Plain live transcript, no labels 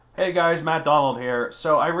Hey guys, Matt Donald here.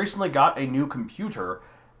 So I recently got a new computer,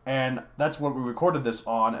 and that's what we recorded this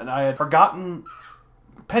on, and I had forgotten...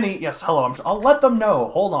 Penny, yes, hello, I'll let them know.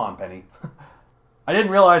 Hold on, Penny. I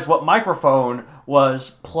didn't realize what microphone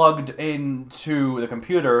was plugged into the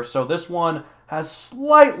computer, so this one has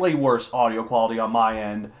slightly worse audio quality on my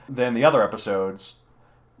end than the other episodes.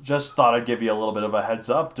 Just thought I'd give you a little bit of a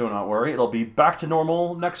heads up. Do not worry, it'll be back to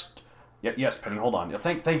normal next... Yes, Penny, hold on.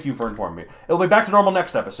 Thank you for informing me. It'll be back to normal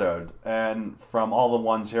next episode, and from all the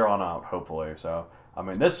ones here on out, hopefully. So, I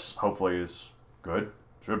mean, this, hopefully, is good.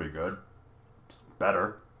 Should be good. It's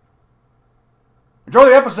better. Enjoy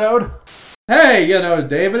the episode! Hey,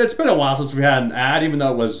 David, it's been a while since we had an ad, even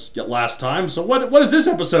though it was last time. So what is this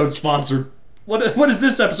episode sponsored? What is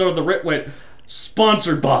this episode of the Ritwit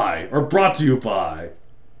sponsored by, or brought to you by?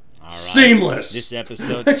 All right. Seamless! This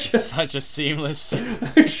episode is such a seamless...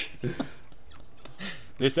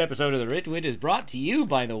 This episode of the Ritwit is brought to you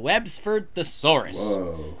by the Websford Thesaurus.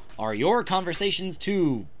 Whoa. Are your conversations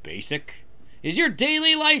too basic? Is your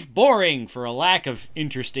daily life boring for a lack of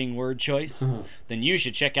interesting word choice? Then you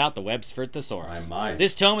should check out the Websford Thesaurus. I might.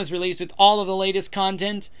 This tome is released with all of the latest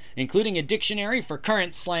content, including a dictionary for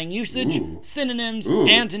current slang usage, synonyms,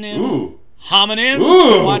 antonyms, homonyms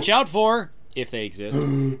to watch out for, if they exist,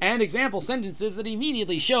 and example sentences that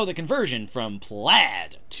immediately show the conversion from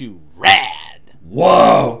plaid to rad.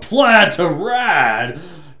 Whoa, plaid to rad!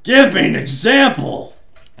 Give me an example!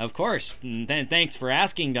 Of course. Thanks for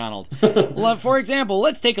asking, Donald. For example,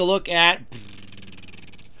 let's take a look at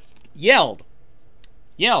yelled.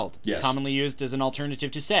 Yelled, yes. Commonly used as an alternative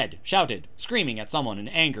to said, shouted, screaming at someone in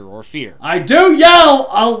anger or fear. I do yell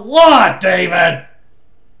a lot, David!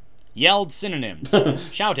 Yelled synonyms.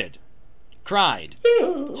 Shouted, cried,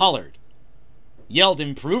 hollered. Yelled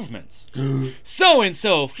improvements.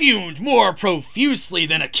 So-and-so fumed more profusely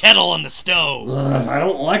than a kettle on the stove. I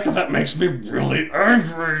don't like that makes me really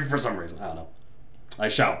angry for some reason. I don't know. I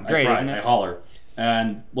shout, Great, I cry, isn't it? I holler,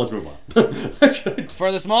 and let's move on.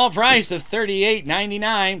 For the small price of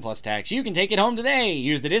 $38.99 plus tax, you can take it home today.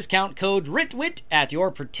 Use the discount code RITWIT at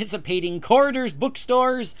your participating Corridors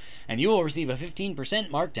bookstores, and you will receive a 15%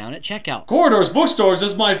 markdown at checkout. Corridors Bookstores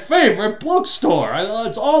is my favorite bookstore.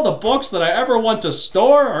 It's all the books that I ever want to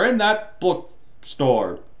store are in that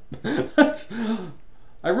bookstore.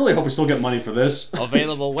 I really hope we still get money for this.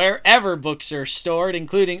 Available wherever books are stored,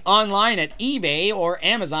 including online at eBay or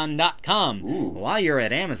Amazon.com. Ooh. While you're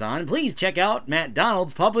at Amazon, please check out Matt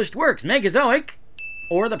Donald's published works, Megazoic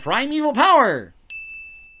or The Primeval Power.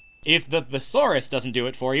 If the thesaurus doesn't do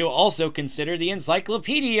it for you, also consider the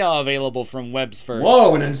encyclopedia available from Websford.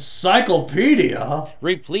 Whoa, an encyclopedia?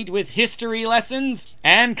 Replete with history lessons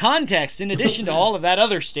and context, in addition to all of that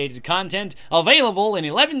other stated content, available in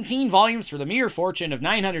 11 volumes for the mere fortune of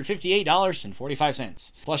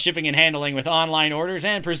 $958.45, plus shipping and handling with online orders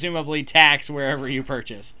and presumably tax wherever you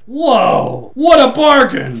purchase. Whoa, what a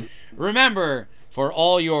bargain! Remember, for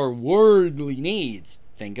all your worldly needs,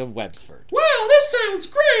 think of Websford. Wow, this sounds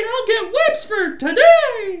great! I'll get Websford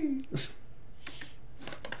today!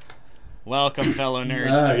 Welcome, fellow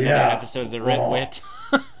nerds, to another episode of the Ritwit.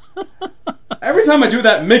 Every time I do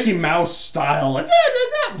that Mickey Mouse style, like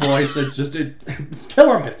that voice, it's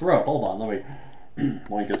killing my throat. Hold on, let me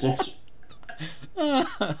get some.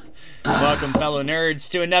 Welcome, fellow nerds,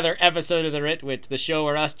 to another episode of the Ritwit, the show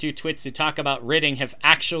where us two twits who talk about writing have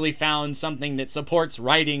actually found something that supports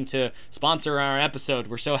writing to sponsor our episode.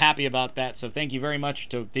 We're so happy about that, so thank you very much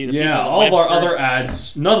to the people at all of our Websford. other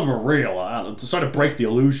ads, none of them are real. To sort of break the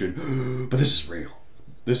illusion, but this is real.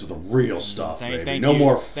 This is the real stuff, baby.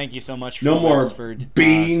 Thank you so much for Websford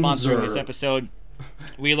beans sponsoring this episode.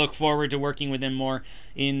 We look forward to working with them more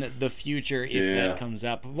in the future if that comes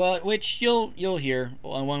up. Well, which you'll hear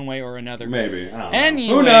one way or another. Maybe. I don't know.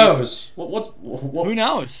 Anyways, who knows? Who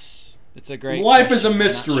knows? It's a great life question. is a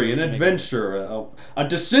mystery, an adventure, a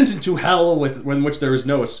descent into hell in which there is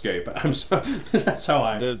no escape. I'm sorry. That's how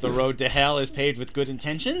I... The road to hell is paved with good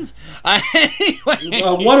intentions? Anyway.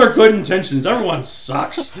 What are good intentions? Everyone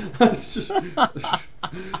sucks.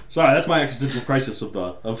 Sorry, that's my existential crisis of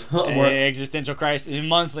existential crisis,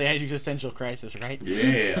 monthly existential crisis, right?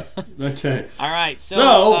 Yeah. Okay. All right.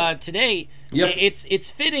 So today,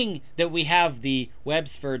 it's fitting that we have the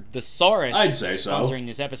Websford Thesaurus. I'd say so. Sponsoring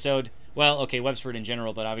this episode. Well, okay, Websford in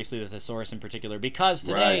general, but obviously the Thesaurus in particular, because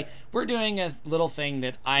today we're doing a little thing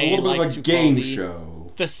that I like to call the game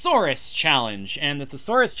show. Thesaurus Challenge. And the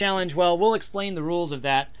Thesaurus Challenge, well, we'll explain the rules of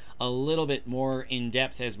that a little bit more in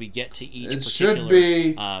depth as we get to each particular should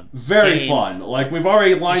be very game. fun. Like, we've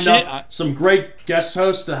already lined up some great guest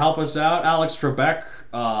hosts to help us out. Alex Trebek,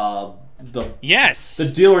 Yes. The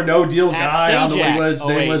Deal or No Deal Pat guy. I don't know what Sajak. his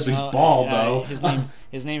name was. He's bald though.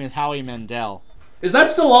 His name is Howie Mandel. Is that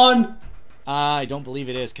still on? I don't believe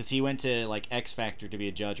it is because he went to like X Factor to be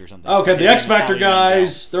a judge or something. Okay, the X Factor Howie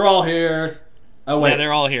guys, they're all here. Oh wait, Yeah,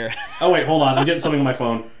 they're all here. oh wait, hold on, I'm getting something on my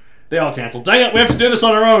phone. They all canceled. Dang it, we have to do this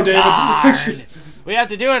on our own, David. Darn. We have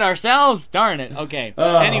to do it ourselves. Darn it. Okay.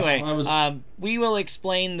 Anyway, I was- we will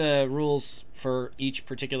explain the rules for each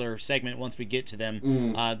particular segment once we get to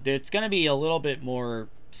them. It's going to be a little bit more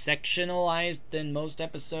sectionalized than most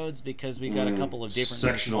episodes because we got a couple of different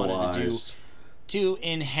things we wanted to do to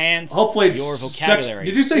enhance Hopefully it's your vocabulary.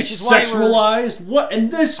 Did you say which is why sexualized? What in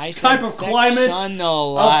this I said type of climate?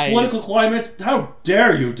 sectionalized. Political climate? How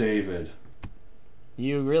dare you, David?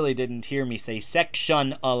 You really didn't hear me say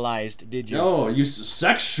sectionalized, did you? No, you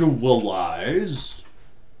sexualized.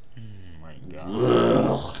 Oh my God.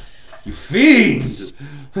 Ugh, you fiend.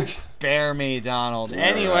 Spare me, Donald. All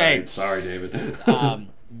Anyway. right, sorry, David.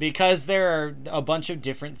 Because there are a bunch of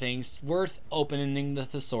different things worth opening the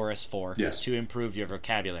thesaurus for to improve your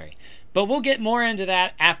vocabulary. But we'll get more into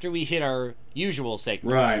that after we hit our usual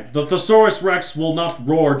segments. Right. The Thesaurus Rex will not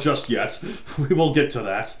roar just yet. We will get to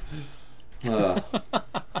that.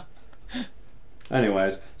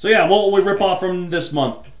 Anyways. So yeah, what will we rip off from this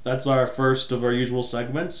month? That's our first of our usual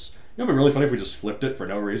segments. You know, it'd be really funny if we just flipped it for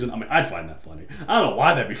no reason. I mean, I'd find that funny. I don't know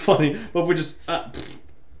why that'd be funny, but if we just...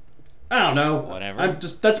 I don't know. Whatever.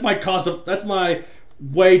 That's my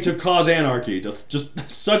way to cause anarchy. To just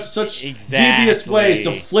such devious ways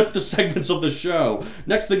to flip the segments of the show.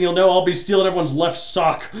 Next thing you'll know, I'll be stealing everyone's left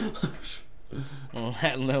sock. Well,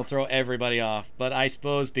 that'll throw everybody off. But I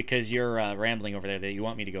suppose because you're rambling over there that you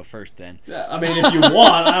want me to go first then. I mean, if you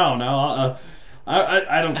want, I don't know.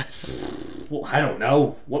 I don't. Well, I don't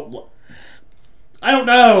know. What? I don't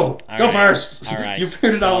know. Go first. All right. You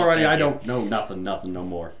figured it out already. I you. don't know nothing. No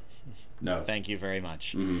more. No. Thank you very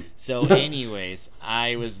much. Mm-hmm. So, anyways,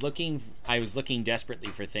 I was looking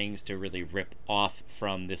desperately for things to really rip off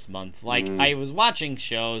from this month. Like I was watching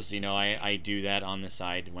shows. You know, I do that on the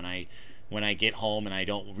side when I get home and I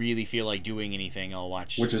don't really feel like doing anything. I'll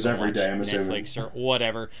watch, which is every day, I'm assuming. Netflix or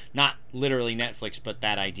whatever. Not literally Netflix, but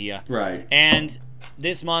that idea. Right. And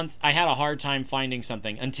this month, I had a hard time finding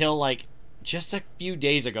something until like. Just a few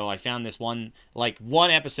days ago, I found this one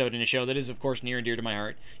episode in a show that is, of course, near and dear to my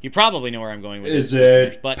heart. You probably know where I'm going with this. Is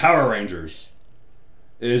it Power Rangers?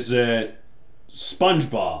 Is it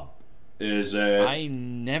SpongeBob? Is it... I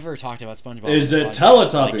never talked about SpongeBob. Is it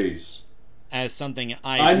Teletubbies? As something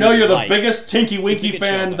I know you're the biggest Tinky Winky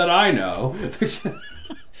fan that I know.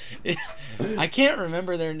 I can't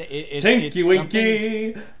remember their name. Tinky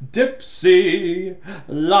Winky, Dipsy,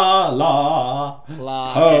 La La,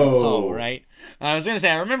 Poe, right? I was gonna say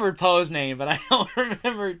I remembered Poe's name, but I don't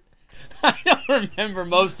remember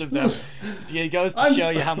most of them. It goes to show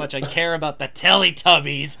you how much I care about the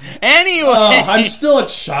Teletubbies. Anyway, I'm still a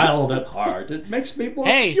child at heart. It makes me more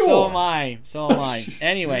pure. So am I.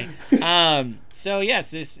 Anyway, so yes,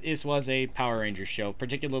 this was a Power Rangers show,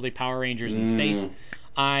 particularly Power Rangers in Space.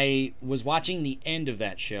 I was watching the end of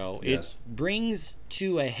that show. Yes. It brings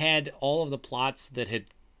to a head all of the plots that had,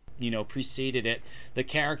 preceded it. The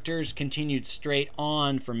characters continued straight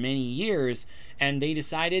on for many years, and they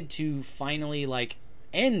decided to finally,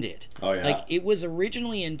 end it. Oh, yeah. It was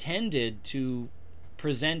originally intended to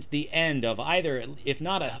present the end of either, if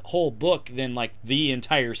not a whole book, then, the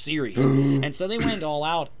entire series. And so they went all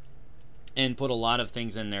out and put a lot of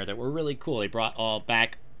things in there that were really cool. They brought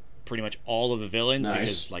back pretty much all of the villains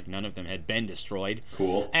because none of them had been destroyed.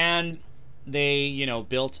 Cool. And they,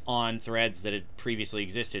 built on threads that had previously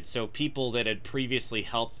existed. So people that had previously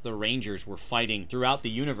helped the Rangers were fighting throughout the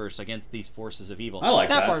universe against these forces of evil. I like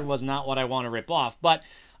that. That part was not what I want to rip off. But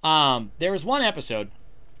there was one episode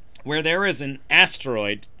where there is an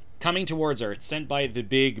asteroid coming towards Earth sent by the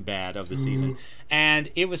big bad of the season. And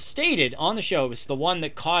it was stated on the show it was the one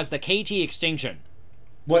that caused the KT extinction.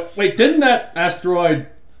 What? Wait, didn't that asteroid...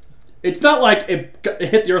 It's not like it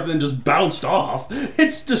hit the Earth and then just bounced off.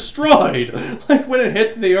 It's destroyed. Like when it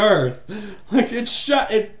hit the Earth. Like it shot...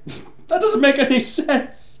 That doesn't make any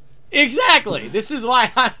sense. Exactly. This is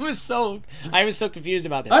why I was so confused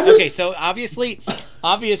about this. Okay, so obviously...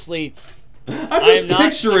 I'm just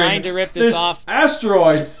picturing trying to rip this off.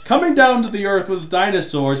 Asteroid coming down to the Earth with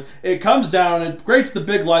dinosaurs. It comes down, it creates the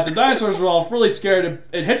big light. The dinosaurs are all really scared.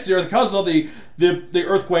 It hits the Earth, it causes all the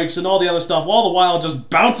earthquakes and all the other stuff. All the while, it just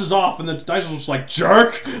bounces off, and the dinosaurs are just like,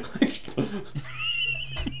 jerk!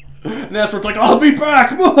 And the asteroid's like, I'll be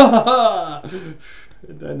back!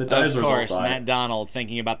 And the dinosaurs of course, all die. Matt Donald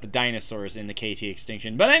thinking about the dinosaurs in the KT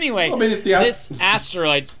extinction. But anyway, Well, I mean, if this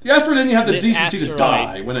asteroid... The asteroid didn't have the This decency to asteroid-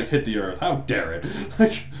 die when it hit the Earth. How dare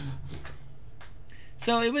it?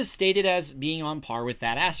 So it was stated as being on par with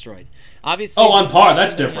that asteroid. Obviously, Oh, on this is par, something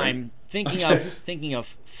that's different. I'm thinking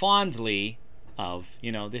of fondly of,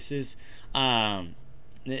 this is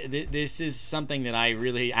this is something that I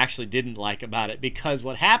really actually didn't like about it, because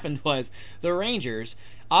what happened was the Rangers,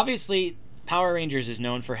 obviously Power Rangers is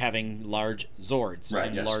known for having large Zords Right,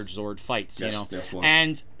 and yes. large Zord fights, Yes, yes, was.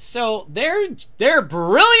 and so their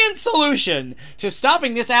brilliant solution to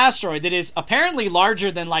stopping this asteroid that is apparently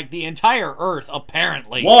larger than like the entire Earth,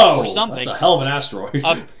 apparently, Whoa! or something. That's a hell of an asteroid.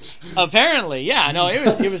 Apparently, yeah, no, it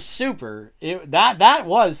was super. That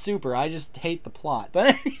was super. I just hate the plot.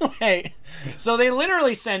 But anyway, so they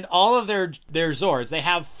literally send all of their Zords. They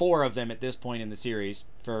have 4 of them at this point in the series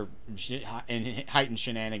for heightened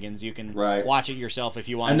shenanigans. You can watch it yourself if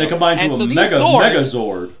you want. And they combine to a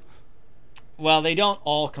Megazord. Well, they don't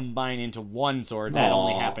all combine into one Zord. That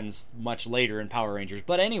only happens much later in Power Rangers.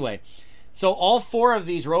 But anyway, so all 4 of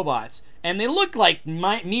these robots, and they look like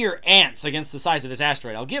mere ants against the size of this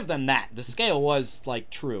asteroid. I'll give them that. The scale was,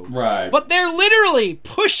 like, true. Right. But they're literally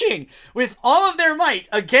pushing with all of their might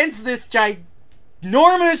against this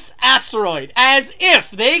ginormous asteroid as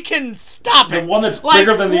if they can stop it. The one that's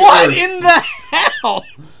bigger than the what Earth. in the hell?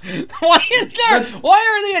 Why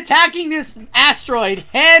are they attacking this asteroid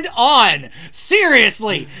head on?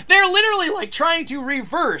 Seriously. They're literally, like, trying to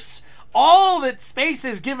reverse all that space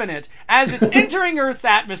has given it as it's entering Earth's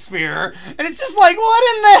atmosphere, and it's just like,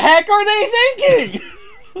 what in the heck are they thinking?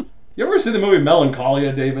 You ever seen the movie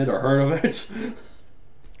Melancholia, David, or heard of it?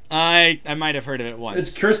 I might have heard of it once.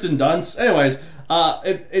 It's Kirsten Dunst. Anyways,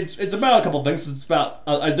 it's about a couple things. It's about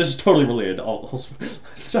this is totally related.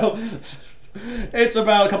 So it's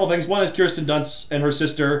about a couple things. One is Kirsten Dunst and her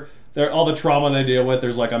sister. All the trauma they deal with.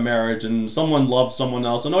 There's like a marriage, and someone loves someone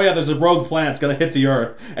else, and there's a rogue planet that's gonna hit the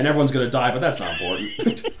Earth, and everyone's gonna die. But that's not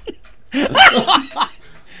important.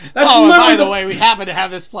 By the way, we happen to have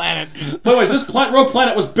this planet. But anyways, this rogue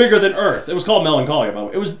planet was bigger than Earth. It was called Melancholia, by the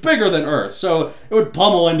way. It was bigger than Earth, so it would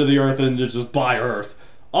pummel into the Earth and just buy Earth.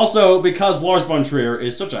 Also, because Lars von Trier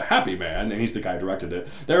is such a happy man, and he's the guy who directed it,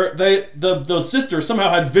 the sister somehow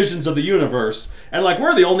had visions of the universe, and like,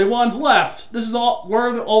 we're the only ones left.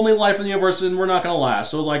 We're the only life in the universe, and we're not gonna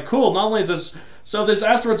last. So it was like, cool, not only is this, so this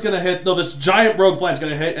asteroid's gonna hit, this giant rogue planet's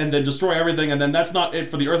gonna hit, and then destroy everything, and then that's not it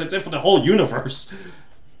for the Earth, it's it for the whole universe.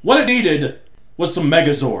 What it needed was some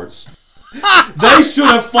Megazords. They should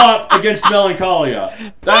have fought against Melancholia.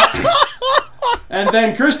 And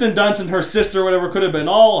then Kirsten Dunst and her sister, whatever, could have been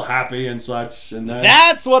all happy and such. And then...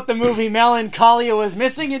 That's what the movie Melancholia was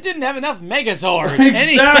missing. It didn't have enough Megazords.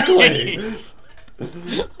 Exactly.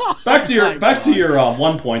 Back to your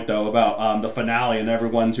one point though about the finale and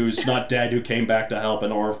everyone who's not dead who came back to help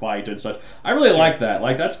in or fight and such. I really like that.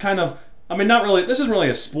 Like, that's kind of. I mean, not really. This isn't really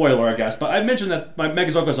a spoiler, I guess. But I mentioned that my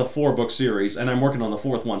Megazord is a 4-book series, and I'm working on the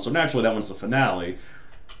 4th one. So naturally, that one's the finale.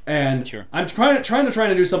 And I'm trying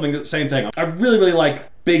to do something the same thing. I really, really like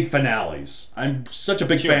big finales. I'm such a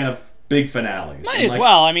big fan of big finales. Might as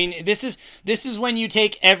well. I mean, this is when you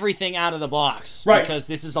take everything out of the box, right? Because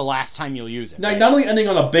this is the last time you'll use it. Now, not only ending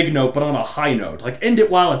on a big note, but on a high note. Like, end it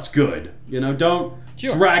while it's good. Don't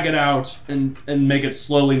drag it out and make it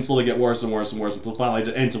slowly get worse and worse and worse until finally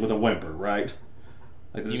it ends it with a whimper, right?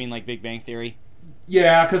 Like you mean like Big Bang Theory?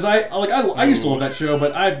 Yeah, because I used to love that show,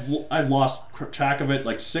 but I've lost track of it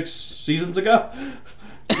like 6 seasons ago.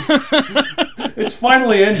 It's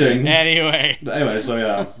finally ending. Anyway, so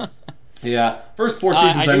yeah. First 4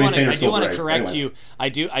 seasons I maintain are still great. I do want to correct you.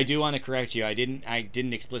 I do want to correct you. I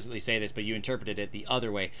didn't explicitly say this, but you interpreted it the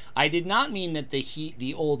other way. I did not mean that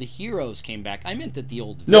the old heroes came back. I meant that the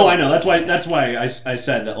old. No, I know. That's why I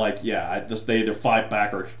said that. They either fight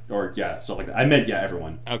back or stuff like that. I meant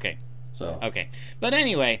everyone. Okay. So. Okay, but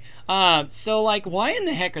anyway, so like, why in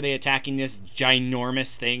the heck are they attacking this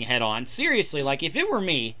ginormous thing head on? Seriously, like, if it were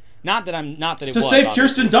me, not that it was save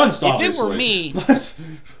Kirsten Dunst, obviously. If it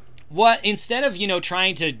were me, instead of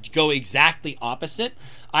trying to go exactly opposite,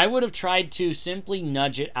 I would have tried to simply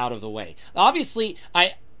nudge it out of the way. Obviously,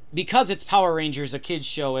 because it's Power Rangers, a kids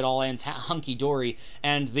show, it all ends hunky-dory,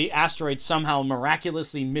 and the asteroid somehow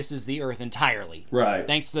miraculously misses the Earth entirely. Right.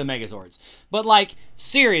 Thanks to the Megazords. But, like,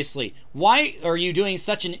 seriously, why are you doing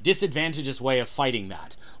such a disadvantageous way of fighting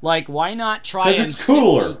that? Like, why not try and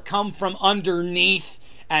simply come from underneath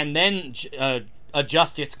and then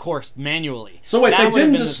adjust its course manually? So wait, they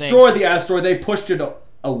didn't destroy the asteroid, they pushed it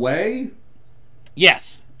away?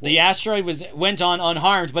 Yes. The asteroid went on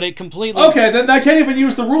unharmed, but it completely... Okay, then I can't even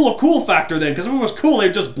use the rule of cool factor then, because if it was cool,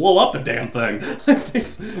 they'd just blow up the damn thing.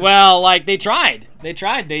 Well, like, they tried.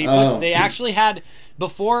 They actually had...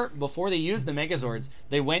 Before they used the Megazords,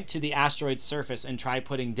 they went to the asteroid's surface and tried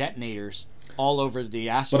putting detonators all over the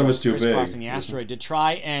asteroid. But it was too big. Crisscrossing the asteroid to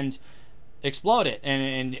try and explode it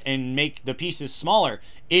and make the pieces smaller.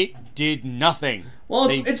 It did nothing. Well,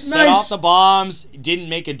 they it's set nice. off the bombs, didn't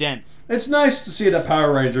make a dent. It's nice to see that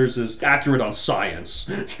Power Rangers is accurate on science.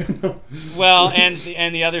 You know? Well, and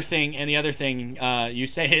the other thing, you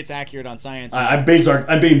say it's accurate on science. I'm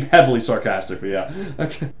being heavily sarcastic, but yeah.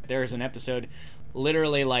 Okay. There's an episode,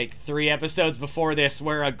 literally like 3 episodes before this,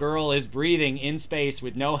 where a girl is breathing in space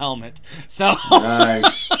with no helmet. So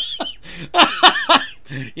Nice.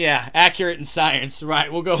 yeah, accurate in science.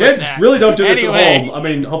 Right, we'll go with Kids, that. really don't do this Anyway. at home. I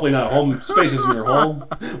mean, hopefully not. Home space isn't your home.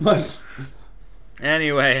 But...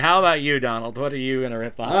 Anyway, how about you, Donald? What are you going to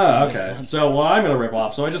rip off? Oh, from this okay. one? So, what I'm going to rip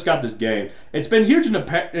off, so I just got this game. It's been huge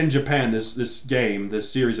in Japan, this game,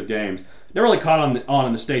 this series of games. Never really caught on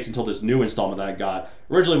in the States until this new installment that I got.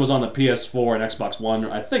 Originally it was on the PS4 and Xbox One.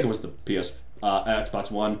 I think it was the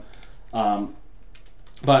Xbox One.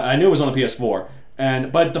 But I knew it was on the PS4.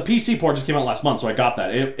 But the PC port just came out last month, so I got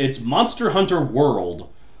that. It's Monster Hunter World.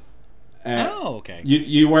 And Oh, okay.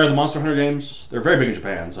 You aware of the Monster Hunter games? They're very big in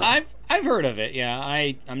Japan. So. I've heard of it. Yeah,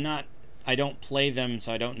 I don't play them,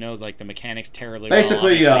 so I don't know like the mechanics terribly.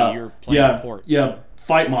 Basically, well. Obviously, you're playing the port. Yeah.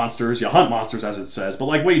 Fight monsters, you hunt monsters as it says, but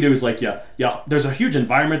like what you do is like there's a huge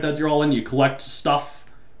environment that you're all in. You collect stuff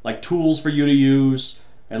like tools for you to use,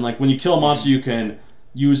 and like when you kill a monster, you can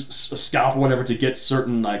use a scalp or whatever to get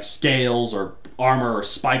certain like scales or armor or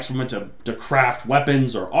spikes from it to craft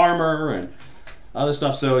weapons or armor and other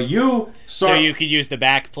stuff. So you could use the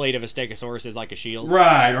back plate of a Stegosaurus as like a shield,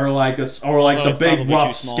 right? Or like this, or like the big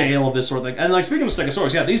rough small. scale of this sort of thing. And like speaking of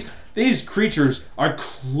Stegosaurus, yeah, these creatures are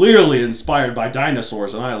clearly inspired by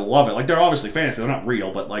dinosaurs, and I love it. Like they're obviously fantasy; they're not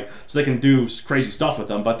real, but like so they can do crazy stuff with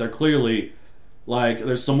them. But they're clearly like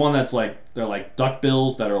there's someone that's like they're like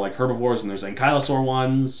duckbills that are like herbivores, and there's ankylosaur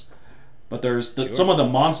ones. But there's some of the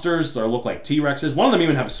monsters that look like T-Rexes. One of them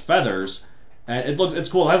even has feathers, and it's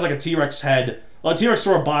cool. It has like a T-Rex head. Well, a T-Rex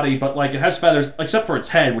sort of body, but like it has feathers, except for its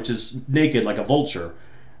head, which is naked like a vulture,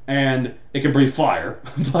 and it can breathe fire.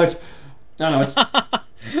 But I don't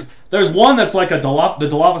know. There's one that's like the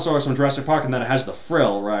Dilophosaurus from Jurassic Park, and then it has the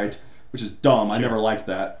frill, right? Which is dumb. Sure. I never liked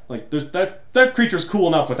that. Like that creature's cool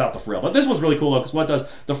enough without the frill, but this one's really cool though because what it does,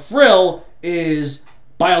 the frill is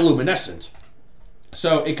bioluminescent.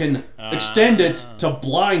 So it can extend it to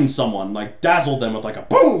blind someone, like dazzle them with like a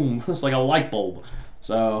boom. It's like a light bulb.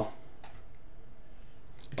 So.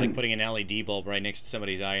 Like putting an LED bulb right next to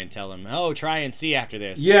somebody's eye and tell them, oh, try and see after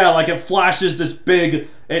this. Yeah, like it flashes this big...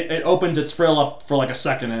 It opens its frill up for like a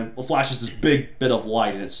second and it flashes this big bit of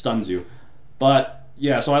light and it stuns you. But,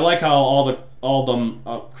 yeah, so I like how all them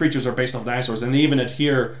creatures are based off dinosaurs, and they even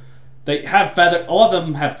adhere... They have all of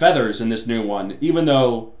them have feathers in this new one. Even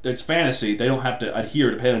though it's fantasy, they don't have to adhere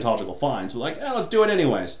to paleontological finds. But like, let's do it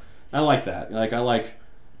anyways. I like that.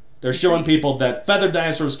 They're showing people that feathered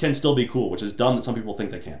dinosaurs can still be cool, which is dumb that some people think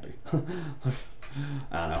they can't be.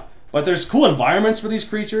 I don't know. But there's cool environments for these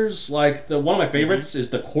creatures. Like, one of my favorites is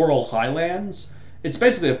the Coral Highlands. It's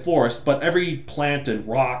basically a forest, but every plant and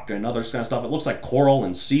rock and other kind of stuff, it looks like coral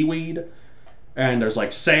and seaweed. And there's,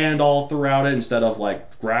 like, sand all throughout it instead of,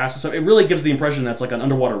 like, grass and stuff. It really gives the impression that it's like an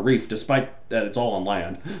underwater reef, despite that it's all on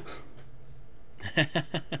land.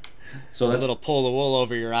 So that's a little pull the wool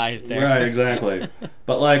over your eyes there. Right, exactly.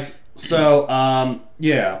 But like, so,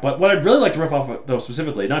 yeah. But what I'd really like to riff off though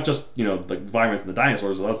specifically, not just the environments and the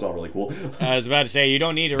dinosaurs, well, that's all really cool. I was about to say, you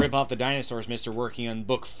don't need to rip off the dinosaurs, Mr. Working on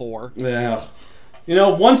Book 4. Yeah.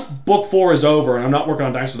 Once Book 4 is over and I'm not working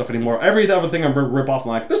on dinosaur stuff anymore, every other thing I'm going to rip off, I'm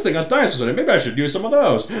like, this thing has dinosaurs in it. Maybe I should use some of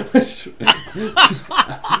those.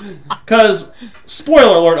 Because,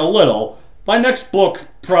 spoiler alert a little, my next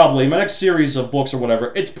series of books or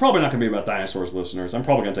whatever, it's probably not going to be about dinosaurs, listeners. I'm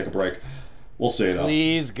probably going to take a break. We'll see, though.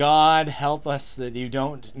 Please, God, help us that you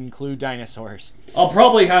don't include dinosaurs. I'll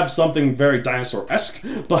probably have something very dinosaur-esque,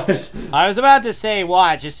 but... I was about to say,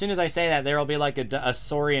 watch, as soon as I say that, there will be like a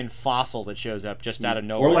saurian fossil that shows up just out of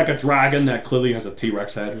nowhere. Or like a dragon that clearly has a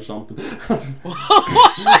T-Rex head or something.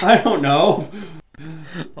 I don't know.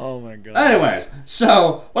 Oh my god. Anyways,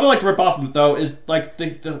 so what I like to rip off from it though is like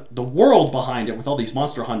the world behind it with all these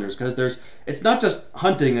monster hunters, because it's not just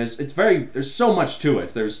hunting, there's so much to it.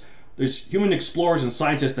 There's human explorers and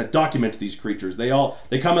scientists that document these creatures. They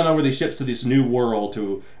come in over these ships to this new world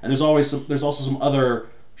and there's also some other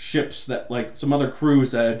ships that like some other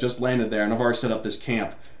crews that have just landed there and have already set up this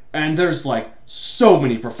camp. And there's, like, so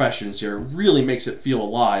many professions here. It really makes it feel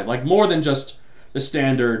alive. Like, more than just the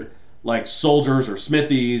standard, like, soldiers or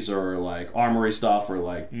smithies or, like, armory stuff or,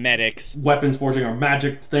 like... medics. Weapons forging or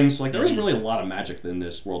magic things. Like, there isn't really a lot of magic in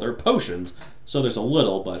this world. There are potions, so there's a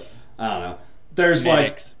little, but I don't know. There's,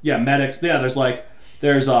 medics. Medics. Yeah,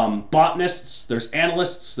 there's botanists, there's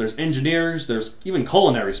analysts, there's engineers, there's even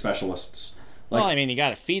culinary specialists. Like, well, I mean, you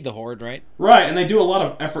gotta feed the horde, right? Right, and they do a lot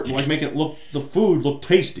of effort in, like, making the food look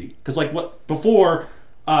tasty. Because, like, before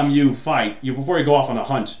you fight, before you go off on a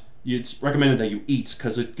hunt, it's recommended that you eat,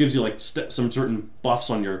 because it gives you, like, some certain buffs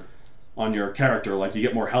on your character. Like, you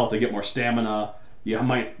get more health, you get more stamina, you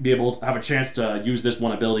might be able to have a chance to use this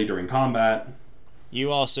one ability during combat.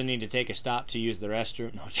 You also need to take a stop to use the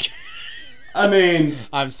restroom. No, just kidding. I mean...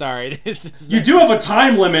 I'm sorry. You do have a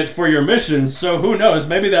time limit for your missions, so who knows?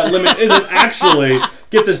 Maybe that limit isn't actually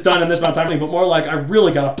get this done in this amount of time, but more like I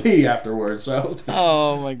really gotta pee afterwards, so...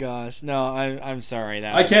 Oh my gosh. No, I'm sorry.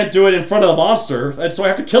 I can't do it in front of the monster, and so I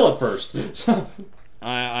have to kill it first. So...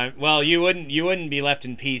 well, you wouldn't be left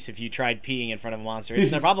in peace if you tried peeing in front of a monster.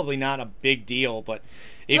 It's probably not a big deal, but...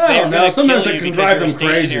 If they're going to sometimes kill it you can because drive you're them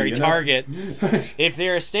a stationary crazy, target, if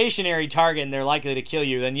they're a stationary target and they're likely to kill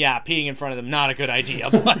you, then yeah, peeing in front of them, not a good idea.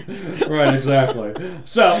 But... Right, exactly.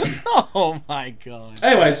 So, oh my god.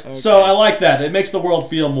 Anyways, okay. So I like that. It makes the world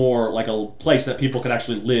feel more like a place that people can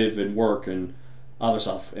actually live and work and other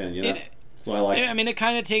stuff, and so I like it. I mean, it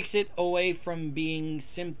kind of takes it away from being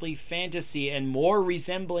simply fantasy and more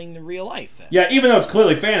resembling the real life. Then. Yeah, even though it's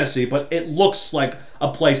clearly fantasy, but it looks like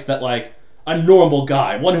a place that, like, a normal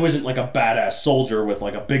guy, one who isn't like a badass soldier with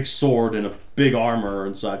like a big sword and a big armor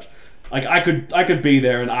and such. Like I could be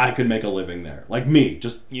there and I could make a living there. Like me,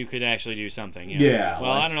 just you could actually do something. Yeah. Well,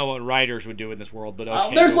 like, I don't know what writers would do in this world, but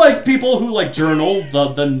okay. There's like people who like journal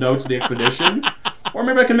the notes of the expedition, or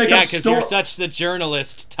maybe I can make up stories. Yeah, because you're such the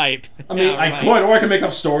journalist type. I mean, I could, or I can make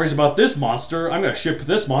up stories about this monster. I'm gonna ship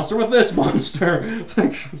this monster with this monster.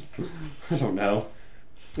 I don't know.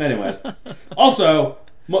 Anyways, also.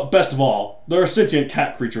 Best of all, there are sentient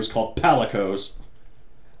cat creatures called palicos.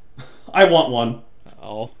 I want one.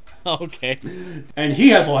 Oh, okay. And he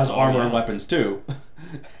has armor and weapons too.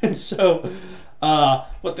 And so,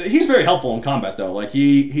 but he's very helpful in combat though. Like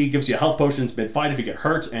he gives you health potions mid-fight if you get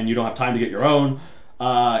hurt and you don't have time to get your own.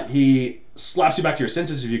 He slaps you back to your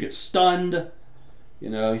senses if you get stunned. You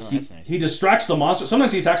know, nice. He distracts the monster.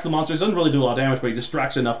 Sometimes he attacks the monster. He doesn't really do a lot of damage, but he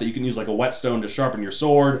distracts enough that you can use like a whetstone to sharpen your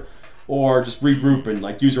sword. Or just regroup and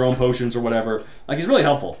like use your own potions or whatever. Like he's really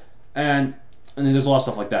helpful, and then there's a lot of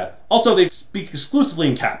stuff like that. Also, they speak exclusively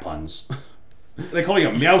in cat puns. They call you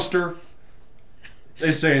a meowster.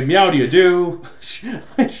 They say meow do you do.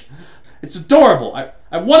 It's adorable.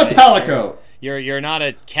 I want a palico. You're not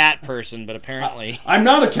a cat person, but apparently I'm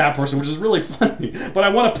not a cat person, which is really funny. But I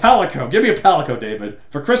want a palico. Give me a palico, David.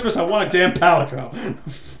 For Christmas, I want a damn palico.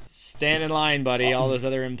 Stand in line, buddy. All those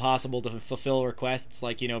other impossible to fulfill requests,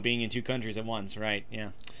 like, being in 2 countries at once, right? Yeah.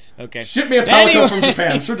 Okay. Ship me a palico from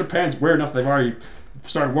Japan. I'm sure Japan's weird enough they've already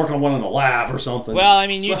started working on one in a lab or something. Well, I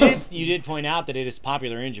mean, you did point out that it is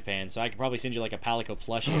popular in Japan, so I could probably send you like a palico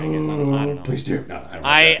plushie. I guess I don't know. Please do. No,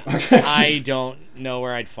 I don't know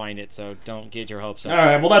where I'd find it, so don't get your hopes up. All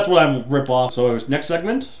right. Well, that's what I'm rip off. So next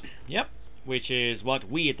segment. Yep. Which is what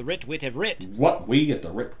we at the Writ Wit have writ. What we at the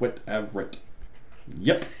Writ Wit have writ.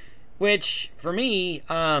 Yep. Which, for me,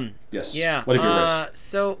 yes. Yeah. What have you writ?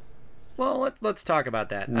 So, well, let's talk about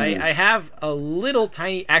that. I have a little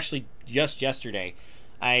tiny, actually, just yesterday,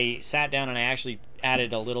 I sat down and I actually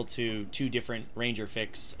added a little to 2 different Ranger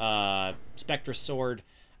Fix, Spectra Sword,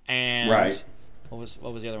 and right. What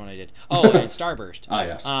was the other one I did? Oh, and Starburst.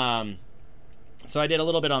 Yes. So I did a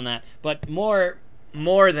little bit on that, but more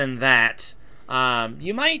than that,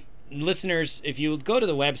 you might. Listeners, if you go to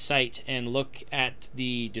the website and look at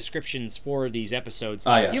the descriptions for these episodes,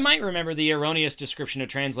 yes. You might remember the erroneous description of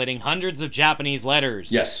translating hundreds of Japanese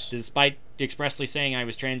letters. Yes. Despite expressly saying I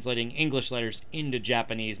was translating English letters into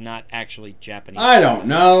Japanese, not actually Japanese. I don't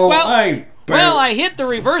know. Well, I hit the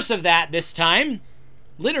reverse of that this time.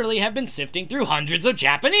 Literally have been sifting through hundreds of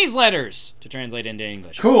Japanese letters to translate into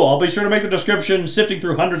English. Cool. I'll be sure to make the description sifting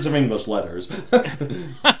through hundreds of English letters.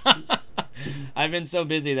 I've been so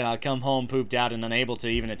busy that I'll come home pooped out and unable to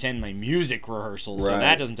even attend my music rehearsal. Right. So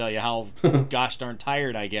that doesn't tell you how gosh darn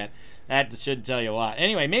tired I get. That should tell you a lot.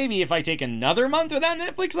 Anyway, maybe if I take another month without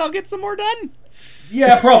Netflix, I'll get some more done.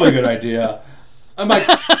 Yeah, probably a good idea.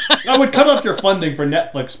 I would cut off your funding for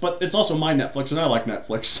Netflix, but it's also my Netflix, and I like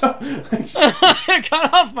Netflix. So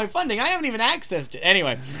cut off my funding. I haven't even accessed it.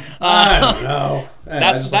 Anyway, I don't know.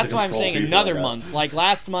 That's why I'm saying another month. Like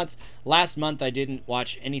last month I didn't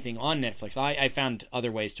watch anything on Netflix. I found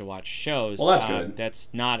other ways to watch shows. Well, that's good. That's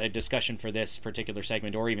not a discussion for this particular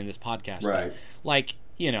segment or even this podcast. Right. But, like,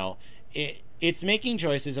 it's making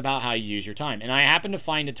choices about how you use your time. And I happened to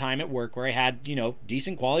find a time at work where I had,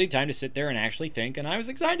 decent quality time to sit there and actually think, and I was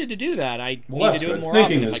excited to do that. I need to do it more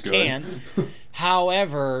often if I can.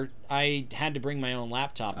 However, I had to bring my own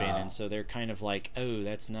laptop in, and so they're kind of like, oh,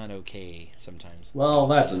 that's not okay sometimes. Well,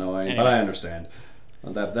 that's annoying, but I understand.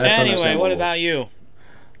 That's anyway, what about you?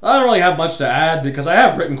 I don't really have much to add because I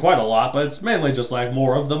have written quite a lot, but it's mainly just like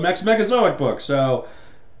more of the Megazoic book. So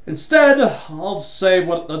instead, I'll say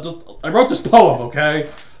I wrote this poem. Okay.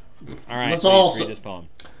 All right. Let's read this poem.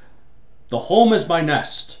 The home is my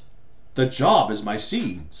nest. The job is my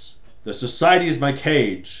seeds. The society is my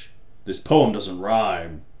cage. This poem doesn't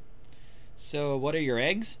rhyme. So, what are your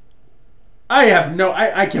eggs? I have no.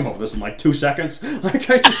 I came up with this in like 2 seconds. Like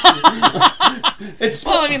I just. It's.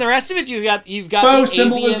 Well, I mean, the rest of it you've got faux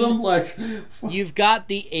symbolism, You've got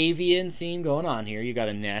the avian theme going on here. You got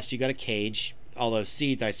a nest. You got a cage. All those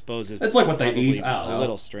seeds, I suppose, is. It's like what they eat. I don't know. A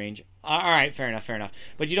little strange. All right, fair enough.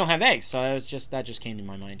 But you don't have eggs, so that just came to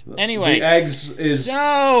my mind. Anyway, the eggs is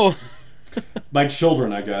so. My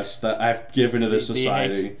children, I guess, that I've given to this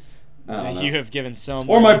society. You have given so much.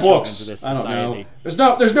 Or my books. To this I don't society.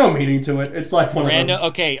 know. There's no meaning to it. It's like one random.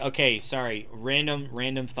 of them. Okay. Sorry.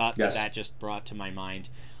 Random thought that just brought to my mind.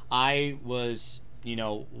 I was,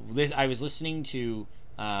 I was listening to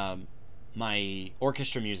my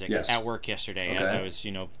orchestra music at work yesterday as I was,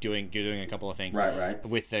 doing a couple of things. Right.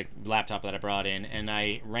 With the laptop that I brought in, and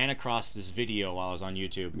I ran across this video while I was on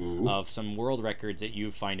YouTube of some world records that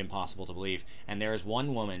you find impossible to believe. And there is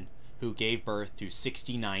one woman who gave birth to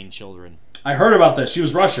 69 children. I heard about this. She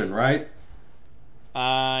was Russian, right?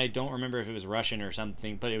 I don't remember if it was Russian or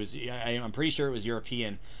something, but it was. I'm pretty sure it was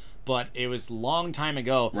European, but it was a long time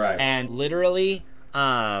ago. Right. And literally,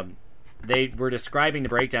 they were describing the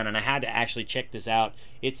breakdown, and I had to actually check this out.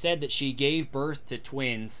 It said that she gave birth to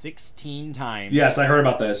twins 16 times. Yes, I heard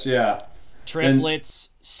about this. Yeah. Triplets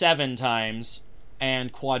 7 times.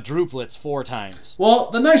 And quadruplets 4 times.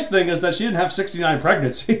 Well, the nice thing is that she didn't have 69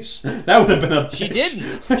 pregnancies. That would have been a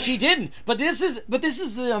bitch. She didn't. But this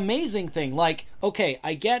is the amazing thing. Like, okay,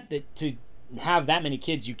 I get that to have that many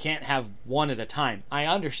kids, you can't have one at a time. I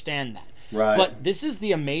understand that. Right. But this is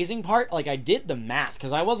the amazing part. Like, I did the math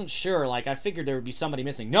because I wasn't sure. Like, I figured there would be somebody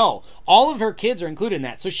missing. No, all of her kids are included in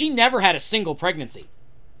that. So she never had a single pregnancy,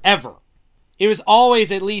 ever. It was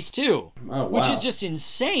always at least 2, which is just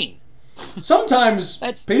insane. Sometimes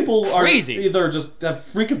people crazy. Are either just a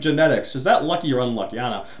freak of genetics. Is that lucky or unlucky?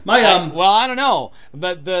 I don't know. Well, I don't know.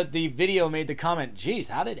 But the video made the comment, geez,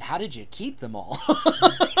 how did you keep them all?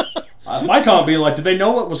 My comment be like, did they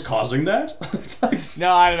know what was causing that?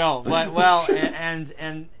 No, I don't know. But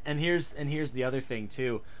and here's the other thing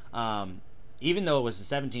too. Even though it was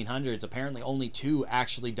the 1700s, apparently only 2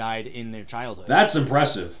 actually died in their childhood. That's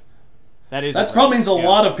impressive. That probably means a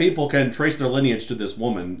lot of people can trace their lineage to this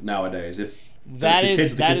woman nowadays. If that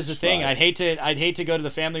is the thing. I'd hate to go to the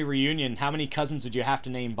family reunion. How many cousins would you have to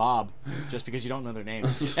name Bob just because you don't know their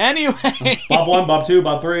names? Anyway, Bob 1, Bob 2,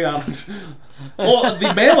 Bob 3. Well,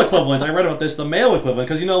 the male equivalent. I read about this. The male equivalent,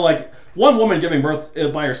 because like one woman giving birth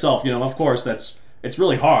by herself. Of course it's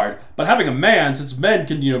really hard. But having a man, since men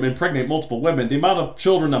can impregnate multiple women, the amount of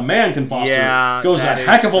children a man can foster goes a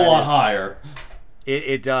heck of a lot higher.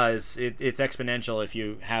 It does. It's exponential if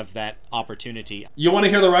you have that opportunity. You want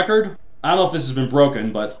to hear the record? I don't know if this has been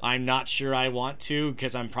broken, but... I'm not sure I want to,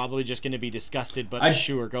 because I'm probably just going to be disgusted, but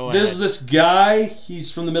sure, go ahead. There's this guy,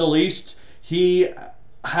 he's from the Middle East. He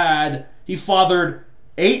fathered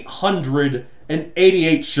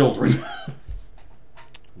 888 children.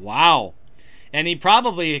 Wow. And he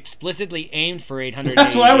probably explicitly aimed for 800.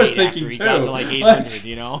 That's what I was thinking, he too. got to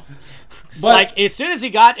 800, But like as soon as he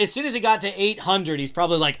got to 800, he's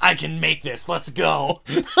probably like, I can make this. Let's go.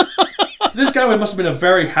 This guy must have been a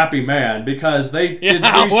very happy man because they did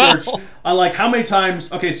research on like how many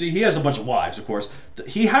times. Okay, see, he has a bunch of wives, of course.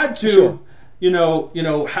 He had to,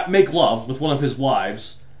 make love with one of his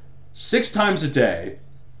wives 6 times a day,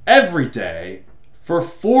 every day, for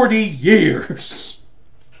 40 years.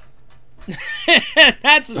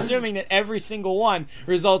 That's assuming that every single one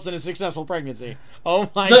results in a successful pregnancy.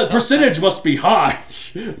 Oh my! The percentage must be high.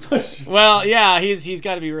 Well, yeah, he's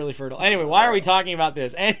got to be really fertile. Anyway, why are we talking about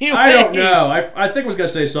this? Anyway, I don't know. I think I was gonna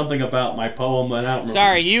say something about my poem, but I don't know.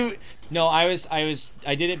 Sorry, No, I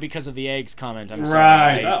did it because of the eggs comment. I'm sorry.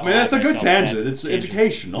 Right. I mean, that's a good tangent. It's tangent.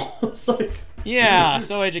 Educational. Like, Yeah,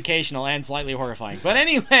 so educational and slightly horrifying. But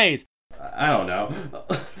anyways, I don't know.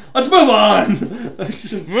 Let's move on.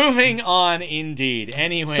 moving on indeed.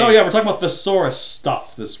 Anyway. So yeah, we're talking about thesaurus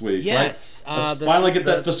stuff this week, Yes, right? Let's finally get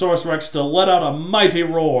that Thesaurus Rex to let out a mighty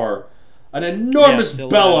roar, an enormous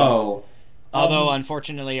bellow. Although,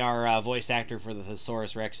 unfortunately, our voice actor for the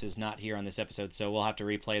Thesaurus Rex is not here on this episode, so we'll have to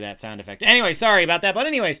replay that sound effect. Anyway, sorry about that. But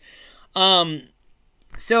anyways,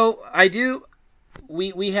 so I do.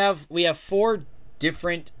 We have 4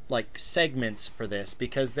 different like segments for this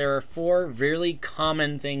because there are 4 really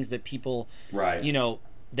common things that people, right?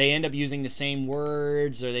 They end up using the same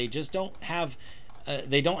words, or they just don't have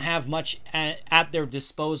much at their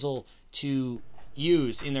disposal to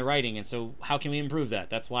use in their writing. And so how can we improve that?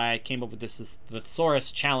 That's why I came up with this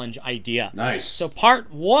Thesaurus challenge idea. Nice. So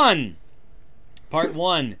part one,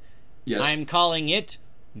 Yes. I'm calling it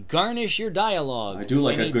garnish your dialogue. I do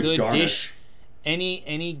like a good garnish. Dish,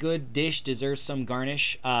 any good dish deserves some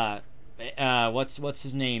garnish. What's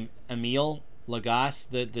his name? Emile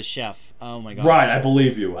Lagasse, the chef. Oh my god. Right, I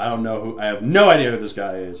believe you. I don't know who. I have no idea who this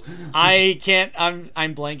guy is. I can't.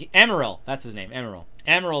 I'm blanking. Emeril. That's his name. Emeril.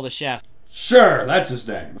 Emeril the chef. Sure, that's his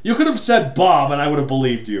name. You could have said Bob, and I would have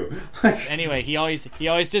believed you. Anyway, he always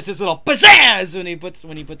does his little pizzazz when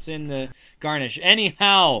he puts in the garnish.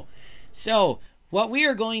 Anyhow, so what we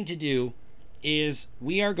are going to do is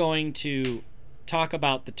we are going to talk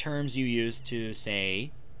about the terms you use to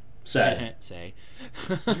say. Said. Say.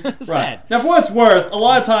 Right. Said. Now, for what it's worth, a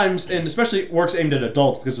lot of times, and especially works aimed at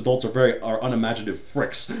adults, because adults are unimaginative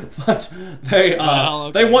fricks, but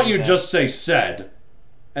they want you to just say said.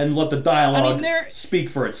 And let the dialogue speak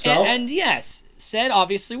for itself. And yes, said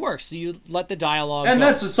obviously works. So you let the dialogue and go.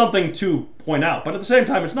 That's something to point out. But at the same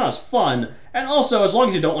time, it's not as fun. And also, as long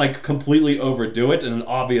as you don't like completely overdo it in an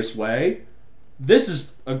obvious way, this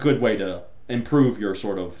is a good way to improve your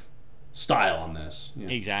sort of style on this. Yeah.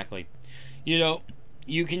 Exactly.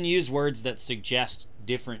 You can use words that suggest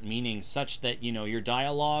different meanings such that, your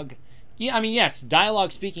dialogue... Yeah, I mean, yes,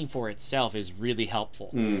 dialogue speaking for itself is really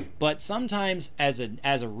helpful. But sometimes, as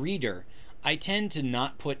a reader, I tend to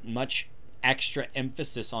not put much extra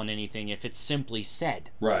emphasis on anything if it's simply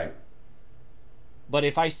said. Right. But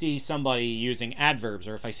if I see somebody using adverbs,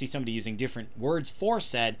 or if I see somebody using different words for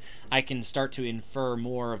said, I can start to infer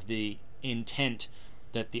more of the intent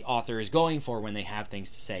that the author is going for when they have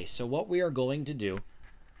things to say. So what we are going to do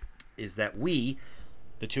is that we...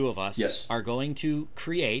 the two of us are going to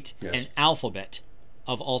create an alphabet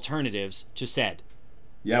of alternatives to said.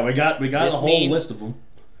 Yeah, we got a whole list of them.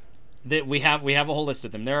 That we have a whole list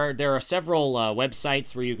of them. There are several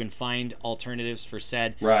websites where you can find alternatives for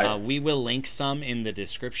said. Right. We will link some in the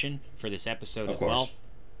description for this episode as well.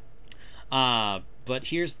 But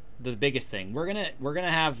here's the biggest thing. We're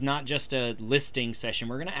gonna have not just a listing session.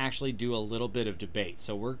 We're gonna actually do a little bit of debate.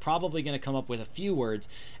 So we're probably gonna come up with a few words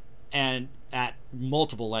and at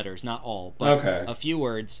multiple letters, not all, but a few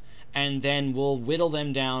words, and then we'll whittle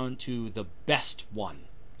them down to the best one.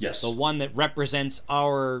 Yes. The one that represents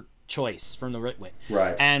our choice from the Ritwit.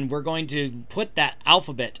 Right. And we're going to put that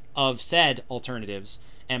alphabet of said alternatives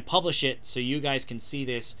and publish it so you guys can see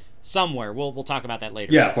this somewhere. We'll talk about that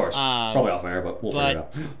later. Yeah, of course. Probably off air, but we'll figure it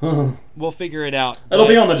out. We'll figure it out. It'll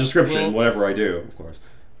be on the description, whatever I do, of course.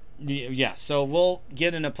 Yeah, so we'll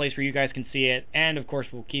get in a place where you guys can see it, and of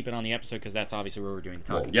course we'll keep it on the episode because that's obviously where we're doing the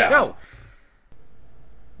talking. Well, yeah. So,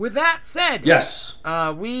 with that said, yes,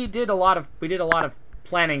 we did a lot of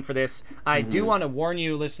planning for this. I do want to warn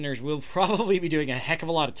you, listeners, we'll probably be doing a heck of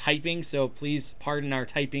a lot of typing, so please pardon our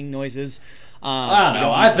typing noises. I don't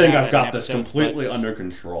know. I think I've got this completely under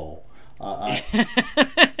control.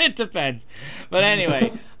 It depends, but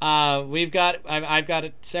anyway, I've got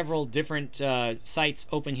several different sites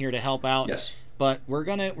open here to help out. Yes, but we're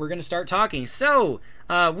gonna start talking. So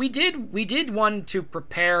we did one to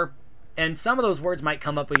prepare, and some of those words might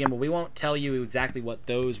come up again, but we won't tell you exactly what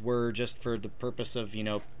those were, just for the purpose of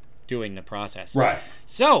doing the process. Right.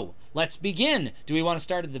 So let's begin. Do we want to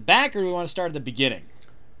start at the back, or do we want to start at the beginning?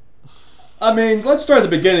 I mean, let's start at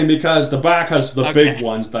the beginning because the back has the big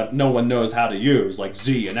ones that no one knows how to use, like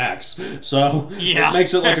Z and X. So it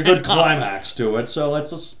makes it like a good climax to it. So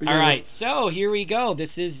let's begin. All right, so here we go.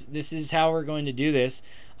 This is how we're going to do this.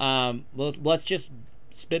 Let's just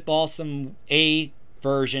spitball some A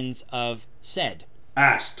versions of said.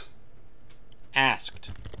 Asked.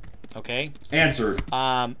 Okay. Answered.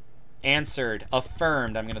 Answered.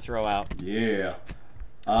 Affirmed. I'm going to throw out. Yeah.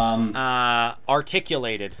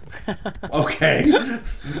 Articulated. Okay.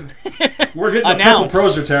 We're getting the purple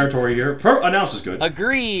proser territory here. Announced is good.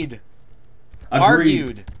 Agreed.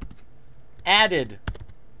 Argued. Added.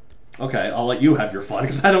 Okay, I'll let you have your fun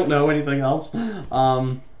because I don't know anything else.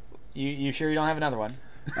 You sure you don't have another one?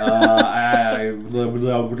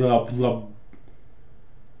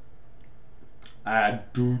 I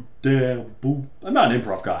do dare boo. I'm not an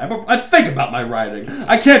improv guy. I think about my writing.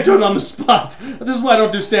 I can't do it on the spot. This is why I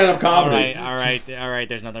don't do stand-up comedy. All right.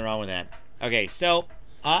 There's nothing wrong with that. Okay, so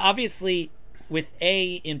obviously with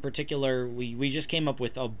A in particular, we just came up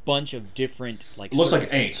with a bunch of different like. It looks like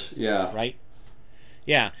 8. Yeah. Right.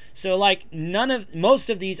 Yeah. So like most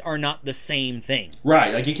of these are not the same thing.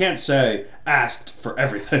 Right. Like you can't say asked for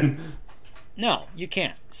everything. No, you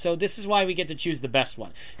can't. So this is why we get to choose the best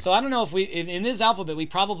one. So I don't know if in this alphabet we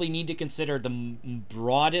probably need to consider the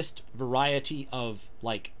broadest variety of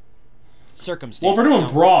like circumstances. Well, if we're doing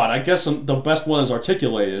broad, I guess the best one is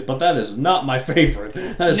articulated, but that is not my favorite.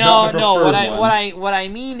 That is not my preferred one.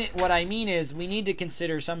 What I mean is we need to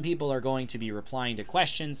consider some people are going to be replying to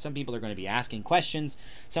questions, some people are going to be asking questions,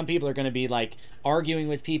 some people are going to be like arguing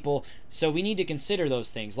with people. So we need to consider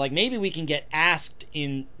those things. Like maybe we can get asked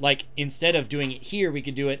in like instead of doing it here, we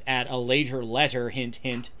could do it at a later letter, hint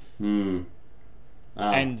hint. And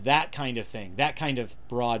that kind of thing. That kind of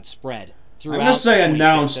broad spread. I'm gonna say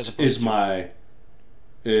announced is my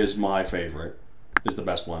favorite. Is the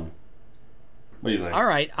best one. What do you think? All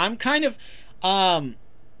right, I'm kind of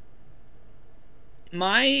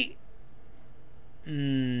my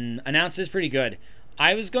announced is pretty good.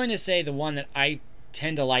 I was going to say the one that I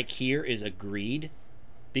tend to like here is agreed,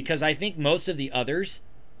 because I think most of the others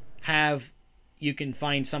you can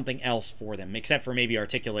find something else for them, except for maybe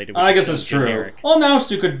articulated. I guess that's generic. True. Well, announced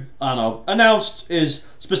you could, I don't know. Announced is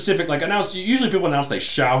specific. Like announced, usually people announce they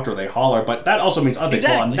shout or they holler, but that also means other things.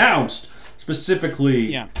 Well, announced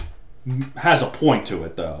specifically has a point to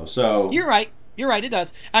it, though. So you're right. You're right. It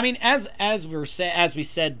does. I mean, as we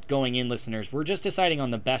said going in, listeners, we're just deciding on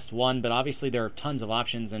the best one, but obviously there are tons of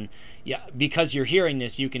options, and because you're hearing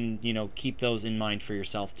this, you can keep those in mind for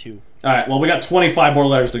yourself too. All right. Well, we got 25 more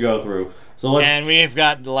letters to go through, and we've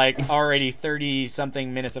got like already 30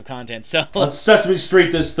 something minutes of content. So let's Sesame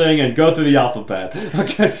Street this thing and go through the alphabet.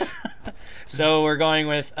 Okay. So we're going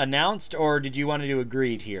with announced, or did you want to do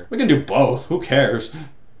agreed here? We can do both. Who cares?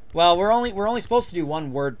 Well, we're only supposed to do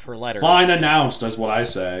one word per letter. Fine, announced is what I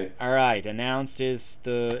say. All right, announced is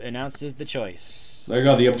the choice. There you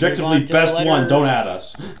go. The objectively best one. Don't add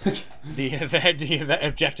us. the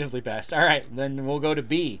objectively best. All right, then we'll go to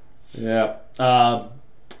B. Yeah.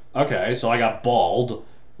 Okay, so I got bald.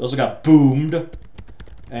 I also got boomed,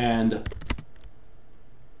 and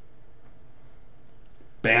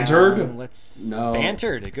bantered.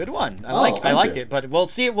 Bantered. A good one. I liked it, but we'll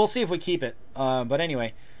see if we keep it. But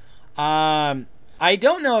anyway. I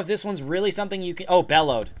don't know if this one's really something you can. Oh,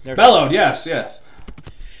 bellowed. Bellowed, yes.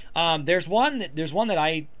 There's one that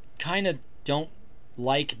I kind of don't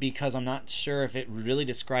like because I'm not sure if it really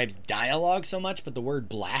describes dialogue so much, but the word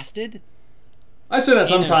blasted. I say that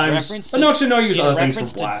sometimes. But no, actually, no, use other things for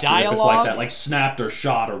blasted if it's like that, like snapped or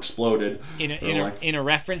shot or exploded. In a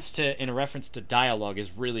reference to dialogue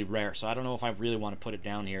is really rare, so I don't know if I really want to put it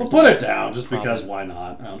down here. Well, put it down, just because why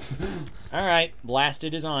not? All right,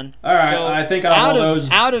 blasted is on. All right, so I think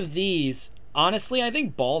out of these, honestly, I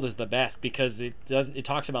think bald is the best because it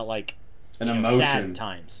talks about like an emotion, sad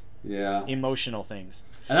times, emotional things,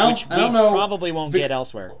 which we probably won't get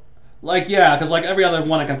elsewhere. Like, yeah, because like every other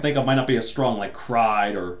one I can think of might not be as strong, like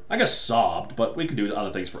cried or, I guess, sobbed, but we can do other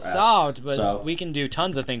things for S. Sobbed, but we can do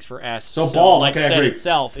tons of things for S. So bald, like I said agree.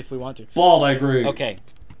 Itself, if we want to. Bald, I agree. Okay.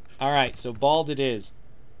 All right, so bald it is.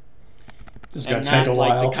 This is going to take a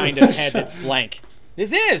while. Like the kind of head that's blank.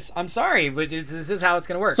 This is! I'm sorry, but this is how it's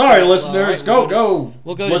going to work. Sorry, listeners. We'll go.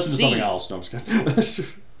 We'll go listen to to something else. No, I'm just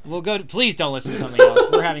kidding. We'll go to... Please don't listen to something else.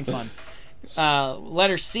 We're having fun.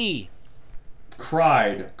 Letter C.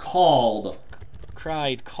 Cried. Called.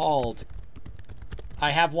 Cried, called. I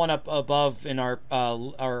have one up above in our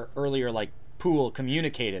earlier like pool.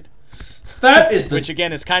 Communicated. That is which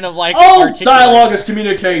again is kind of like all dialogue is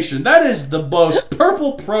communication. That is the most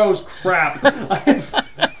purple prose crap.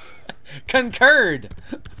 Concurred.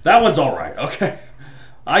 That one's all right. Okay,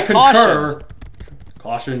 I concur.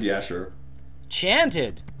 Cautioned, yeah, sure.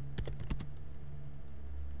 Chanted.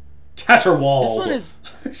 Caterwauld. This one is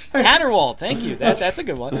Caterwauld. Thank you. That's a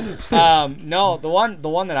good one. No, the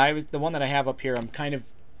one that I have up here, I'm kind of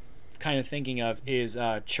thinking of is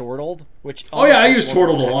chortled, which I use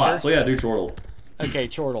chortled a lot. So yeah, do chortled. Okay,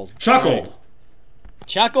 chortled. Chuckled. Right.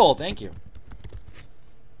 Chuckled. Thank you.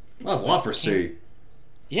 That's a lot for C.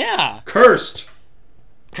 Yeah. Cursed.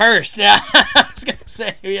 Yeah. I was gonna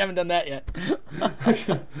say we haven't done that yet.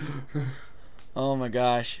 Oh my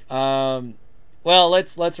gosh. Well,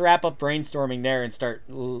 let's wrap up brainstorming there and start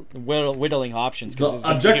whittling options. The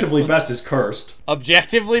objectively best is cursed.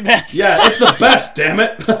 Objectively best. Yeah, it's the best. Damn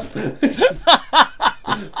it.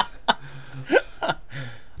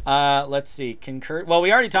 Let's see. Concur. Well,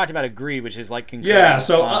 we already talked about agreed, which is like concur. Yeah.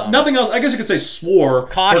 So nothing else. I guess you could say swore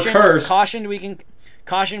Caution. or cursed. Cautioned. We can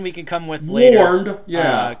come with later. Warned.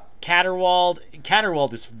 Yeah. Caterwauled.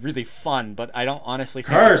 Caterwauled is really fun, but I don't honestly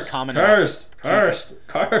think Cursed. it's common Cursed. enough.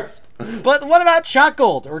 Cursed. But what about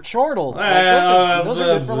chuckled or chortled? Like, those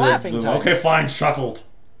are good for laughing time. Okay, fine. Chuckled.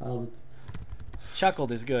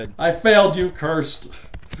 Chuckled is good. I failed you. Cursed.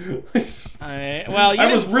 Well, you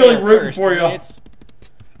I was didn't really fail rooting cursed. for you.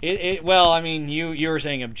 Well, I mean, you were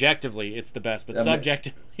saying objectively it's the best, but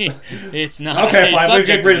subjectively it's not. Okay, fine. We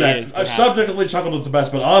can agree to that. Is, Subjectively, chuckled is the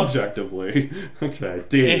best, but objectively, okay.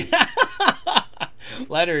 D.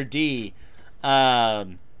 Letter D.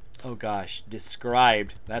 Oh gosh,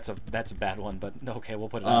 described. That's a bad one, but okay, we'll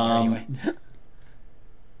put it on there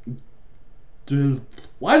anyway.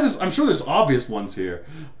 Why is this? I'm sure there's obvious ones here.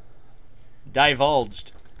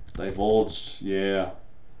 Divulged. Divulged, yeah. If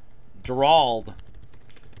Drawled.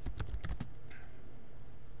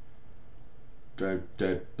 we're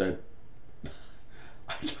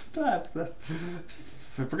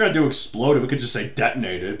gonna do exploded, we could just say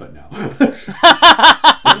detonated, but no.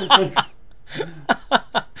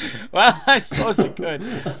 Well, I suppose it could.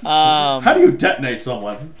 How do you detonate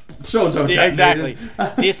someone? So detonated. Exactly.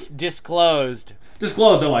 Disclosed.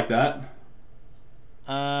 Disclosed, I like that.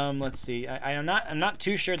 Let's see. I'm not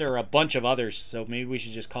too sure there are a bunch of others, so maybe we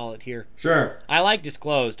should just call it here. Sure. I like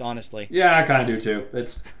disclosed, honestly. Yeah, I kind of do too.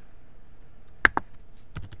 It's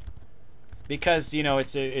because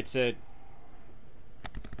it's a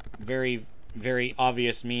very, very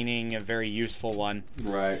obvious meaning, a very useful one.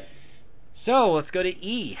 right. So let's go to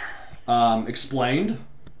E. Explained.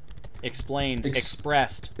 Explained.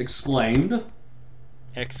 Expressed. Exclaimed.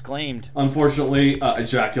 Exclaimed. Unfortunately,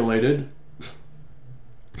 ejaculated.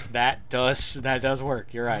 That does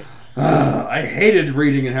work. You're right. I hated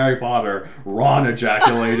reading in Harry Potter. Ron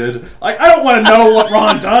ejaculated. Like, I don't want to know what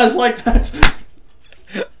Ron does like that.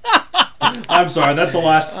 I'm sorry. That's the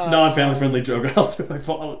last non-family friendly joke I'll do. I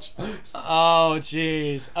apologize. Oh,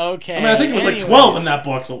 jeez. Okay. I mean, I think it was like 12 in that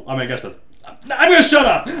book. So I mean, I guess that's. I'm gonna shut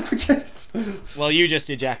up. Well, you just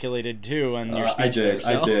ejaculated too on your speech.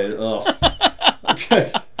 I did. Ugh.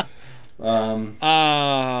 Okay.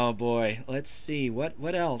 Oh boy. Let's see.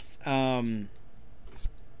 What else? Ended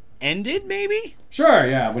maybe? Sure.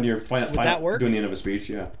 Yeah. When you're that work? doing the end of a speech.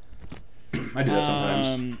 Yeah. I do that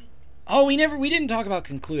sometimes. Oh, we didn't talk about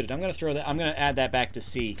concluded. I'm gonna add that back to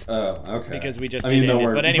C. Oh, okay. Because we just I mean, did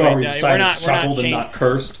ended. But anyway, we're not chuckled and not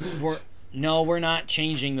cursed. We're not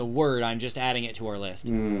changing the word. I'm just adding it to our list.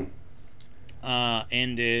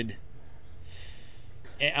 Ended.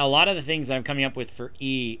 A lot of the things that I'm coming up with for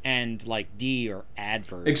E and like D are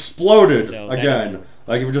adverbs. Exploded so again.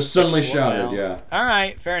 Like if it just suddenly shouted, well, yeah. All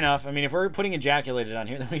right, fair enough. I mean, if we're putting ejaculated on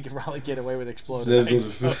here, then we could probably get away with exploded.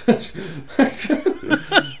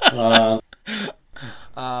 Oh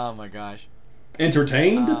my gosh.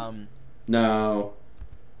 Entertained? No.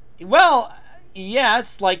 Well,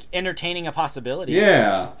 yes, like entertaining a possibility.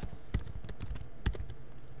 Yeah.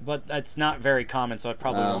 But that's not very common, so I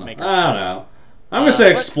probably won't make it. I don't know. I'm gonna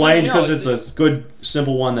say explained because it's a good,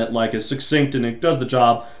 simple one that like is succinct and it does the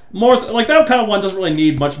job. More like that kind of one doesn't really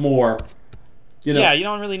need much more. Yeah, you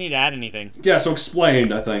don't really need to add anything. Yeah, so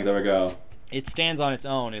explained. I think there we go. It stands on its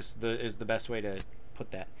own is the best way to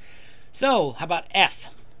put that. So how about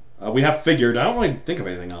F? We have figured. I don't really think of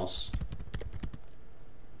anything else.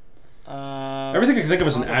 Everything I can think of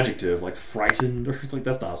is an adjective, like frightened or like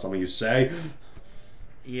that's not something you say.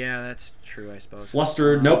 Yeah, that's true, I suppose.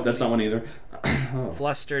 Flustered. Nope, that's not one either. Oh.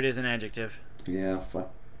 Flustered is an adjective. Yeah.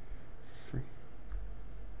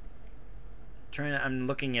 I'm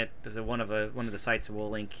looking at one of the sites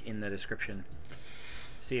we'll link in the description.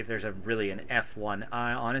 See if there's really an F one.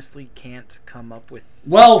 I honestly can't come up with.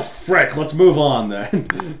 Well, frick. Let's move on then.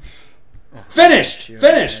 Finished. Yeah,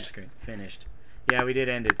 Finished. that's great. Finished. Yeah, we did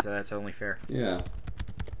end it, so that's only fair. Yeah.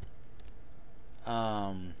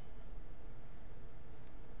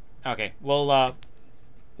 Okay. Well,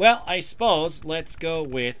 I suppose let's go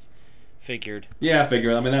with figured. Yeah,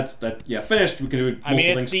 figured. I mean, that. Yeah, finished. We can do multiple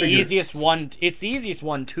things. It's the easiest one. It's the easiest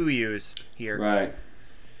one to use here. Right.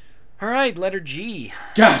 All right, letter G.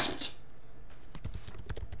 Gasped.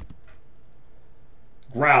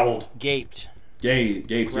 Growled. Gaped.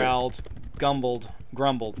 Gaped. Growled. Gumbled.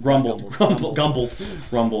 Grumbled. Grumbled.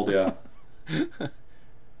 Grumbled. Yeah.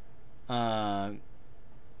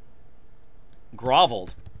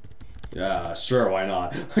 Groveled. Yeah, sure. Why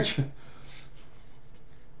not?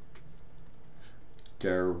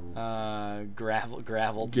 Gravel.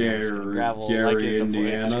 Gary, Gravel. Gary, like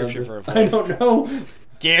Indiana. description for a I place. don't know.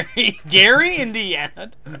 Gary,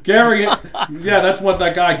 Indiana. Gary, yeah, that's what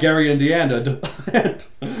that guy Gary, Indiana.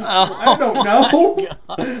 I don't know.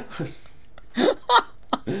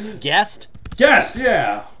 Guest. Guest,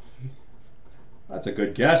 yeah. That's a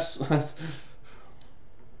good guess.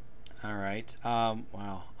 All right.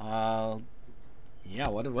 Wow. Yeah.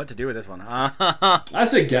 What to do with this one? I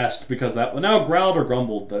say guessed because that now growled or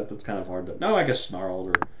grumbled. That's kind of hard to. No, I guess snarled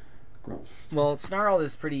or grumbled. Well, snarled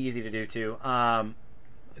is pretty easy to do too.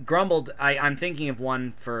 Grumbled. I'm thinking of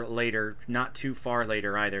one for later, not too far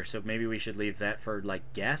later either. So maybe we should leave that for like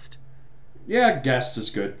guessed. Yeah, guessed is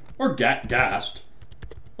good. Or gassed.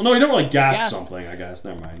 Well, no, you don't really gasp Gasp. something. I guess.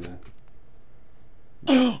 Never mind that.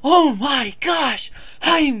 Oh my gosh!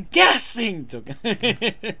 I'm gasping.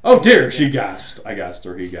 Oh dear, she gasped. I gasped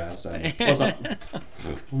or he gasped. What's up?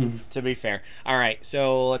 To be fair. All right.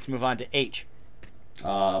 So let's move on to H.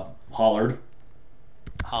 Hollered.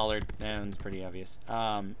 Hollered. That one's pretty obvious.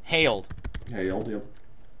 Hailed. Hailed. Yep.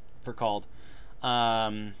 For called.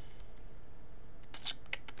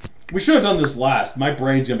 We should have done this last. My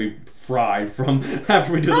brain's gonna be fried from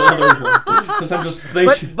after we do the other one because I'm just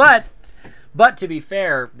thinking. But to be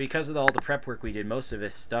fair, because of all the prep work we did, most of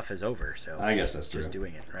this stuff is over. So I guess that's true. Just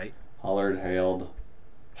doing it, right? Hollered, hailed,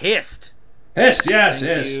 hissed. Hissed, yes,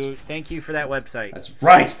 hissed. Thank you for that website. That's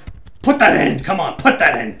right. Put that in. Come on, put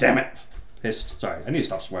that in. Damn it. Hissed. Sorry, I need to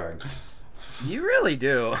stop swearing. You really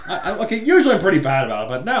do. Okay, usually I'm pretty bad about it,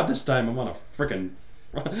 but now this time I'm on a frickin'.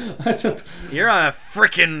 You're on a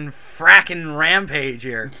frackin' rampage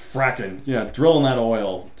here. Fracking, yeah, drilling that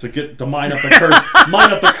oil to mine up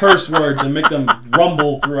the curse words and make them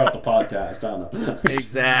rumble throughout the podcast. I don't know.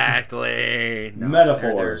 Exactly. No,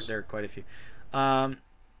 Metaphors. There are quite a few.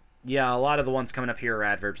 Yeah, a lot of the ones coming up here are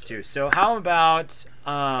adverbs too. So how about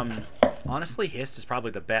honestly, hissed is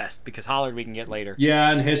probably the best because hollered we can get later.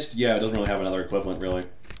 Yeah, and hissed, yeah, it doesn't really have another equivalent really.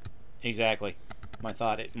 Exactly.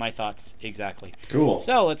 My thoughts exactly. Cool.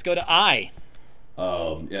 So let's go to I.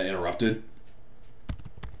 Yeah, interrupted.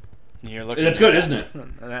 You're looking. That's good, isn't it?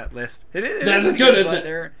 That list. It is. That's good, isn't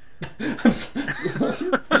it?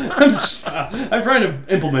 I'm trying to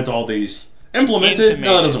implement all these. Implemented?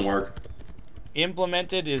 No, that doesn't work.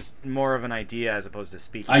 Implemented is more of an idea as opposed to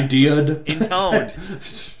speaking. Idea'd. Intoned.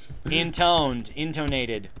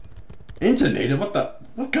 Intonated. Intonated? What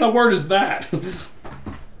kind of word is that?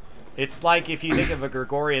 It's like if you think of a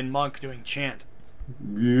Gregorian monk doing chant.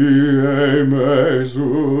 Exactly.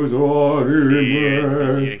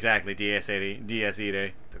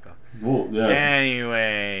 DSE. Well, yeah.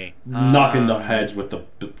 Anyway. Knocking the heads with the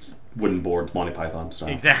wooden boards, Monty Python style.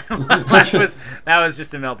 Exactly. that was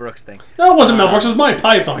just a Mel Brooks thing. No, it wasn't Mel Brooks. It was Monty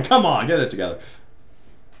Python. Come on, get it together.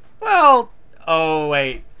 Well, oh,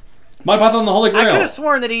 wait. Monty Python and the Holy Grail. I could have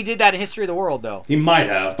sworn that he did that in History of the World, though. He might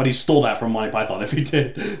have, but he stole that from Monty Python if he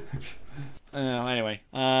did. Anyway.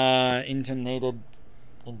 Intonated.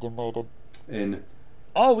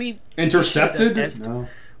 Oh, we... Intercepted? No.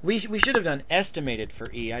 We should have done estimated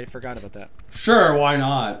for E. I forgot about that. Sure, why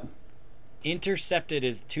not? Intercepted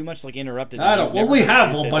is too much like interrupted. I don't... Well, we have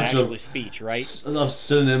a whole bunch of... speech, right? Of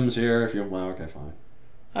synonyms here, if you... Well, okay, fine.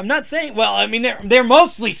 I'm not saying... Well, I mean, they're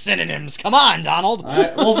mostly synonyms. Come on, Donald. All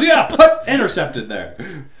right. Well, so yeah, put intercepted there.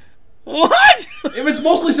 What? If it's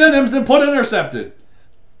mostly synonyms, then put intercepted.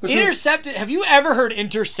 Intercepted? Have you ever heard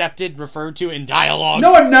intercepted referred to in dialogue?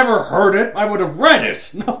 No, I've never heard it. I would have read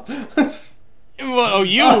it. No. Well,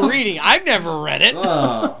 you reading. I've never read it.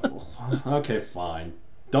 Okay, fine.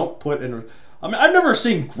 Don't put in... I mean, I've never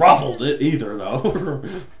seen groveled either, though.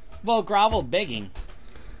 Well, groveled begging.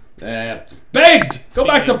 Begged! Go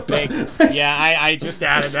back to begged. Yeah, I just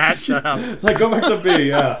added that. Shut up. Like, go back to B,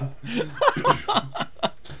 yeah.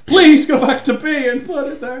 Please go back to B and put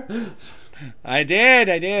it there. I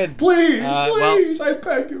did. Please, I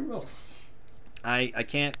beg you. I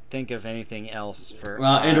can't think of anything else for.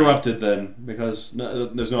 Well, interrupted then, because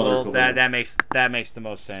there's no other. Well, that makes the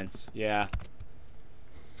most sense. Yeah.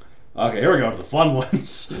 Okay, here we go to the fun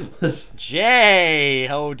ones. J.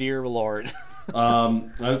 Oh dear Lord. For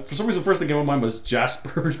some reason, the first thing that came to mind was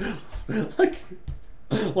Jasper.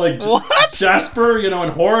 like what? Jasper, in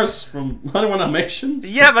Horace from 101 Dalmatians.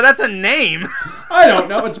 Yeah, but that's a name. I don't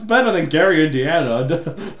know. It's better than Gary, Indiana.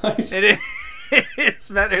 It is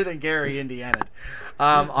better than Gary, Indiana.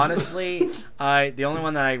 Honestly, the only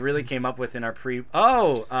one that I really came up with in our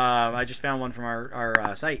I just found one from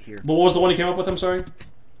our site here. What was the one you came up with? I'm sorry.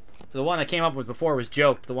 The one I came up with before was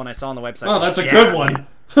joked. The one I saw on the website. Oh, that's a good one.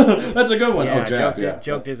 That's a good one. Yeah, jab.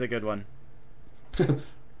 Joked is a good one.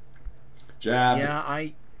 Jab. Yeah,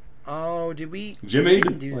 Oh, did we? Jimmy? We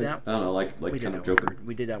didn't do Like, that. I don't know, like We did kind of that one joking.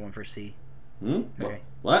 we did that one for C. Okay.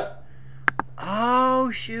 What?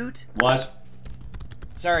 Oh shoot! What?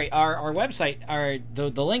 Sorry, our website,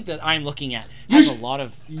 the link that I'm looking at has a lot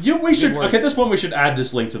of. We should. words. Okay, at this point, we should add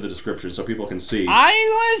this link to the description so people can see.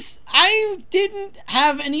 I didn't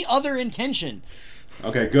have any other intention.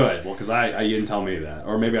 Okay, good. Well, because I you didn't tell me that,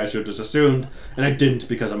 or maybe I should have just assumed, and I didn't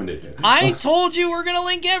because I'm an idiot. I told you we're gonna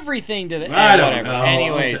link everything to the. I don't whatever. know.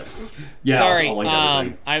 Anyways, Yeah, sorry. I'll link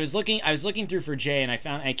everything. I was looking through for J, and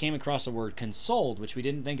I came across the word consoled, which we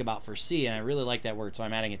didn't think about for C, and I really like that word, so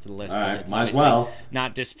I'm adding it to the list. All but right, it's might as obviously well.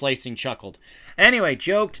 Not displacing chuckled. Anyway,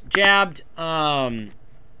 joked, jabbed,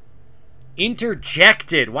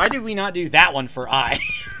 interjected. Why did we not do that one for I?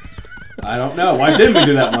 I don't know. Why didn't we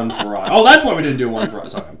do that one for I? Oh, that's why we didn't do one for I.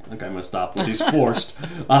 Sorry, okay, I'm gonna stop with these forced.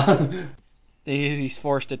 These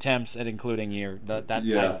forced attempts at including that type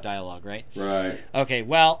of dialogue, right? Right. Okay,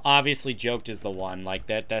 well, obviously joked is the one. Like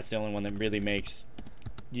that's the only one that really makes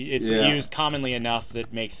it's used commonly enough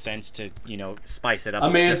that makes sense to, spice it up. I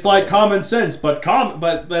mean, it's like common sense, but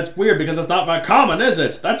that's weird because it's not very common, is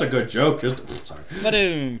it? That's a good joke.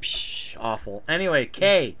 Sorry. Awful. Anyway,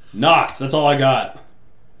 K. Knocked. That's all I got.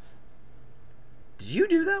 Did you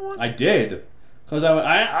do that one? I did. Because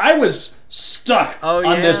I was stuck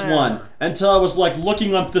on this one until I was like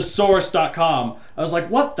looking on thesaurus.com. I was like,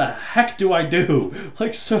 what the heck do I do?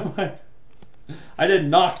 Like, so I did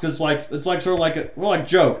knocked because it's like sort of like we're like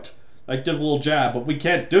joked. Like did a little jab, but we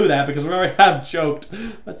can't do that because we already have joked.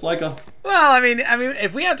 That's like a. Well, I mean,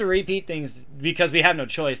 if we have to repeat things because we have no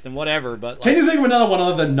choice, then whatever. But can you think of another one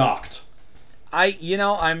other than knocked?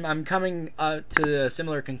 I'm coming to a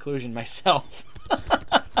similar conclusion myself.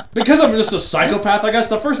 Because I'm just a psychopath, I guess.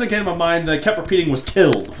 The first thing that came to my mind that I kept repeating was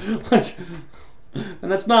killed.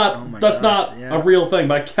 And that's not a real thing,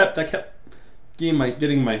 but I kept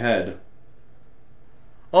getting in my head.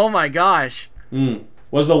 Oh my gosh.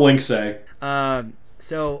 What does the link say?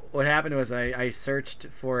 So what happened was I searched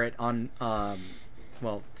for it on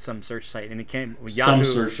some search site, and it came Yahoo. Some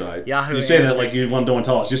search site. Yahoo. You say that like you don't want to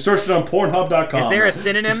tell us. You searched it on Pornhub.com. Is there a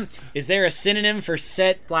synonym? Is there a synonym for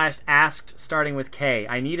set/asked starting with K?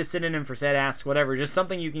 I need a synonym for set, asked, whatever. Just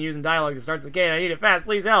something you can use in dialogue that starts with K. I need it fast.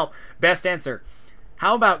 Please help. Best answer.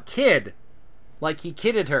 How about kid? Like he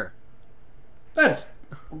kidded her. That's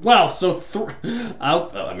well. So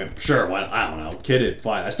I mean, sure. What? I don't know. Kidded.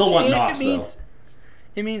 Fine. I still want knocks though.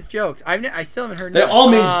 It means joked. I still haven't heard. They all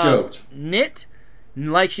means joked. Knit.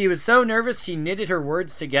 Like she was so nervous, she knitted her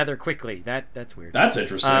words together quickly. That's weird. That's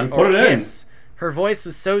interesting. Put it kiss. Her voice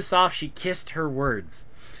was so soft, she kissed her words.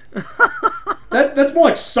 That's more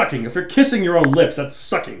like sucking. If you're kissing your own lips, that's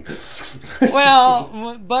sucking.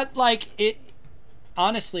 Well, but like it.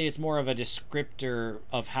 Honestly, it's more of a descriptor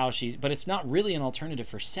of how she. But it's not really an alternative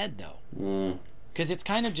for said though. Because it's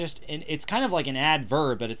kind of it's kind of like an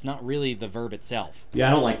adverb, but it's not really the verb itself. Yeah,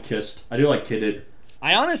 I don't like kissed. I do like kidded.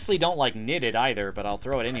 I honestly don't like knitted either, but I'll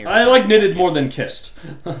throw it in here. I like knitted more than kissed.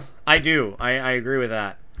 I do. I agree with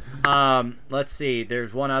that. Let's see.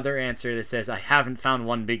 There's one other answer that says, I haven't found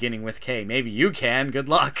one beginning with K. Maybe you can. Good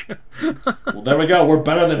luck. Well, there we go. We're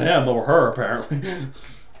better than him, or her, apparently.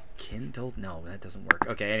 Kindled? No, that doesn't work.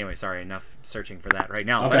 Okay, anyway, sorry. Enough searching for that right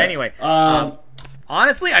now. Okay. But anyway,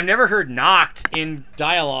 honestly, I've never heard knocked in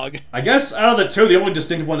dialogue. I guess out of the two, the only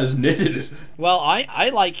distinctive one is knitted. Well, I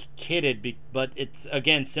like kidded, but it's,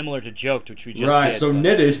 again, similar to joked, which we just did. Right, so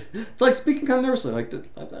knitted. It's like speaking kind of nervously. Like,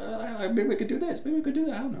 maybe we could do this. Maybe we could do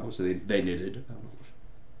that. I don't know. So they knitted. I don't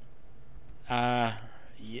know.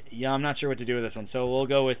 Yeah, I'm not sure what to do with this one, so we'll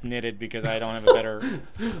go with knitted because I don't have a better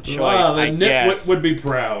choice, the guess. would be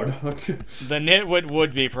proud. Okay. The nitwit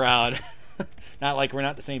would be proud. Not like we're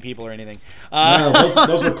not the same people or anything. No,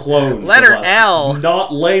 those were clones Letter of us. L.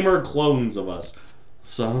 Not lamer clones of us.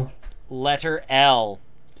 So. Letter L.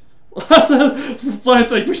 I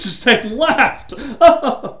think we should say left.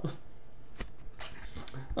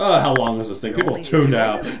 How long is this thing? People tune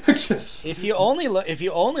out. If you only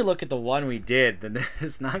look at the one we did, then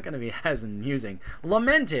it's not going to be as amusing.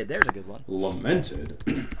 Lamented. There's a good one.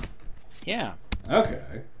 Lamented. Yeah.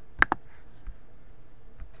 Okay.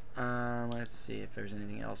 Let's see if there's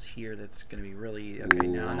anything else here that's going to be really okay.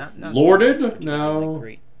 No, not lorded. No.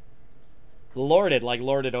 Great. Lorded, like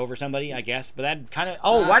lorded over somebody, I guess. But that kind of.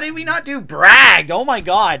 Oh, why did we not do bragged? Oh my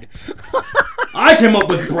God. I came up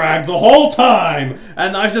with brag the whole time,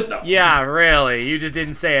 and I just. Yeah, really. You just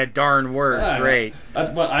didn't say a darn word. Great. That's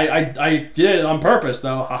what I did it on purpose,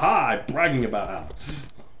 though. Haha! I'm bragging about how.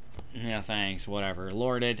 Yeah, thanks. Whatever.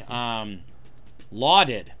 Lorded.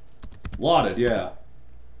 Lauded. Lauded, yeah.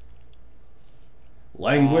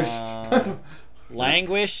 Languished.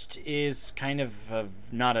 Languished is kind of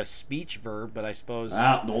not a speech verb, but I suppose.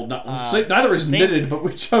 Neither is knitted, but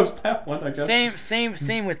we chose that one, I guess.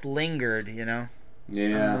 Same with lingered, you know?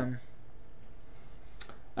 Yeah.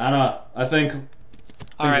 I don't know. I think...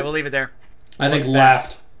 Alright, we'll leave it there. I think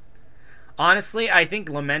laughed. Honestly, I think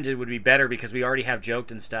lamented would be better because we already have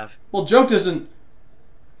joked and stuff. Well, joked isn't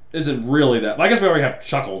really that... I guess we already have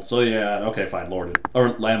chuckled, so yeah, okay, fine, lorded. Or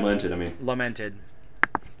lamented, I mean. Lamented.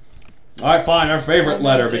 Alright, fine, our favorite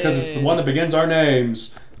letter, because it's the one that begins our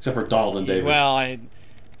names. Except for Donald and David. Well, I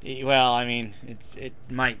mean, it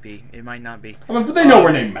might be. It might not be. I mean, but they know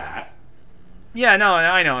we're named Matt. Yeah, no,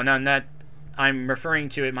 I know. None that I'm referring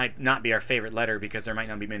to it might not be our favorite letter because there might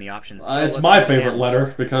not be many options. So it's my favorite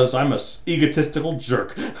letter because I'm a egotistical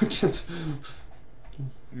jerk.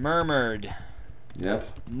 Murmured. Yep.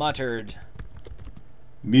 Muttered.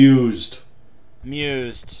 Mused.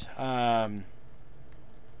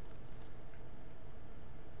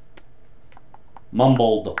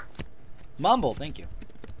 Mumbled. Mumbled, thank you.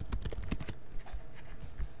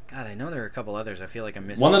 God, I know there are a couple others. I feel like I'm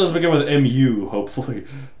missing. One that doesn't begin with M-U, hopefully.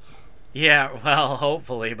 Yeah, well,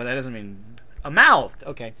 hopefully, but that doesn't mean... A mouthed,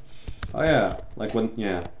 okay. Oh, yeah. Like when...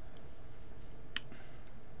 Yeah.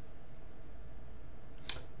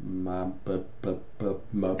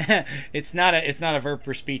 It's not a verb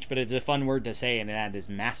for speech, but it's a fun word to say, and that is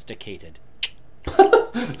masticated.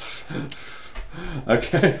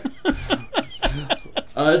 Okay.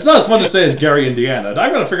 It's not as fun to say as Gary, Indiana.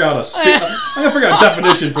 I'm gonna figure out a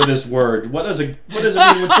definition for this word. What does it mean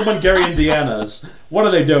when someone Gary, Indiana's? What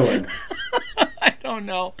are they doing? I don't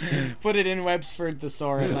know. Put it in Webster's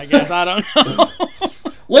thesaurus, I guess. I don't know.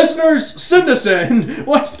 Listeners, send us in.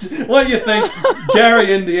 What do you think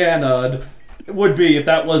Gary, Indiana would be if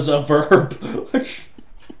that was a verb?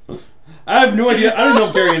 I have no idea. I don't know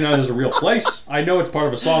if Gary, Indiana is a real place. I know it's part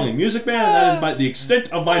of a song and music band, and that is the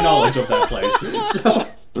extent of my knowledge of that place. So,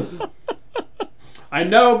 I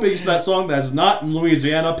know because of that song that's not in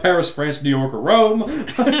Louisiana, Paris, France, New York, or Rome.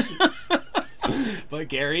 But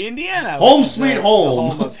Gary, Indiana. Home sweet home.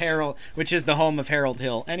 The home of Harold, which is the home of Harold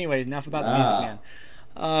Hill. Anyways, enough about the music man.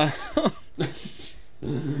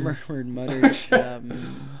 Murmured, muttered.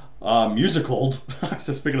 Musicaled.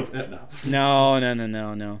 Speaking of it now. No.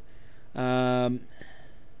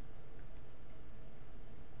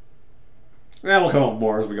 Yeah, we'll come up with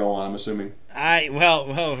more as we go on, I'm assuming.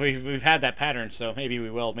 Well, we've had that pattern, so maybe we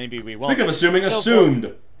will, maybe we won't. Speaking of assuming,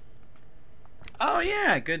 assumed. Oh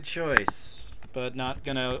yeah, good choice, but not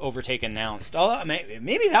gonna overtake announced. Oh,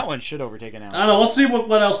 maybe that one should overtake announced. I don't know. Let's see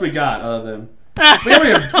what else we got other than we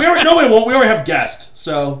already have guessed.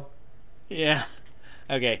 So yeah.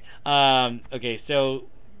 Okay. Okay. So,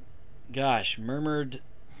 gosh, murmured.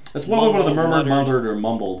 That's one of the murmured, muttered, or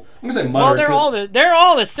mumbled. I'm gonna say muttered. Well, they're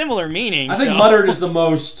all the similar meanings. I think muttered is the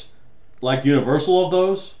most universal of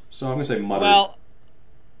those. So I'm gonna say muttered.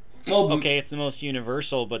 Well, okay, it's the most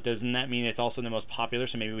universal, but doesn't that mean it's also the most popular?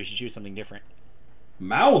 So maybe we should choose something different.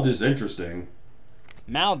 Mouthed is interesting.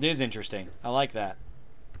 Mouthed is interesting. I like that.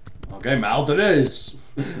 Okay, mouthed it is.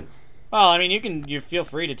 Well, I mean, you feel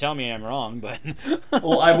free to tell me I'm wrong, but...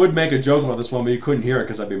 Well, I would make a joke about this one, but you couldn't hear it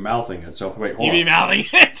because I'd be mouthing it, so wait, hold on. You'd be mouthing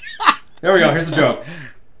it? There we go, here's the joke.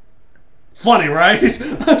 Funny, right? Your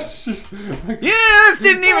lips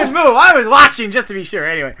didn't even move. I was watching just to be sure,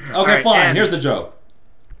 anyway. Okay, right, fine, here's the joke.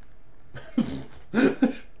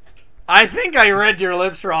 I think I read your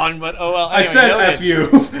lips wrong, but oh well. Anyway, I said F you.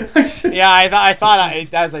 Yeah, I thought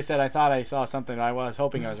as I said, I thought I saw something. I was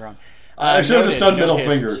hoping I was wrong. I should have just done middle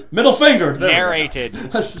finger. Middle finger! Narrated.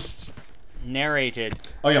 Narrated.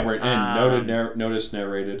 Oh yeah, we're in. Noted, noticed,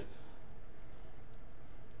 narrated.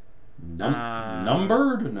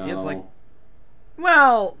 Numbered? No.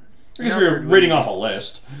 Well... I guess we were reading off a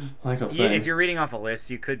list. If you're reading off a list,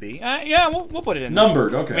 you could be. Yeah, we'll put it in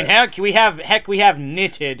numbered, there. okay. I mean, we have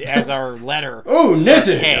knitted as our letter. Oh,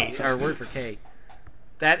 knitted! K, our word for K.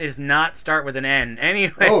 That is not start with an N.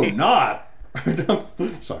 Anyway. Oh, not!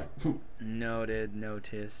 Sorry. Noted,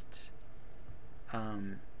 noticed,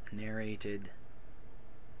 narrated.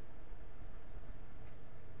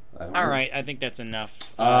 Alright, I think that's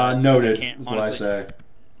enough. Noted, is what I say.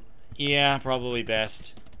 Yeah, probably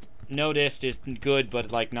best. Noticed is good,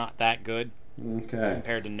 but like not that good. Okay.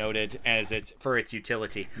 Compared to noted as it's for its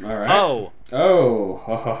utility. Alright. Oh,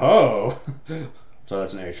 ho ho ho. So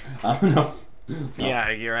that's an H. No.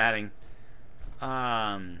 Yeah, you're adding.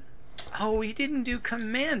 Oh, we didn't do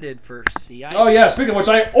commanded for C. Oh yeah, speaking of which,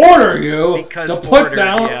 I order you to put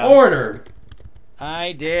down ordered.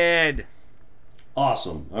 I did.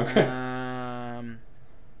 Awesome. Okay.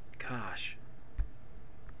 Gosh.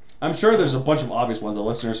 I'm sure there's a bunch of obvious ones the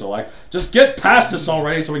listeners are like, just get past this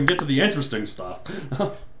already so we can get to the interesting stuff.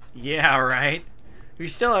 Yeah, right. We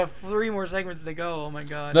still have 3 more segments to go. Oh my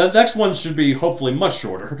god. The next one should be hopefully much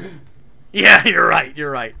shorter. Yeah, you're right.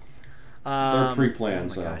 You're right. They're pre-planned, oh my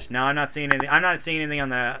so. gosh. No, I'm not seeing anything. I'm not seeing anything on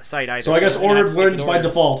the site either. So I guess ordered wins by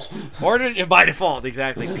default. Ordered by default,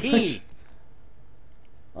 exactly. P.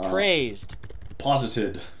 Praised.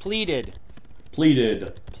 Posited. Pleaded.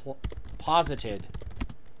 Pleaded. Posited.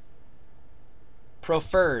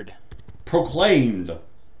 Preferred. Proclaimed.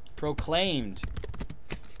 Proclaimed.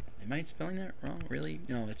 Am I spelling that wrong? Really?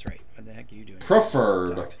 No, that's right. What the heck are you doing?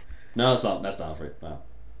 Preferred. Dogs. No, that's not. That's not right. No.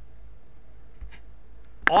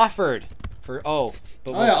 Offered. For but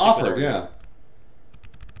we'll Oh yeah, stick offered. with Yeah.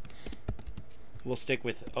 We'll stick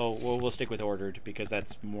with we'll stick with ordered because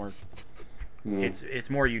that's more. It's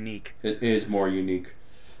more unique. It is more unique.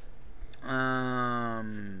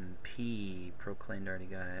 P proclaimed. Already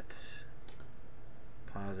got it.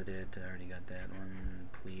 Posited. Already got that one.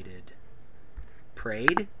 Pleaded.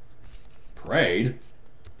 Prayed. Prayed.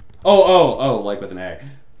 Oh, like with an A.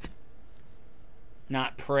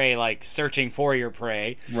 Not pray like searching for your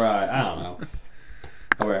prey. Right. I don't know.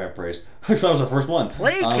 Oh, I have praised. I thought that was the first one.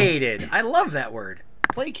 Placated. I love that word.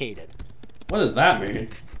 Placated. What does that mean?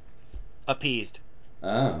 Appeased.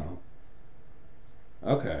 Oh.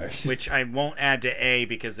 Okay. Which I won't add to A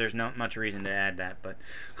because there's not much reason to add that, but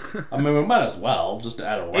I mean, we might as well just to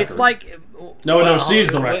add a record. it's like no,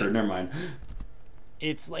 C's the record. Never mind.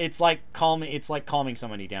 It's like calming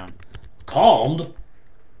somebody down. Calmed.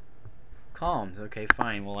 Calmed. Okay,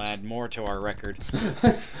 fine. We'll add more to our record.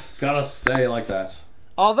 It's gotta stay like that.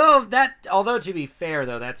 Although to be fair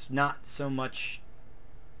though, that's not so much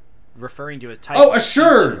referring to a type. Oh,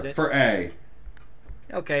 assured for A.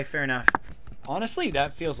 Okay, fair enough. Honestly,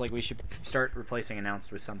 that feels like we should start replacing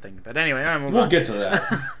announced with something. But anyway, we'll get to that.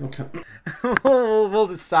 Okay. we'll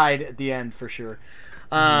decide at the end for sure.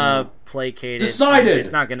 Placated. Decided.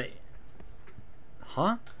 It's not gonna.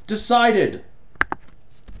 Huh? Decided.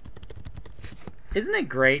 Isn't it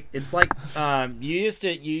great? It's like you used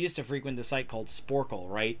to frequent the site called Sporkle,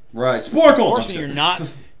 right? Right, Sporkle.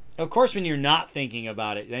 Of course, when you're not thinking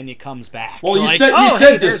about it, then it comes back. Well, you like,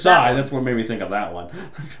 said decide. That's what made me think of that one.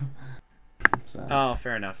 So. Oh,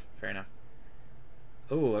 fair enough.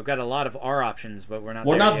 Ooh, I've got a lot of R options, but we're not.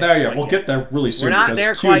 We're not there yet. We'll get there really soon. We're not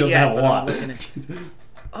there Q quite doesn't yet. have a lot.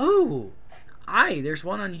 There's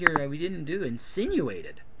one on here that we didn't do.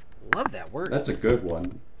 Insinuated. Love that word. That's a good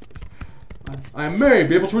one. I may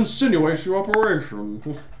be able to insinuate your operation.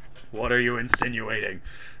 What are you insinuating?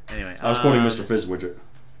 Anyway, I was quoting Mr. Fizzwidget.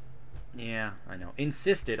 Yeah, I know.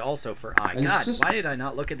 Insisted also for I. God, why did I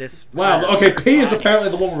not look at this? Wow, okay, P is apparently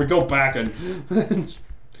the one where we go back and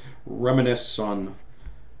reminisce on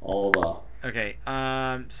all the... Okay,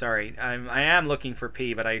 sorry. I am looking for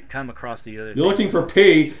P, but I come across the other... You're looking for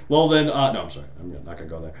P? Well then, no, I'm sorry. I'm not going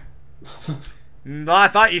to go there. Well, I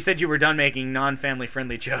thought you said you were done making non-family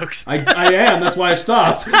friendly jokes. I am, that's why I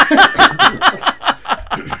stopped.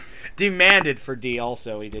 Demanded for D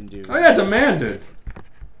also, he didn't do that. Oh yeah, demanded.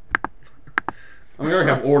 I mean, we already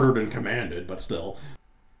have ordered and commanded, but still.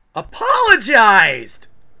 Apologized!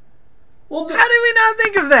 Well, how did we not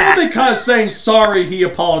think of that? Well, because saying sorry he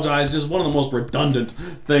apologized is one of the most redundant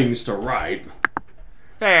things to write.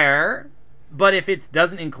 Fair. But if it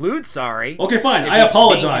doesn't include sorry... Okay, fine. I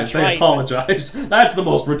apologize. They apologize. That's the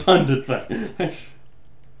most redundant thing.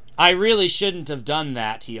 I really shouldn't have done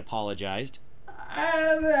that, he apologized.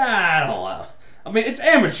 I don't know. I mean, it's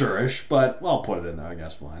amateurish, but I'll put it in there, I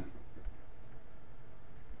guess, fine.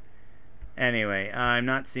 Anyway, I'm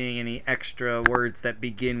not seeing any extra words that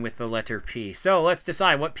begin with the letter P. So let's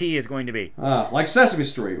decide what P is going to be. Like Sesame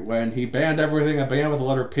Street, when he banned everything that began with the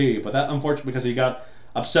letter P, but that, unfortunately, because he got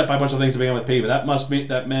upset by a bunch of things that began with P, but that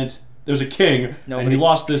meant there was a king, and he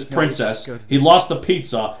lost this princess, he lost the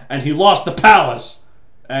pizza, and he lost the palace,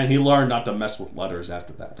 and he learned not to mess with letters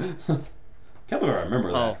after that. Can't believe I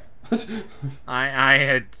remember that. Oh. I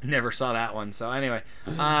had never saw that one, so anyway.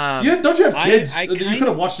 Don't you have kids? You could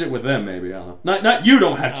have watched it with them, maybe. I don't know. Not you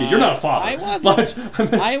don't have kids. You're not a father.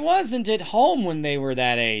 I wasn't at home when they were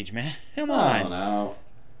that age, man. Come on. I don't know.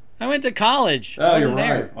 I went to college. Oh, you're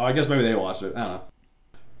right. Well, I guess maybe they watched it. I don't know.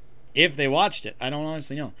 If they watched it. I don't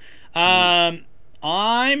honestly know. I'm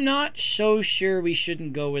not so sure we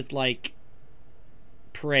shouldn't go with, like,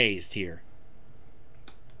 praised here.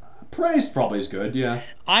 Praised probably is good, yeah.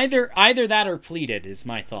 Either that or pleaded is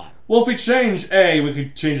my thought. Well, if we change A, we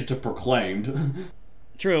could change it to proclaimed.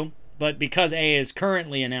 True, but because A is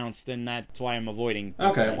currently announced, then that's why I'm avoiding.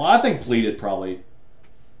 Okay, well, I think pleaded probably.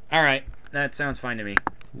 All right, that sounds fine to me.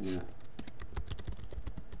 Yeah.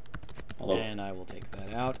 Although, And I will take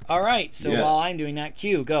that out. All right, so Yes. while I'm doing that,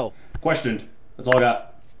 Q, go. questioned. That's all I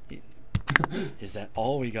got. Is that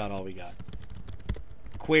all we got? All we got.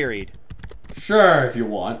 Queried. Sure, if you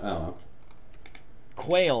want. I don't know.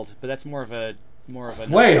 Quailed, but that's more of a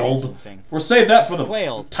Quailed? thing. We'll save that for the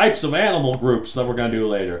Quailed. types of animal groups that we're gonna do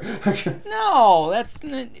later. No, that's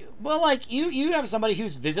well, like you have somebody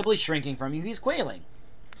who's visibly shrinking from you. He's quailing.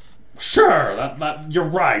 Sure, that you're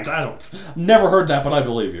right. Never heard that, but I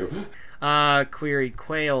believe you. Queried,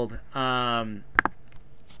 quailed. I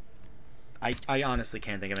honestly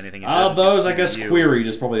can't think of anything. Out of those, I guess you. queried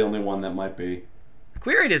is probably the only one that might be.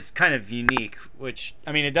 Queried is kind of unique, which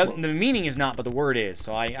I mean, it doesn't. The meaning is not, but the word is.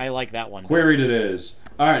 So I like that one. Queried it is.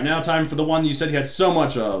 All right, now time for the one you said you had so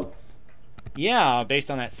much of. Yeah, based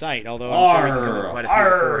on that site. Although I'm sure we can come up with quite a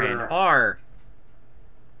few beforehand. R.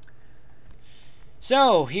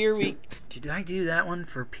 So here we. Did I do that one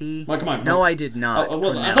for P? Well, come on. No, I did not.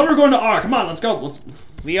 Well, I thought we were going to R. Come on, let's go.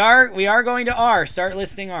 We are going to R. Start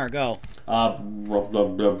listing R. Go.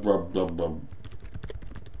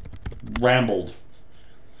 Rambled.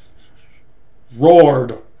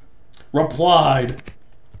 Roared. Replied.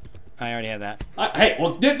 I already had that. Hey,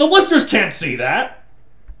 well, the listeners can't see that.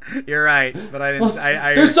 You're right, but I didn't. Well, I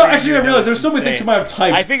actually, I realized there's so many things you might have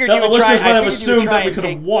typed I figured that you the would try- listeners might I have figured you would assumed try that we and could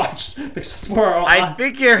have take- watched, because that's where our...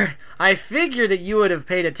 I figure that you would have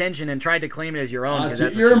paid attention and tried to claim it as your own. 'Cause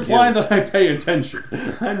that's you're what you implying do. that I pay attention.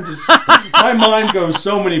 I'm just... my mind goes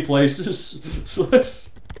so many places. So let's...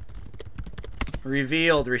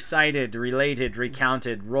 Revealed, recited, related,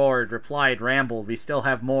 recounted, roared, replied, rambled. We still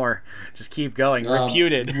have more. Just keep going.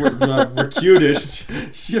 Reputed. Reputed.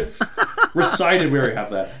 Recited, we already have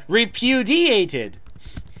that. Repudiated.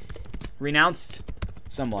 Renounced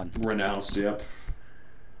someone. Renounced, yep.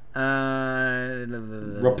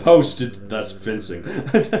 Reposted. That's fencing.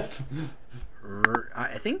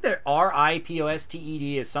 I think that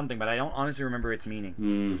RIPOSTED is something, but I don't honestly remember its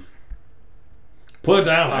meaning. Put it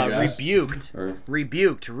down, I guess. Rebuked.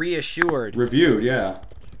 Rebuked. Reassured. Reviewed, yeah.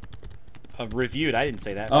 Reviewed. I didn't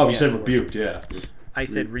say that. Oh, you said rebuked, yeah. I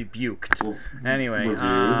said rebuked. Well, Anyway,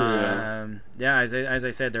 reviewed, yeah, as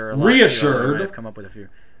I said, there are a lot reassured. I've come up with a few.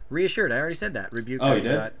 Reassured. I already said that. Rebuked. Oh, you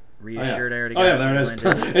did? Reassured. I already got. Oh, yeah, there it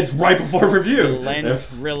is. It's right before review.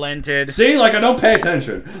 Relented. See, like I don't pay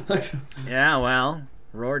attention. Yeah, well,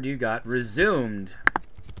 roared. You got resumed.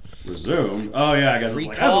 Resumed? Oh, yeah, I guess it's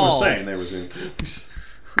like, as I was saying, they resumed.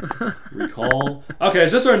 Recalled. Okay,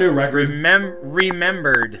 is this our new record?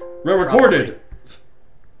 Remembered. Recorded.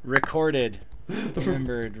 Recorded.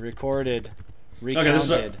 Remembered. Recorded. Recounted. Okay,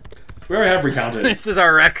 this is we already have recounted. This is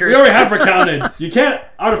our record. We already have recounted. You can't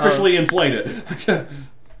artificially inflate it.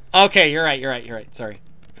 Okay, you're right. Sorry.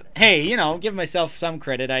 Hey, give myself some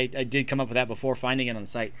credit. I did come up with that before finding it on the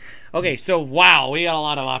site. Okay, so wow, we got a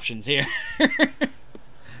lot of options here.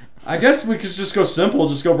 I guess we could just go simple,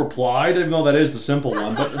 just go replied, even though that is the simple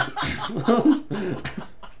one. But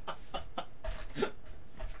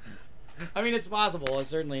I mean, it's possible. It's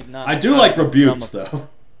certainly not. I do like rebuked, though.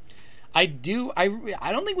 I do. I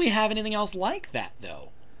don't think we have anything else like that, though.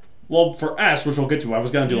 Well, for S, which we'll get to, I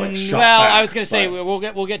was gonna do like shot well, back, I was gonna say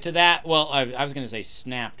we'll get to that. Well, I was gonna say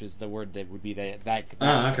snapped is the word that would be that.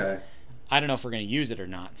 Okay. I don't know if we're gonna use it or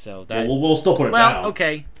not. So that we'll still put it down. Well,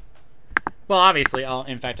 okay. Well, obviously,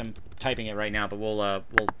 in fact, I'm typing it right now, but we'll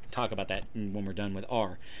talk about that when we're done with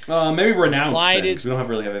R. Maybe renounced then, is we don't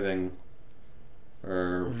really have anything.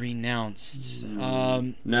 Renounced.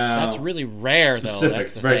 No. That's really rare, specific. though.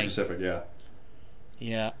 That's It's very thing. specific, yeah.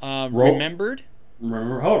 Yeah. Remembered.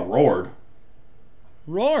 Remember? How about roared?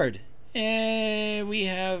 Roared. We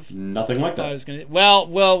have nothing like that. I was gonna. Well.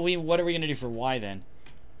 What are we gonna do for Y then?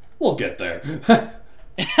 We'll get there.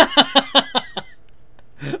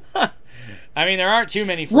 I mean, there aren't too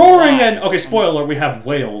many. For roaring Y. and okay, spoiler, we have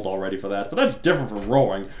wailed already for that, but that's different from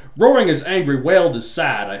roaring. Roaring is angry. Wailed is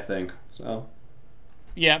sad, I think. So.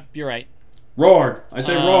 Yeah, you're right. Roared. I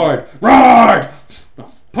say roared. Roared.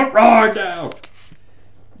 Put roared down.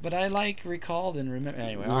 But I like recalled and remember.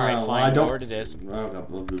 Anyway, all Well, right, fine. I don't- Roared it is.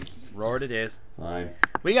 Roared it is. Fine.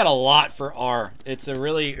 We got a lot for R. It's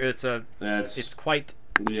quite.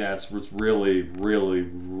 Yeah, it's really, really,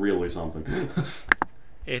 really something.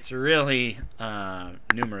 It's really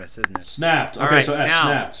numerous, isn't it? Snapped. Okay, All right, so S now,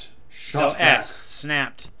 snapped. Shot so back. S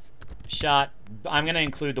snapped. Shot. I'm gonna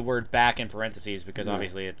include the word back in parentheses because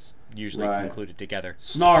obviously it's usually included together.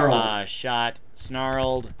 Snarled. Shot.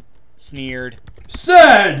 Snarled. Sneered.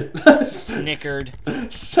 Said. Snickered.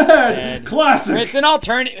 Said. Classic. It's an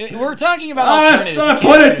alternative. We're talking about alternatives.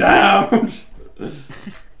 Put it down.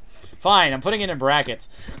 Fine, I'm putting it in brackets.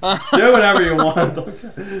 Do whatever you want.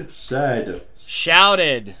 Okay. Said.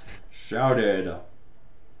 Shouted. Shouted.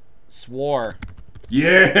 Swore.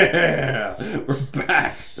 Yeah! We're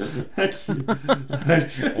back!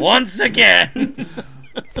 Once again!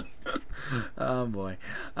 Oh boy.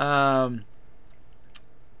 I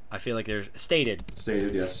feel like there's... Stated.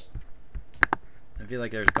 Stated, yes. I feel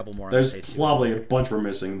like there's a couple more. There's probably a bunch we're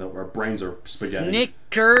missing, though. Our brains are spaghetti.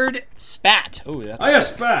 Snickered spat. Oh, that's... Oh, yeah,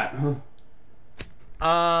 spat!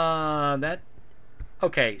 That...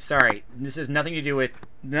 Okay, sorry. This has nothing to do with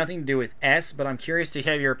S, but I'm curious to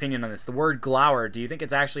have your opinion on this. The word glower, do you think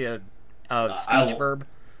it's actually a speech verb?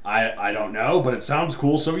 I don't know, but it sounds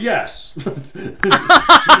cool, so yes.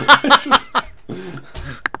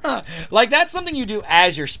 Like, that's something you do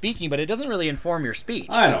as you're speaking, but it doesn't really inform your speech.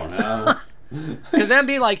 I don't know. Because that'd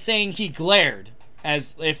be like saying he glared,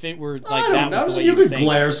 as if it were like I don't that know. was the So way you you were could saying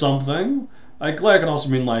glare it. something. Like, glare can also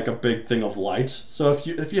mean like a big thing of light. So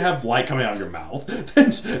if you have light coming out of your mouth,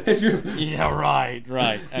 then if you Yeah, right.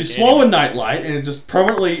 you swallow a nightlight and it's just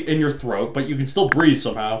permanently in your throat, but you can still breathe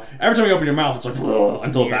somehow. Every time you open your mouth, it's like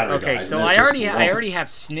until the battery dies. Okay, so and I it's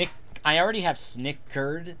already have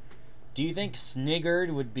snickered. Do you think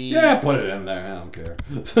sniggered would be? Yeah, put it in there. I don't care.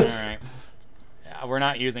 All right. We're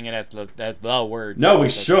not using it as the word. No, we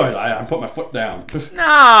should. I put my foot down.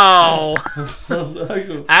 No.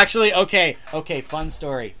 Actually, okay. Fun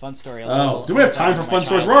story. Do we have time for fun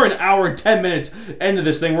stories? We're already an hour and 10 minutes into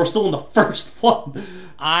this thing. We're still in the first one.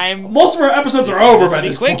 Most of our episodes are over by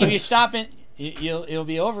this point. If you stop it, it'll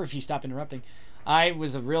be over if you stop interrupting. I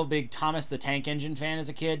was a real big Thomas the Tank Engine fan as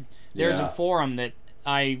a kid. There's a forum that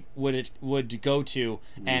I would go to,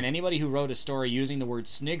 and anybody who wrote a story using the word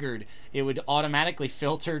sniggered, it would automatically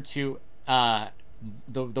filter to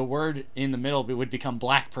the word in the middle would become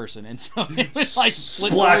black person, and so it was like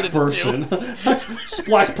split black person.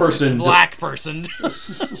 Splack person. Black person.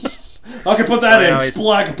 Okay, put that in.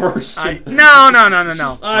 Splack person. No.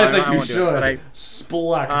 I think you should.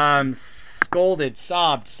 Splack. Scolded,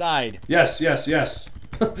 sobbed, sighed. Yes.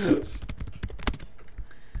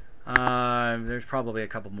 There's probably a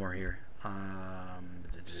couple more here.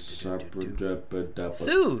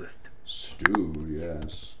 Soothed. Stewed,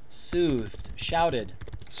 yes. Soothed. Shouted.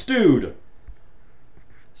 Stewed.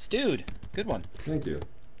 Good one. Thank you.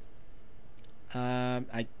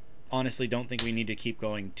 I honestly don't think we need to keep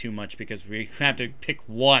going too much because we have to pick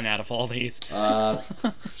one out of all these.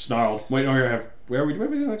 Snarled. Wait, no, do we have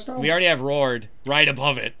anything like snarled? We already have roared right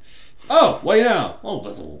above it. Oh, wait now. Oh,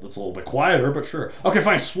 that's a little bit quieter, but sure. Okay,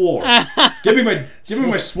 fine. Swore. give me my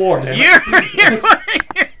swore, damn it. You're putting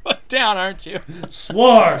your foot down, aren't you?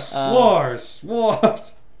 Swore.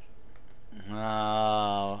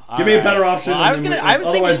 Oh, give me a better option. Well, I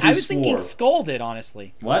was thinking scolded,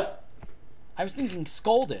 honestly. What? I was thinking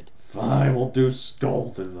scolded. Fine, we'll do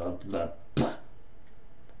scolded.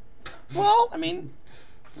 Well, I mean...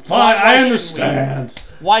 Fine, I understand.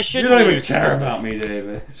 Why shouldn't you don't even care about me,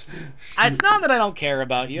 David? It's not that I don't care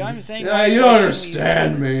about you. I'm saying... Yeah, you don't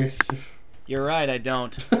understand me. You're right, I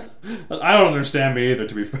don't. I don't understand me either,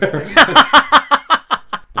 to be fair.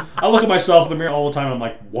 I look at myself in the mirror all the time and I'm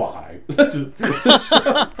like, why?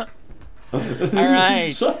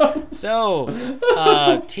 Alright. So,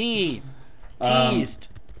 teased.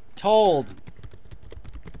 Told.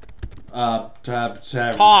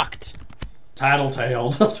 Talked.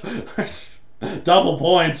 Tattletaled. Double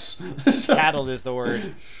points. Tattled is the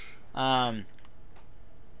word.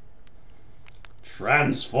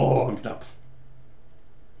 Transformed.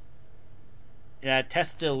 Yeah,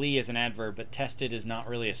 testily is an adverb, but tested is not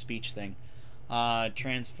really a speech thing.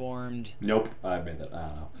 Transformed. Nope, I made that. I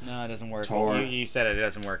don't know. No, it doesn't work. You said it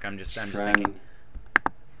doesn't work. I'm just thinking.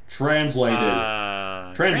 Translated.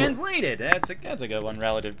 Translated. That's a good one.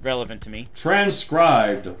 Relevant to me.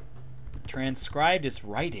 Transcribed. Transcribed is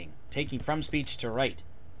writing, taking from speech to write.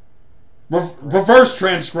 Reverse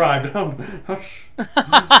transcribed.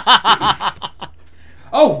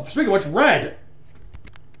 Oh, speaking of which, read.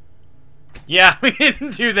 Yeah, we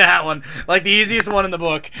didn't do that one. Like the easiest one in the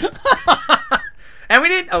book. And we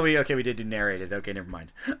did. Oh, we did do narrated. Okay, never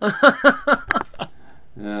mind.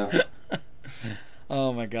 Yeah.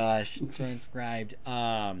 Oh my gosh, transcribed.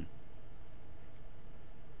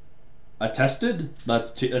 Attested?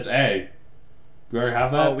 That's A. Do we already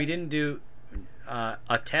have that? Oh, we didn't do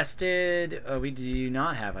attested. We do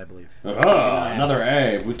not have, I believe. Another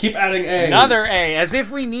A. We keep adding A's. Another A, as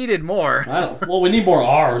if we needed more. Well, we need more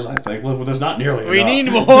R's, I think. There's not nearly enough. We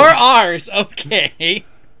need more R's. Okay.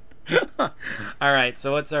 All right.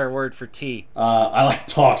 So what's our word for T? I like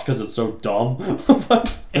talked because it's so dumb.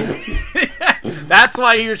 That's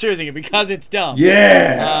why you're choosing it, because it's dumb.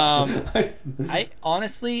 Yeah. I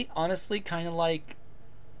honestly kind of like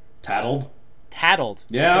tattled. tattled.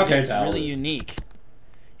 Yeah, because okay, it's tattled really is. unique.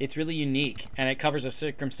 It's really unique, and it covers a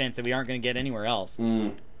circumstance that we aren't going to get anywhere else.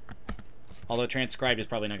 Although transcribed is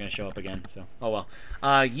probably not going to show up again, so oh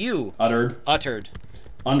well. You Uttered.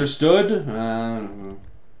 Understood.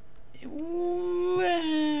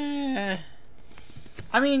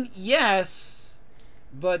 I mean, yes,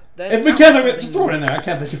 but that If we can't, just throw it in there. I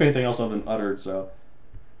can't think of anything else other than uttered. So.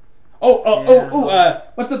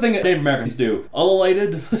 What's the thing that Native Americans do?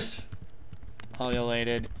 Ululated.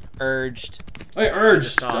 Ululated. Urged. Oh, yeah,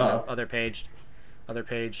 urged. Other page.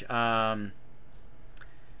 Yeah,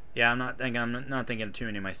 I'm not thinking of too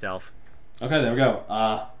many myself. Okay, there we go.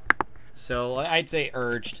 So I'd say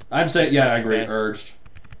urged. I'd say I agree. Best. Urged.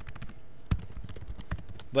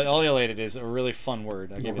 But ululated is a really fun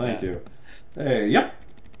word. I'll give you that. Thank you. Hey, yep.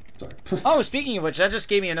 Sorry. Oh, speaking of which, that just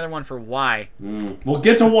gave me another one for Y. We'll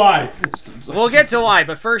get to Y. We'll get to Y,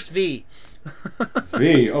 but first V.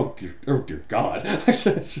 V. Oh dear God.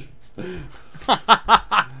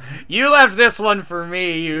 You left this one for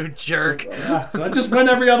me, you jerk. So I just went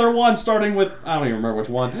every other one, starting with I don't even remember which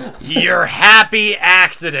one. Your happy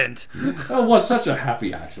accident. That was such a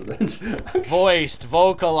happy accident. Voiced,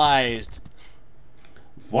 vocalized.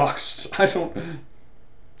 Voxed. I don't.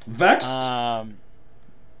 Vexed.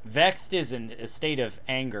 Vexed is a state of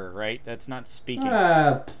anger, right? That's not speaking.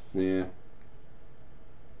 Yeah.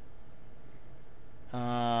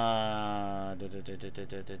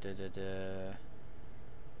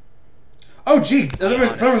 Oh, gee. I don't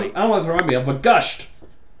want to remind me of, but gushed.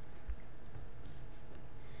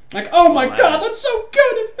 Like, oh my God, that's so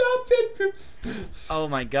good. Oh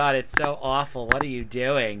my God, it's so awful. What are you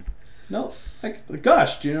doing? No, like the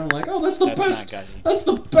gushed, like, oh, that's the best. That's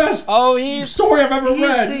the best. Oh, story I've ever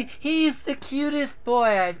read. He's the cutest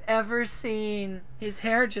boy I've ever seen. His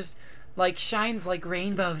hair just shines like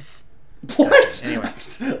rainbows. What? Anyway.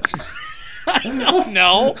 I don't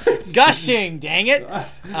know. Gushing, dang it.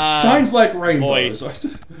 Shines like rainbows.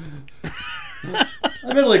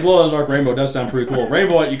 Admittedly, glow-in-the-dark rainbow does sound pretty cool.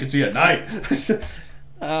 Rainbow you can see at night.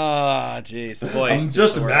 Oh, jeez. Voice. I'm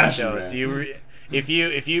just imagining.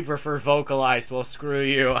 If you prefer vocalized, well, screw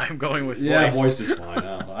you. I'm going with voiced. Yeah, voiced is fine.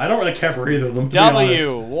 I don't really care for either of them.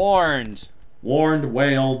 W. Warned. Warned.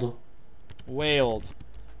 Wailed. Wailed.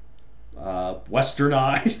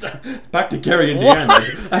 Westernized. Back to Gary, Indiana.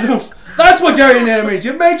 That's what Gary, Indiana means.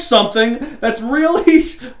 You make something that's really,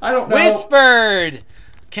 I don't know. Whispered.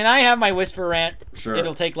 Can I have my whisper rant? Sure.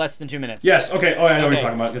 It'll take less than 2 minutes. Yes. Okay. Oh, I know what you're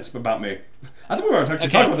talking about. It's about me. I think we were talked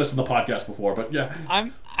about this in the podcast before, but yeah.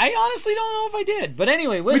 I honestly don't know if I did, but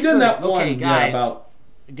anyway, whispered. We did that one. Okay, guys. Yeah,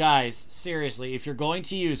 Guys, seriously, if you're going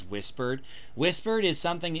to use whispered is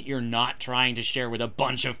something that you're not trying to share with a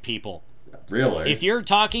bunch of people. Really? If you're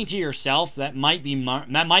talking to yourself, that might be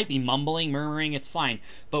mumbling, murmuring. It's fine.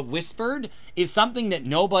 But whispered is something that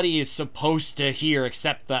nobody is supposed to hear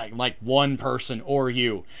except that one person or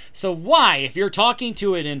you. So why, if you're talking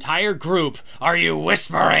to an entire group, are you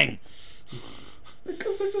whispering?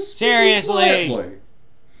 Because they're just seriously. Quietly.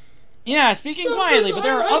 Yeah, speaking quietly, but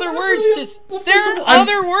there are other words to. There are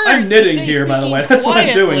other words. I'm knitting here, by the way. That's what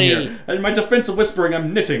I'm doing quietly. here. In my defense of whispering,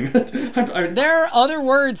 I'm knitting. There are other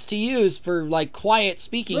words to use for quiet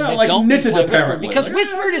speaking that like don't knitted, imply whispered, apparently. because Like,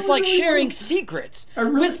 whispered is like sharing secrets.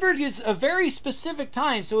 really- Whispered is a very specific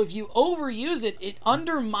time, so if you overuse it, it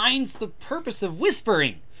undermines the purpose of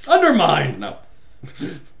whispering. Undermine. No.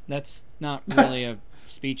 That's not really a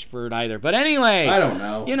speech word either. But anyway, I don't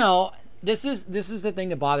know. This is the thing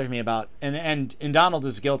that bothers me about, and Donald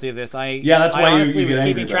is guilty of this. That's why I honestly you was get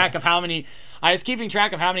keeping angry track of how many. I was keeping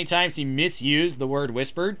track of how many times he misused the word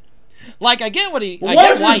whispered. I get what he. Well, why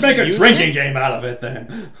don't you just make a drinking game out of it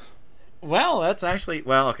then? Well, that's actually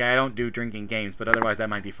okay. I don't do drinking games, but otherwise that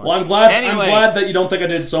might be fun. Well, I'm glad. Anyway, I'm glad that you don't think I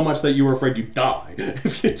did so much that you were afraid you'd die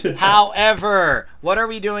if you did. However, what are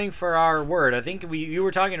we doing for our word? I think you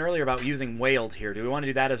were talking earlier about using wailed here. Do we want to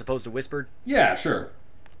do that as opposed to whispered? Yeah, sure.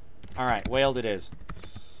 All right, wailed it is.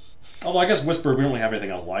 Although I guess whispered, we don't really have anything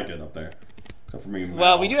else like it up there, except for me.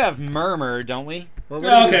 Well, we do have murmur, don't we? What do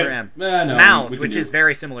okay. we do for M? No, mouth, which is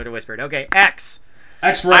very similar to whispered. Okay, X.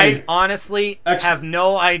 X-ray. I honestly have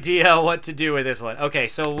no idea what to do with this one. Okay,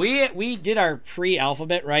 so we did our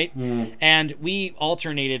pre-alphabet, right? And we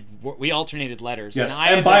alternated letters. Yes,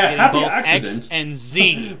 and by a happy both accident. X and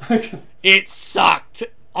Z. It sucked.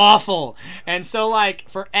 Awful. And so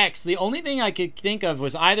for X, the only thing I could think of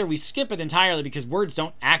was either we skip it entirely because words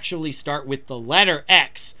don't actually start with the letter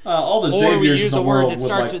X, all the or we Xaviers use in the a word world that would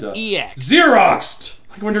starts like with to EX. Xeroxed,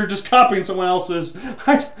 like when you're just copying someone else's.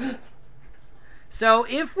 So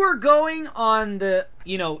if we're going on the,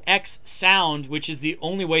 X sound, which is the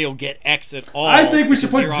only way you'll get X at all. I think we should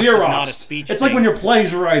put Xerox. Xerox. Is not a speech it's thing. like when you're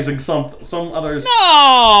plagiarizing some others.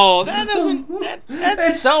 No, that doesn't. That's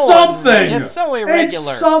It's so something. It's so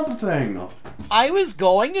irregular. It's something. I was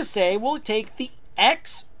going to say we'll take the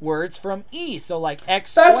X words from E, so like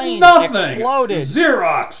That's explained, nothing. exploded.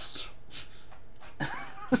 Xeroxed.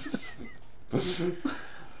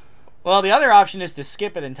 Well, the other option is to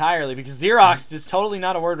skip it entirely because Xerox is totally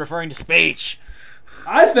not a word referring to speech.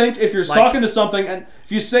 I think if you're talking to something and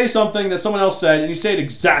if you say something that someone else said and you say it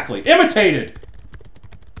exactly, imitated.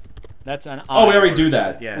 That's an. Oh, we already word. do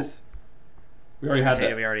that. Yes. We already had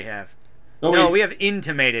Imitated, that. we already have. No, we have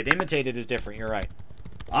intimated. Imitated is different. You're right.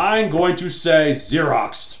 I'm going to say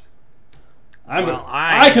Xeroxed.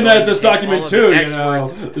 I can edit this document too,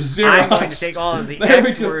 Xeroxed. I'm going to take all of the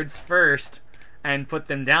X words first and put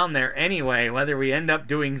them down there anyway, whether we end up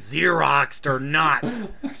doing Xeroxed or not. I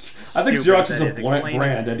think Xerox is a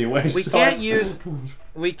brand anyway.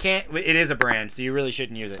 We can't. It is a brand, so you really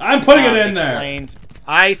shouldn't use it. I'm putting it in there.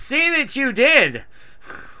 I see that you did.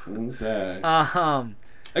 Okay.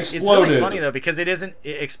 Exploded. It's really funny though because it isn't.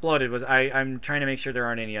 Exploded was. I'm trying to make sure there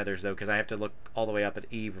aren't any others though because I have to look all the way up at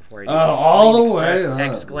E before I do. All the way up.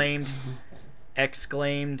 Exclaimed,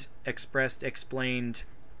 expressed, explained,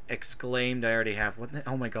 exclaimed. I already have.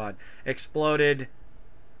 Oh my god! Exploded.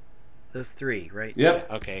 Those three, right? Yep.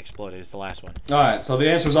 Yeah, okay, exploded is the last one. All right, so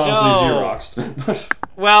the answer is obviously Xeroxed.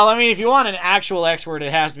 Well, I mean, if you want an actual X word,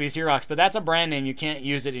 it has to be Xerox, but that's a brand name. You can't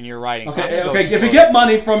use it in your writing. Okay, if you get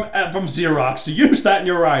money from Xerox to use that in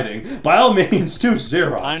your writing, by all means, do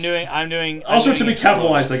Xerox. I'm doing. Also, it should be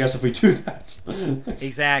capitalized, I guess, if we do that.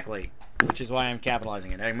 Exactly, which is why I'm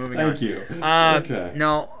capitalizing it. Right, moving on. Thank you. Okay.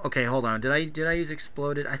 No. Okay, hold on. Did I use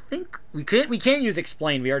exploded? I think we can't use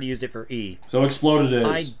explained. We already used it for E. So exploded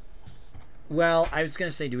is. Well, I was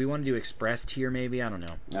gonna say, do we want to do expressed here? Maybe I don't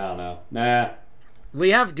know. I don't know. Nah. Do we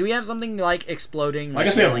have something like exploding? I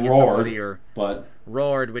guess we have roared, but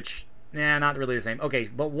roared, which not really the same. Okay,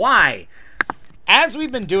 but why? As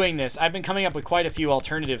we've been doing this, I've been coming up with quite a few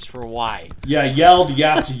alternatives for why. Yeah, yelled,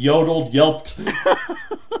 yapped, yodeled, yelped.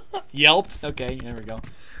 Yelped. Okay, there we go.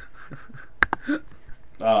 You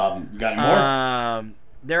got any more?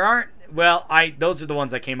 There aren't. Well, those are the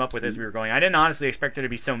ones I came up with as we were going. I didn't honestly expect there to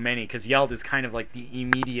be so many because yelled is kind of like the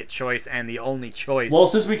immediate choice and the only choice. Well,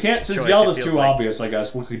 since yelled is too obvious, I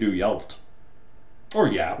guess we could do yelped or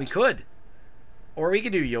yapped. We could, or we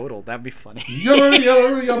could do yodeled. That'd be funny. Which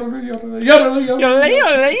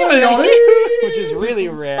is really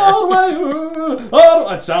rare.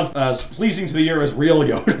 That sounds as pleasing to the ear as real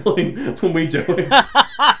yodeling when we do it.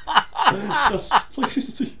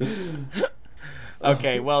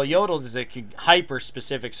 Okay, well, yodeled is a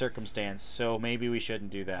hyper-specific circumstance, so maybe we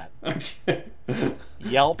shouldn't do that. Okay.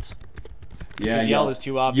 Yelped? Yeah, yelled is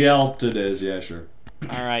too obvious. Yelped it is, yeah, sure.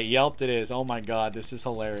 All right, yelped it is. Oh my god, this is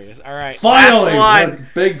hilarious. All right, finally, last one.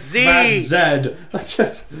 Big Z. fat Zed.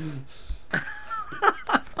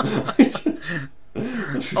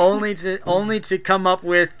 only to come up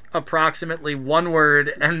with approximately one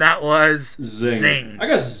word, and that was zing. I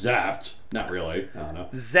guess zapped. Not really. I don't know.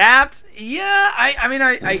 Zapped? Yeah,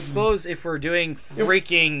 I suppose if we're doing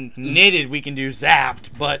freaking knitted, we can do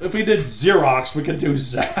zapped, but if we did Xerox, we could do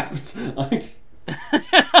zapped.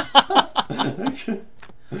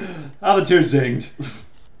 How the two zinged?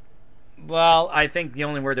 Well, I think the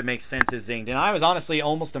only word that makes sense is zinged, and I was honestly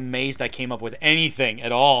almost amazed I came up with anything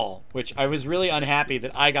at all, which I was really unhappy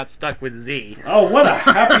that I got stuck with Z. Oh, what a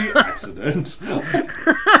happy accident.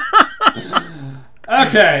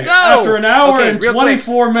 Okay, so, after an hour and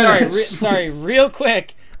 24 minutes. Real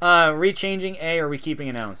quick. Rechanging A, or are we keeping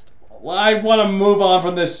announced? I want to move on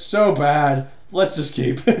from this so bad. Let's just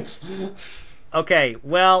keep it. Okay,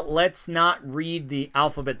 well, let's not read the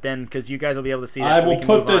alphabet then, because you guys will be able to see that. I will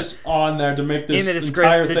put this on there to make this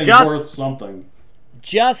entire thing worth something.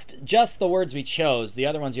 Just the words we chose. The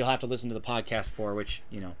other ones you'll have to listen to the podcast for, which,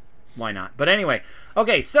 why not? But anyway,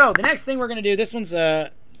 okay, so the next thing we're going to do, this one's,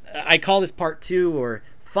 I call this part 2, or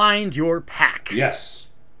Find Your Pack.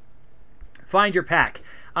 Yes. Find Your Pack.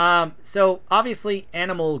 So, obviously,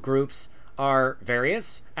 animal groups are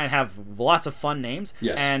various and have lots of fun names,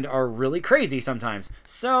 yes, and are really crazy sometimes.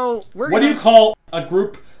 So what do you call a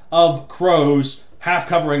group of crows half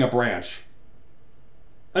covering a branch?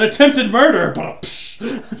 An attempted murder.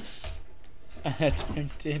 An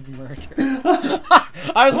attempted murder.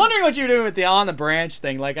 I was wondering what you were doing with the on the branch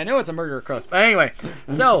thing. Like, I know it's a murder of crows, but anyway.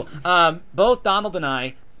 So both Donald and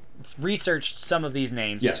I researched some of these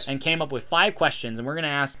names, yes, and came up with 5 questions, and we're going to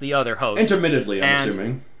ask the other host. Intermittently, I'm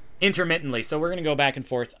assuming. intermittently. So we're going to go back and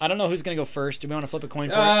forth. I don't know who's going to go first. Do we want to flip a coin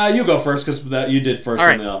for it? You go first because you did first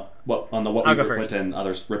right. on the what I'll we go put first. in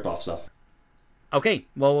others rip-off stuff. Okay,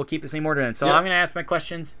 well, we'll keep the same order then. So Yep. I'm going to ask my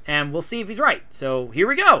questions, and we'll see if he's right. So here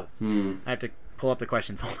we go. I have to pull up the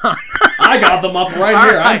questions. Hold on. I got them up right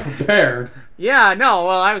here. I'm prepared. Yeah, no,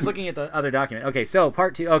 well, I was looking at the other document. Okay, so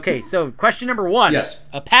part 2. Okay, so question number 1. Yes.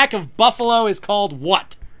 A pack of buffalo is called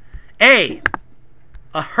what? A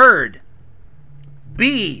herd.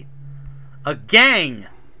 B, a gang.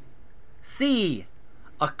 C,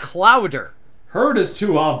 a clouder. Herd is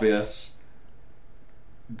too obvious.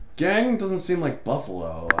 Gang doesn't seem like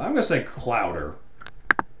buffalo. I'm gonna say clouder.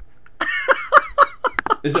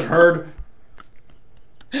 Is it herd?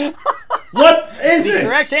 What is The it?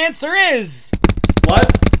 correct answer is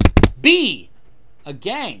What? B, a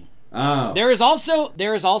gang. Oh. There is also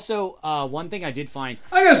one thing I did find.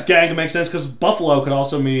 I guess gang makes sense because buffalo could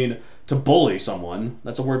also mean to bully someone.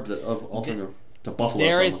 That's a word of alternative to buffalo.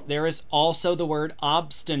 There is also the word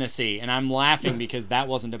obstinacy, and I'm laughing because that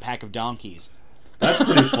wasn't a pack of donkeys. That's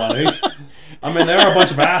pretty funny. I mean, they are a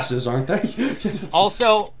bunch of asses, aren't they?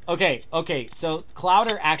 Also, okay, so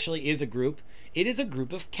clouder actually is a group. It is a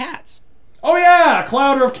group of cats. Oh yeah,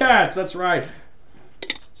 clouder of cats. That's right.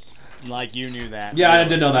 Like you knew that. Yeah, I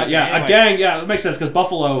did know that. Okay, Yeah, anyway. a gang. Yeah, that makes sense because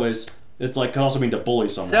buffalo it's like can also mean to bully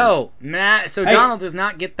someone. So Hey. Donald does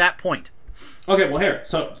not get that point. Okay, well here,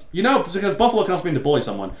 so because buffalo can also mean to bully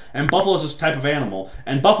someone, and buffalo is this type of animal,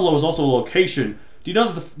 and buffalo is also a location. Do you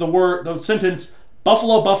know that the sentence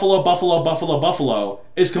buffalo, buffalo, buffalo, buffalo, buffalo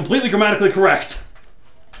is completely grammatically correct?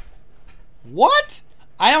 What?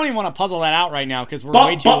 I don't even want to puzzle that out right now because we're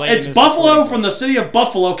way too late. It's buffalo from the city of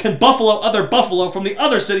Buffalo can buffalo other buffalo from the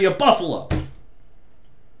other city of Buffalo.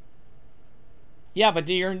 Yeah, but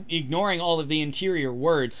you're ignoring all of the interior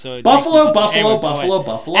words, so it Buffalo, makes no sense. buffalo, Anyway, buffalo, go ahead.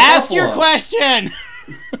 buffalo, Ask buffalo. your question.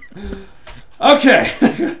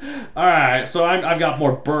 Okay. All right. So I've got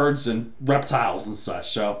more birds and reptiles and such.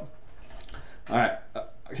 So, all right.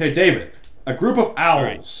 Okay, David. A group of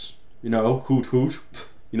owls. You know, hoot hoot.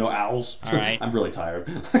 You know, owls. All right. I'm really tired.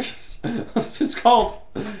 It's called.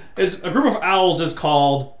 A group of owls is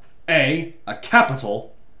called A,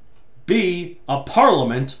 capital, B, a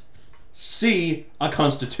parliament, C, a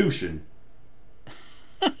constitution.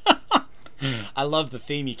 I love the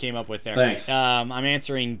theme you came up with there. Thanks. I'm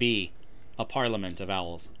answering B, a parliament of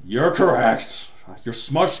owls. You're correct. You're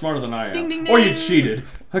smarter than I am. Ding, ding, Or you ding. cheated.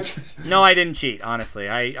 No, I didn't cheat, honestly.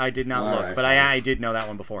 I did not All look, right, but fine. I did know that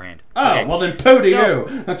one beforehand. Oh, Okay. well then poo to So-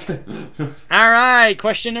 you. Okay. All right,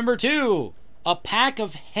 question number 2. A pack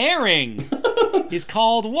of herring is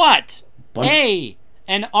called what? A,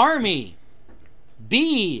 an army.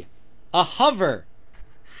 B, a hover.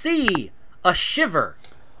 C, a shiver.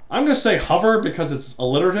 I'm going to say hover because it's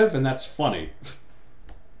alliterative and that's funny.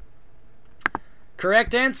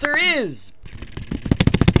 Correct answer is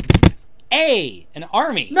A, an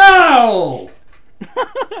army. No!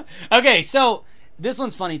 Okay, so this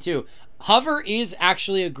one's funny too. Hover is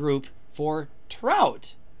actually a group for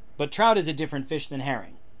trout, but trout is a different fish than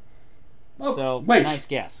herring. Oh, So, wait. nice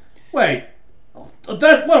guess. Wait. What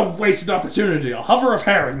a wasted opportunity. A hover of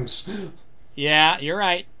herrings. Yeah, you're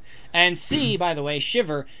right. And C, by the way,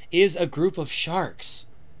 shiver, is a group of sharks.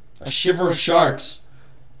 A shiver of sharks.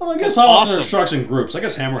 Well, I guess how often are Awesome. sharks in groups? I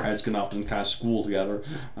guess hammerheads can often kind of school together.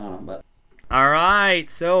 I don't know, but... All right,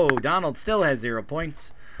 so Donald still has 0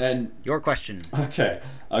 points. And, Your question. okay.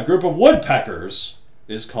 A group of woodpeckers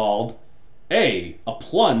is called A, a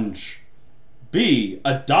plunge, B,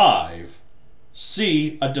 a dive,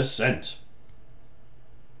 C, a descent.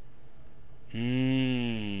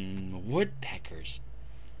 Woodpeckers.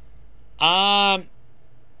 I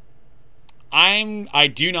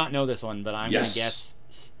do not know this one, but I'm Yes. gonna guess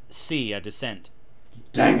C, a descent.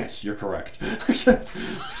 Dang it, you're correct.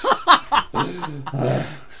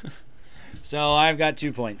 So I've got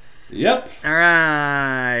 2 points. Yep. All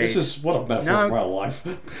right. This is what a metaphor No. for my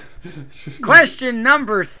life. Question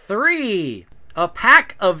number 3. A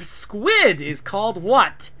pack of squid is called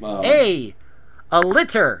what? A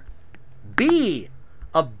litter. B,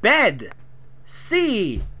 a bed.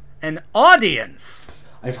 C, an audience.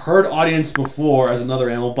 I've heard audience before as another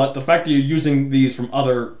animal, but the fact that you're using these from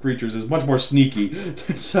other creatures is much more sneaky.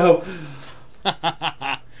 So,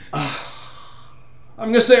 I'm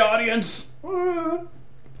gonna say audience.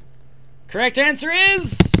 Correct answer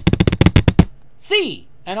is C,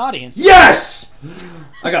 an audience. Yes!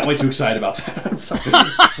 I got way too excited about that. I'm sorry.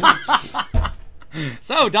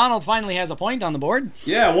 So Donald finally has a point on the board.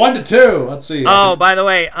 Yeah, 1-2. Let's see. Oh, by the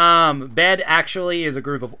way, bed actually is a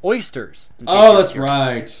group of oysters. in case Oh, you're that's curious.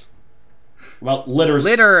 right. Well, litters.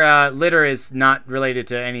 Litter is not related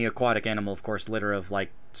to any aquatic animal, of course. Litter of like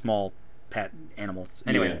small pet animals.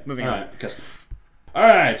 Anyway, moving on. All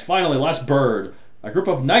right, finally, last bird. A group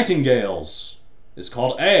of nightingales is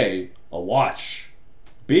called A, a watch,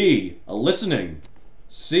 B, a listening,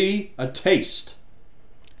 C, a taste.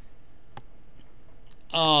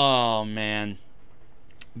 Oh, man.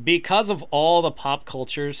 Because of all the pop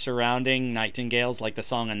culture surrounding nightingales, like the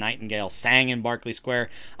song A Nightingale sang in Berkeley Square,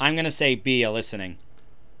 I'm going to say B, a listening.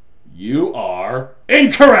 You are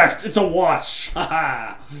incorrect! It's a watch!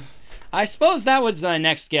 Haha! I suppose that was my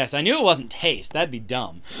next guess. I knew it wasn't taste. That'd be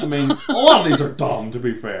dumb. I mean, a lot of these are dumb, to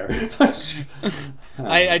be fair.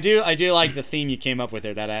 I do like the theme you came up with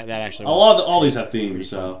there. That actually all these have themes,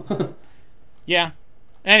 so... Yeah.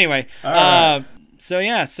 Anyway, all right.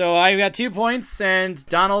 So I've got 2 points, and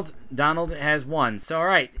Donald has 1. So all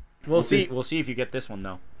right, we'll see. We'll see if you get this one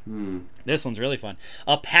though. This one's really fun.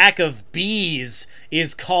 A pack of bees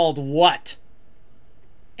is called what?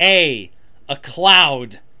 A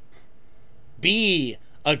cloud. B,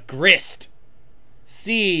 a grist.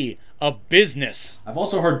 C, a business. I've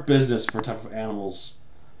also heard business for type of animals.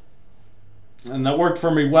 And that worked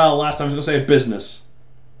for me well last time. I was going to say business.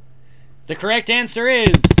 The correct answer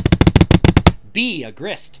is B, a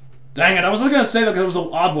grist. Dang it, I was going to say that because it was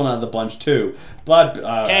an odd one out of the bunch too. But,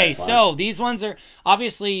 okay, so these ones are,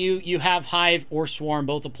 obviously you have hive or swarm,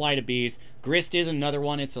 both apply to bees. Grist is another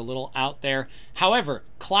one, it's a little out there. However,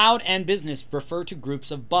 cloud and business refer to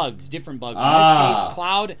groups of bugs, different bugs. In this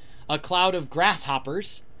case, a cloud of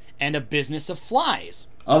grasshoppers and a business of flies.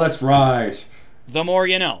 Oh, that's right. The more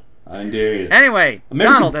you know. Indeed. Anyway, maybe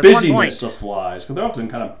Donald it's has 1 point. busyness of flies, because they're often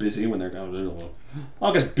kind of busy when they're kind of...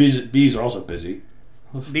 I guess bees are also busy.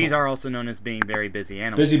 Bees are also known as being very busy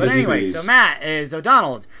animals. Busy anyway, bees. So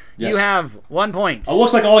Donald, yes. You have 1 point. It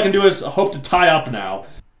looks like all I can do is hope to tie up now.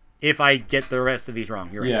 If I get the rest of these wrong,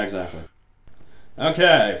 you're right. Yeah, exactly.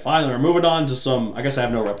 Okay, finally, we're moving on to some... I guess I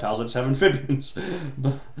have no reptiles, I just have amphibians.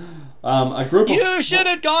 A group of... You should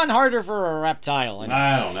have gone harder for a reptile.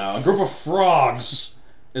 I don't know. A group of frogs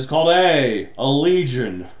is called A, a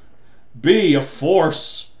legion, B, a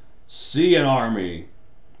force, C, an army.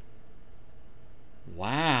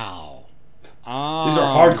 Wow. These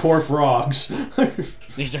are hardcore frogs.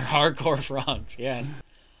 These are hardcore frogs, yes.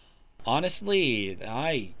 Honestly,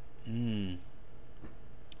 I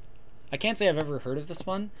can't say I've ever heard of this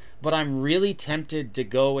one, but I'm really tempted to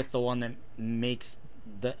go with the one that makes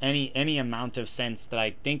any amount of sense that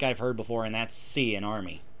I think I've heard before, and that's C, an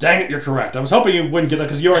army. Dang it, you're correct. I was hoping you wouldn't get that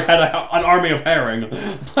because you already had an army of herring.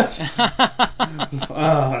 But,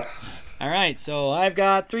 all right, so I've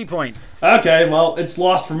got 3 points. Okay, well, it's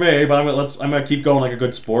lost for me, but I'm gonna keep going like a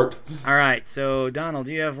good sport. All right, so Donald,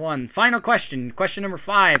 you have 1 final question. Question number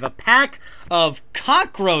 5: a pack of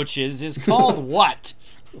cockroaches is called what?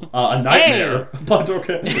 A nightmare. But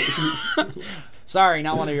okay. Sorry,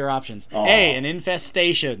 not one of your options. Aww. A, an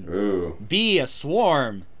infestation. Ooh. B, a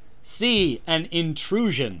swarm. C, an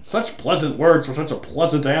intrusion. Such pleasant words for such a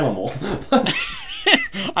pleasant animal.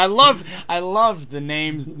 I love the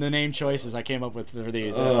name choices I came up with for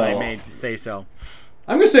these, if I may say so.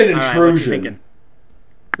 I'm gonna say an intrusion. Right,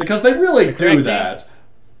 because they really do that.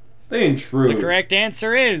 They intrude. The correct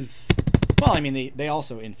answer is... Well, I mean, they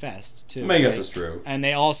also infest, too. I mean, I guess it's true. And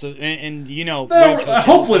they also... And you know...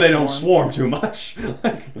 Hopefully they don't swarm too much.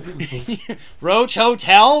 Roach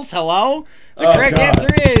hotels? Hello? The correct answer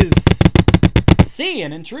is... C,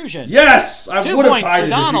 an intrusion. Yes! I would have tied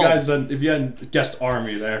it if you hadn't guessed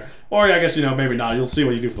army there. Or I guess, maybe not. You'll see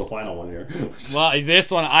what you do for the final one here. Well, this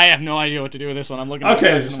one, I have no idea what to do with this one. I'm looking at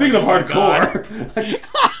okay, speaking of hardcore...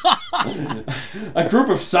 a group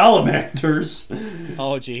of salamanders...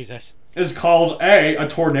 Oh, Jesus. ...is called A, a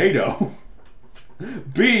tornado.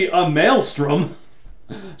 B, a maelstrom.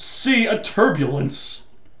 C, a turbulence.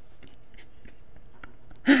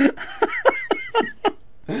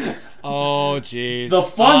 Oh, jeez. The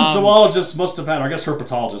fun zoologists must have had, or I guess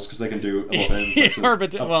herpetologists, because they can do both ends.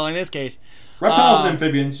 Well, in this case. Reptiles and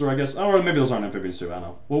amphibians, or I guess, or maybe those aren't amphibians too, I don't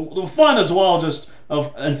know. Well, the fun a zoologist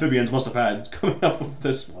of amphibians must have had coming up with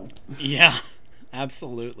this one. Yeah,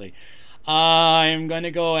 absolutely. I'm going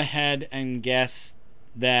to go ahead and guess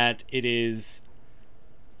that it is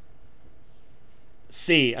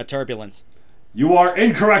C, a turbulence. You are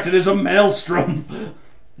incorrect. It is a maelstrom.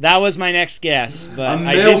 That was my next guess, but A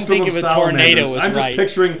I didn't think maelstrom of a tornado salamanders. was I'm just right.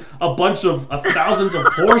 picturing a bunch of thousands of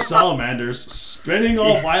poor salamanders spinning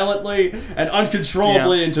all violently and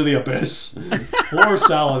uncontrollably into the abyss. Poor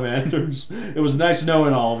salamanders. It was nice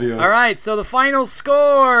knowing all of you. All right, so the final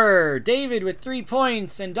score: David with 3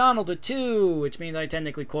 points and Donald with 2, which means I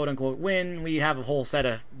technically quote unquote win. We have a whole set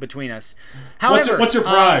of between us. However, What's your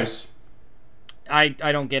prize? I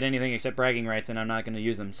don't get anything except bragging rights, and I'm not going to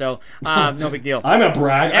use them. So no big deal. I'm a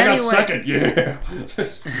brag. I got Anyway. second. Yeah.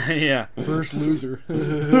 Yeah, first loser.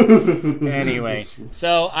 Anyway,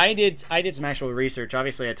 so I did some actual research.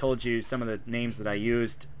 Obviously, I told you some of the names that I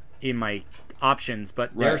used in my options,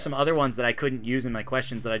 but there are Right. some other ones that I couldn't use in my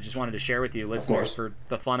questions that I just wanted to share with you, listeners, course. for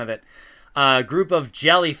the fun of it. A group of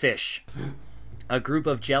jellyfish. A group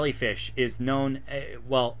of jellyfish is known,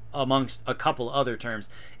 well, amongst a couple other terms,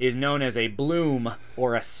 is known as a bloom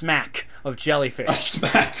or a smack of jellyfish. A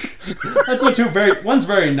smack. That's what one's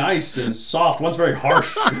very nice and soft, one's very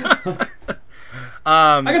harsh.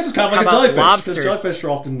 I guess it's kind of like how a about jellyfish, lobsters? because jellyfish are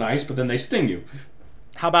often nice, but then they sting you.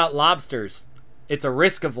 How about lobsters? It's a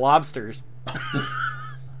risk of lobsters.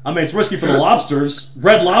 I mean, it's risky for the lobsters.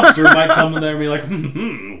 Red Lobster might come in there and be like,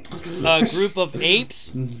 A group of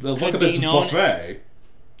apes. look could at this be known- buffet.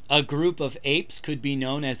 A group of apes could be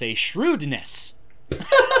known as a shrewdness.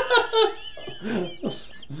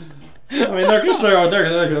 I mean,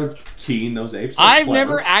 they're keen, those apes. They're I've clever.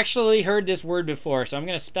 never actually heard this word before, so I'm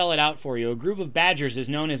going to spell it out for you. A group of badgers is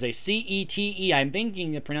known as a CETE. I'm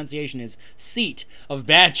thinking the pronunciation is seat of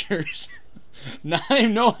badgers. I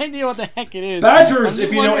have no idea what the heck it is. Badgers, I'm just if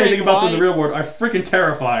you know wondering anything about them why- in the real world, are freaking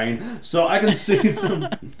terrifying. So I can see them.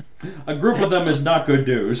 A group of them is not good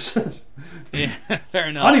news. Yeah, fair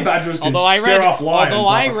enough. Honey badgers can scare off lions although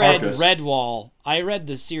off I a read carcass. Redwall, I read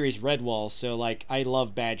the series Redwall, so like I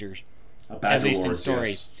love badgers. A badger at least in lords, story.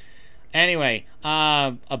 yes. Anyway,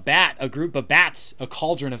 a group of bats, a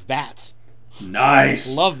cauldron of bats.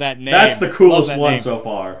 Nice. Love that name. That's the Love coolest that one name. so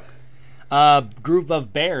far. Group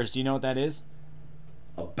of bears. Do you know what that is?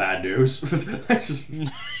 A bad news.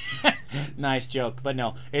 Nice joke, but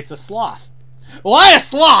no, it's a sloth. Why a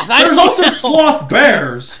sloth? There's also sloth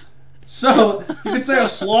bears. So you could say a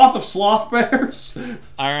sloth of sloth bears.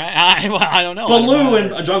 All right, I don't know. Baloo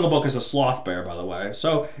in A Jungle Book is a sloth bear, by the way.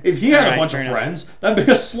 So if he had All a right, bunch of fair enough. friends, that'd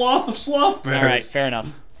be a sloth of sloth bears. All right, fair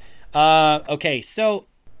enough. Okay, so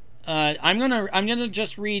I'm gonna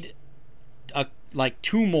just read like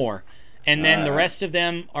 2 more, and then the Alright. rest of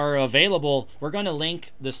them are available. We're gonna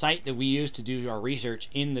link the site that we use to do our research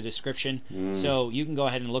in the description, so you can go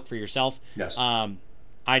ahead and look for yourself. Yes.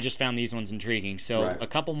 I just found these ones intriguing. So Right. a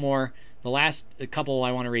couple more. The last couple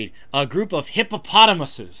I want to read. A group of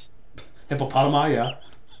hippopotamuses. Hippopotami, yeah.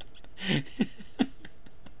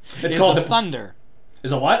 It's is called a thunder.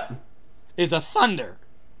 Is a what? Is a thunder.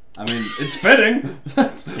 I mean, it's fitting.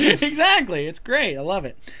 Exactly. It's great. I love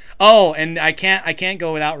it. Oh, and I can't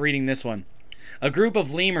go without reading this one. A group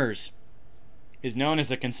of lemurs is known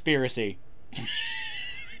as a conspiracy.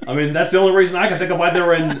 I mean, that's the only reason I can think of why they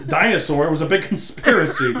were in Dinosaur. It was a big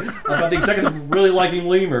conspiracy about the executive really liking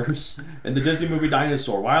lemurs in the Disney movie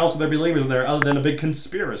Dinosaur. Why else would there be lemurs in there other than a big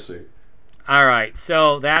conspiracy? All right.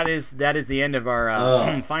 So that is the end of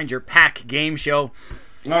our Find Your Pack game show.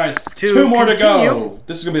 All right, 2 more to go.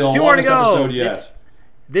 This is going to be the 2 more to longest go. episode yet.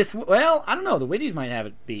 Well, I don't know. The Witties might have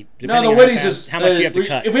it be. No, the depending on Witties is... how much you have to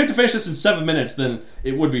cut. If we have to finish this in 7 minutes, then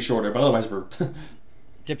it would be shorter. But otherwise, we're...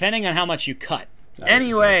 Depending on how much you cut. That is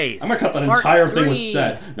Anyways, true. I'm going to cut that part entire thing was 3.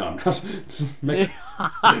 said. No, I'm not. Make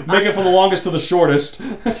it from the longest to the shortest.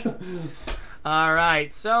 All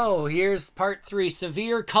right, so here's part 3: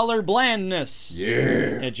 severe color blandness.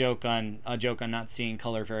 Yeah. A joke on not seeing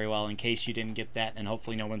color very well. In case you didn't get that, and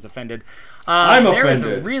hopefully no one's offended. I'm There is a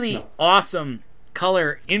offended. really awesome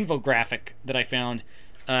color infographic that I found.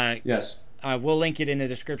 Yes. We'll link it in the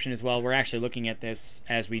description as well. We're actually looking at this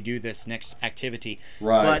as we do this next activity.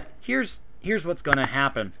 Right. But here's what's going to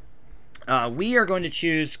happen. We are going to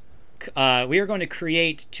choose. We are going to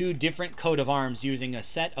create 2 different coat of arms using a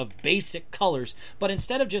set of basic colors. But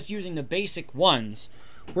instead of just using the basic ones,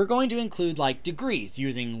 we're going to include like degrees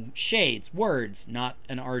using shades, words, not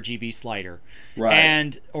an RGB slider,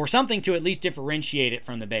 Right. or something to at least differentiate it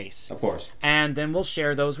from the base. Of course. And then we'll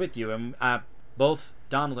share those with you. And both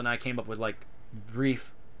Donald and I came up with like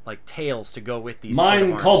brief like tales to go with these. coat of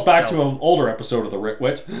Mine arms. calls back So- to an older episode of the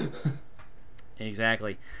Ritwit.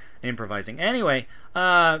 Exactly. Improvising. Anyway,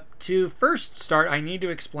 to first start, I need to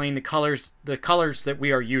explain the colors that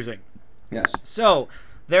we are using. Yes. So,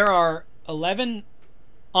 there are 11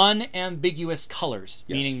 unambiguous colors,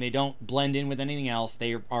 Yes. meaning they don't blend in with anything else.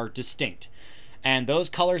 They are distinct. And those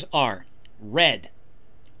colors are red,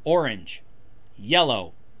 orange,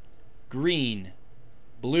 yellow, green,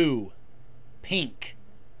 blue, pink,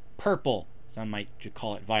 purple. Some might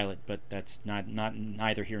call it violet, but that's not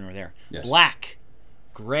neither here nor there. Yes. Black,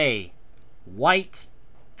 gray, white,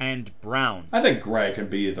 and brown. I think gray can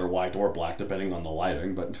be either white or black, depending on the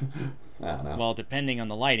lighting, but I don't know. Well, depending on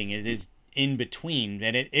the lighting, it is in between,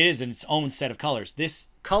 and it is its own set of colors. This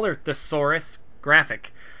color thesaurus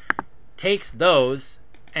graphic takes those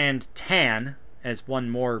and tan as one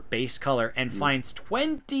more base color and finds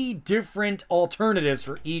 20 different alternatives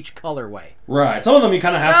for each colorway. Right. Some of them you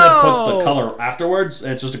kind of have to put the color afterwards,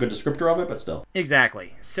 and it's just a good descriptor of it, but still.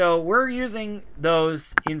 Exactly. So we're using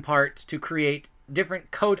those in part to create different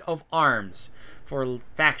coat of arms for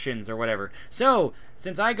factions or whatever. So,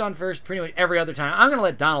 since I've gone first pretty much every other time, I'm going to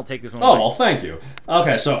let Donald take this one away. Well, thank you.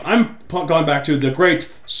 Okay, so I'm going back to the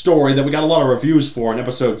great story that we got a lot of reviews for in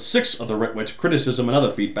episode 6 of the Ritwit, criticism and other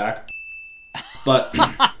feedback. But,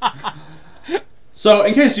 so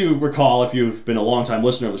in case you recall, if you've been a long-time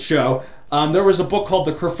listener of the show, there was a book called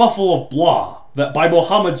The Kerfuffle of Blah, that by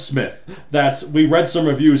Mohammed Smith, that we read some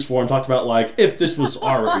reviews for and talked about, like, if this was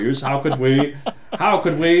our reviews, how could we, how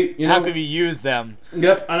could we use them?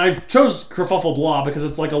 Yep, and I chose Kerfuffle Blah because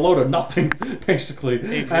it's like a load of nothing,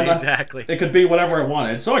 basically. Exactly. It could be whatever I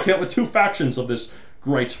wanted. So I came up with 2 factions of this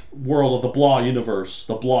great world of the Blah universe,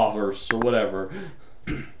 the Blahverse, or whatever.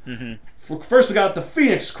 First we got the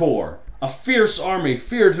Phoenix Corps, a fierce army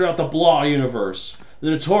feared throughout the Blah universe. The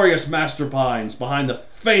notorious masterminds behind the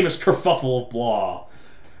famous Kerfuffle of Blah.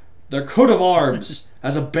 Their coat of arms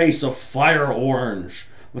has a base of fire orange,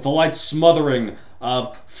 with a light smothering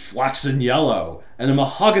of flaxen yellow, and a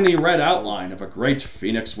mahogany red outline of a great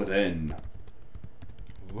phoenix within.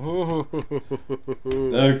 They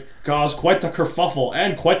cause quite the kerfuffle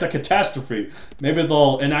and quite the catastrophe. Maybe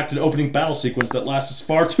they'll enact an opening battle sequence that lasts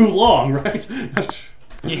far too long, right?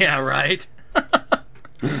 Yeah, right.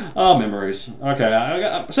 Oh, memories.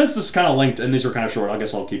 Okay, since this is kind of linked and these are kind of short, I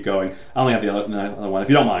guess I'll keep going. I only have the other one, if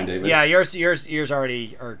you don't mind, David. Yeah, yours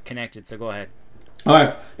already are connected, so go ahead.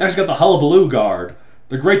 Alright, next we got the Hullabaloo Guard.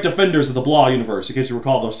 The great defenders of the Blah universe. In case you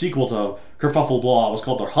recall, the sequel to Kerfuffle Blah was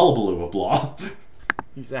called the Hullabaloo of Blah.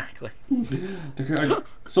 Exactly.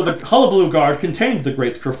 So the Hullabaloo Guard contained the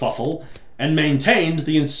great Kerfuffle and maintained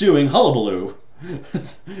the ensuing Hullabaloo.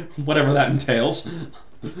 Whatever that entails.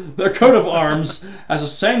 Their coat of arms has a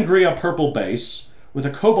sangria purple base with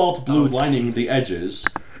a cobalt blue lining the edges,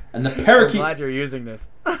 and the parakeet... I'm glad you're using this.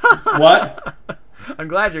 What? I'm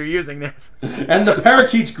glad you're using this. And the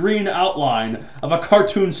parakeet's green outline of a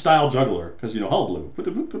cartoon-style juggler, because, you know, Hullabaloo.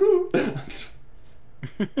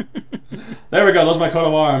 There we go, those are my coat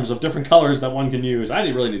of arms of different colors that one can use. I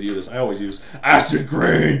didn't really need to use this. I always use acid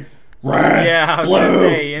green, red, yeah, I was blue. gonna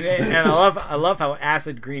say, and I love how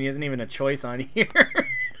acid green isn't even a choice on here.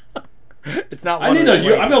 It's not. I'm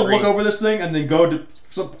gonna look over this thing and then go to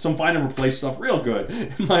some find and replace stuff real good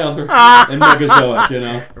in my other in Megazoic, you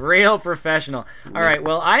know. Real professional. All right.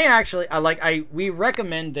 Well, we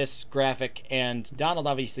recommend this graphic, and Donald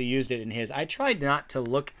obviously used it in his. I tried not to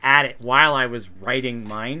look at it while I was writing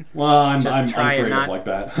mine. Well, I'm creative like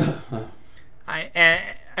that.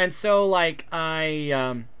 I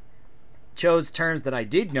chose terms that I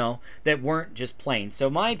did know that weren't just plain. So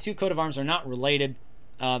my 2 coat of arms are not related.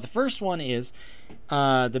 The first one is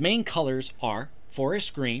the main colors are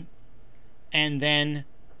forest green, and then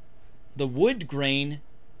the wood grain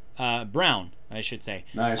brown, I should say.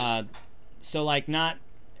 Nice. So like not,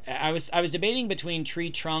 I was debating between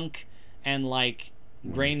tree trunk and like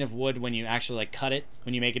grain of wood when you actually like cut it,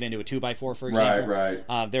 when you make it into a 2x4, for example.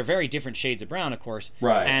 Right. They're very different shades of brown, of course.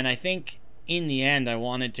 Right. And I think in the end I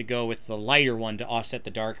wanted to go with the lighter one to offset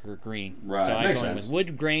the darker green. Right. So I'm going with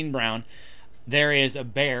wood grain brown. There is a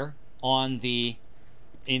bear on the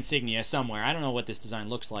insignia somewhere. I don't know what this design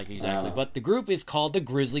looks like exactly, but the group is called the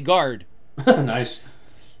Grizzly Guard. Nice.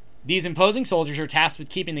 These imposing soldiers are tasked with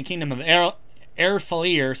keeping the kingdom of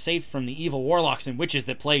Airfalir safe from the evil warlocks and witches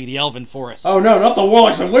that plague the elven forest. Oh no, not the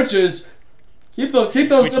warlocks and witches! Keep them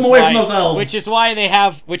away from those elves. Which is why they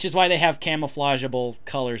have camouflageable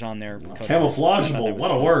colors on their coat. Camouflageable,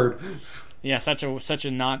 what a word. Yeah, such a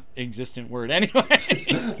not existent word. Anyway.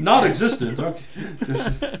 Not existent.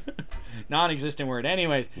 Okay. Non-existent word.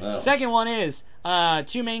 Anyways, Wow. Second one is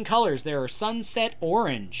 2 main colors. There are sunset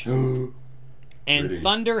orange and Pretty.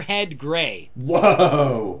 thunderhead gray.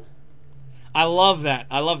 Whoa. I love that.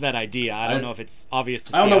 I love that idea. I don't know if it's obvious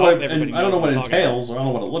to see. I don't know what it entails. I don't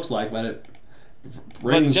know what it looks like, but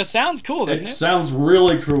But it just sounds cool, doesn't it? It sounds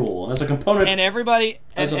really cool. And as a component... And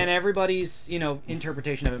everybody's,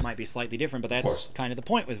 interpretation of it might be slightly different, but that's kind of the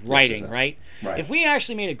point with writing, right? If we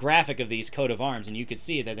actually made a graphic of these coat of arms and you could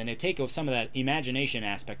see that, then it'd take some of that imagination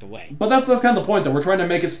aspect away. But that's kind of the point, that we're trying to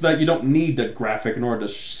make it so that you don't need the graphic in order to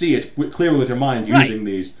see it clearly with your mind using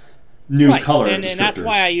these new color descriptors. And that's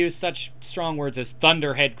why I use such strong words as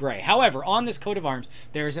Thunderhead Gray. However, on this coat of arms,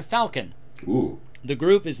 there is a falcon. Ooh. The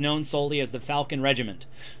group is known solely as the Falcon Regiment.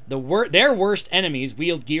 Their worst enemies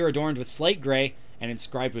wield gear adorned with slate gray and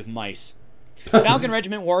inscribed with mice. Falcon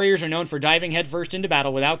Regiment warriors are known for diving headfirst into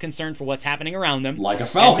battle without concern for what's happening around them. Like a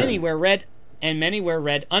falcon. And many wear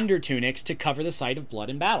red undertunics to cover the sight of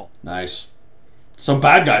blood in battle. Nice. So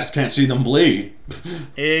bad guys can't see them bleed.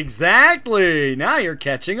 Exactly. Now you're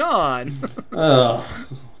catching on. Ugh.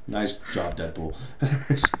 Nice job, Deadpool.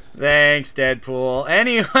 Thanks, Deadpool.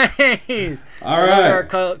 Anyways, all right. Those are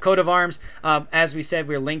our coat of arms. As we said,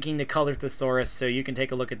 we're linking to Color Thesaurus, so you can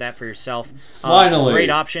take a look at that for yourself. Finally. Great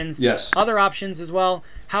options. Yes. Other options as well.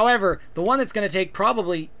 However, the one that's going to take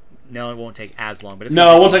probably... No, it won't take as long. But it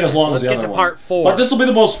won't take as long as the other one. Let's get to part 4. But this will be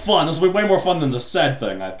the most fun. This will be way more fun than the said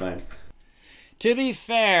thing, I think. To be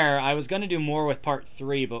fair, I was going to do more with part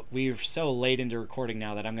 3, but we're so late into recording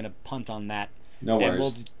now that I'm going to punt on that. No worries. And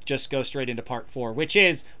we'll just go straight into part 4, which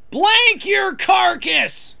is blank your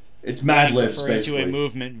carcass. It's Mad Libs, basically. To a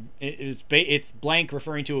movement. It's blank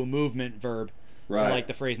referring to a movement verb. Right. So like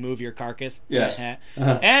the phrase "move your carcass." Yes.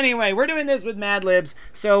 Anyway, we're doing this with Mad Libs.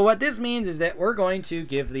 So what this means is that we're going to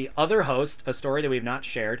give the other host a story that we've not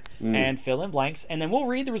shared and fill in blanks, and then we'll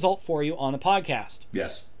read the result for you on the podcast.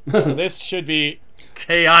 Yes. So this should be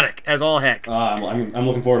chaotic as all heck. I'm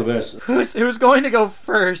looking forward to this. Who's going to go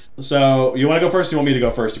first? So, you want to go first or you want me to go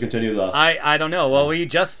first to continue the... I don't know. Well, we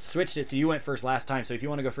just switched it, so you went first last time. So if you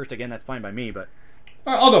want to go first again, that's fine by me, but...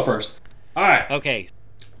 All right, I'll go first. All right. Okay.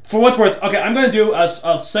 For what's worth, okay, I'm going to do a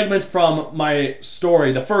segment from my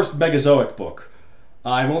story, the first Megazoic book.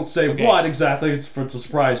 I won't say what exactly, it's to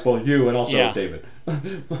surprise both you and also David.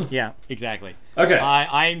 Yeah, exactly. Okay.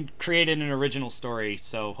 I created an original story,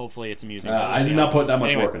 so hopefully it's amusing. I did not put that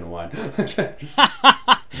much work into mine. Okay.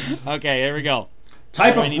 Okay, here we go.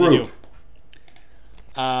 Type of group.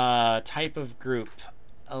 Type of group.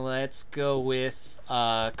 Let's go with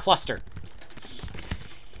cluster.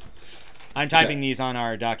 I'm typing these on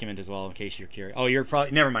our document as well, in case you're curious. Oh, you're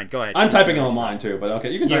probably... Never mind, go ahead. I'm typing it on mine, too, but okay,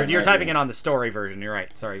 you can type it. You're typing it on the story version, you're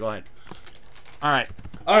right. Sorry, go ahead. All right.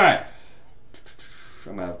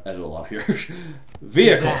 I'm going to edit a lot here.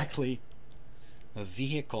 Vehicle. Exactly. A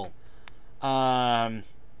vehicle. Hoverboat.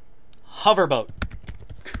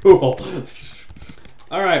 Cool.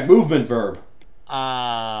 All right, movement verb.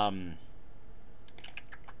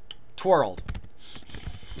 Twirled.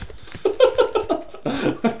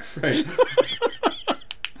 Great.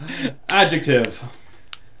 Adjective.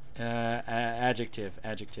 Adjective.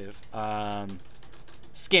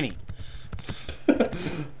 Skinny.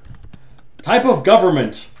 Type of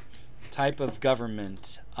government.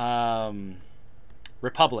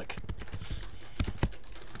 Republic.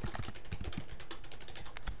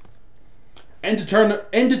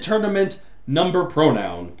 Indeterminate number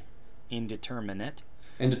pronoun. Indeterminate.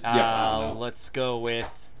 Let's go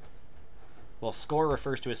with... Well, score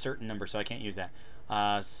refers to a certain number, so I can't use that.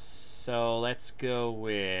 So let's go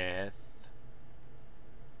with...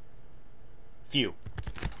 few.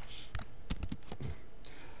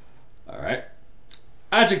 Alright.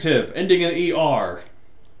 Adjective, ending in ER.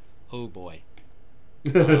 Oh boy.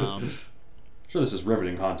 Sure, this is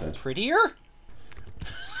riveting content. Prettier?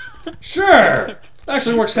 Sure!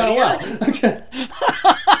 Actually works kind of well. Okay.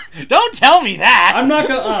 Don't tell me that! I'm not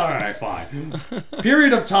gonna... Alright, fine.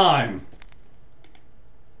 Period of time.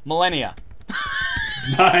 Millennia.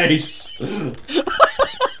 Nice.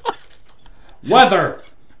 Weather.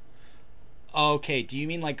 Okay, do you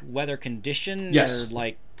mean like weather condition? Yes. Or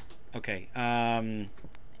like... Okay,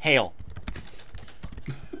 hail.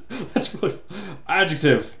 That's really...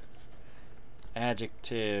 Adjective.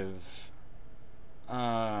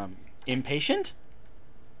 Impatient?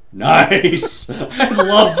 Nice. I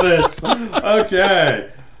love this. Okay.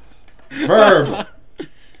 Verb.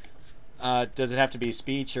 Does it have to be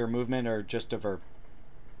speech or movement or just a verb?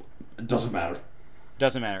 It doesn't matter.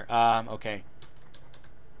 Doesn't matter. Okay.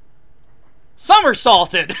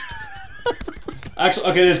 Somersaulted.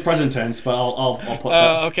 Actually, okay, it is present tense, but I'll put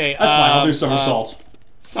that. Okay. That's fine. I'll do somersault.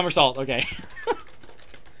 Somersault. Okay.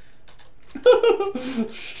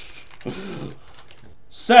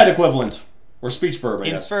 Said equivalent or speech verb. I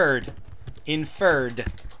guess. Inferred.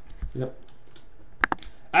 Yep.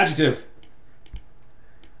 Adjective.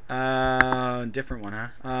 Different one,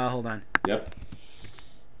 huh? Hold on. Yep.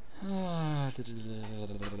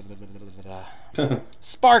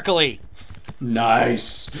 Sparkly.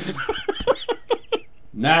 Nice.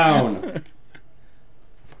 Noun.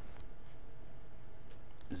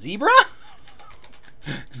 Zebra?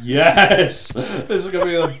 Yes. This is gonna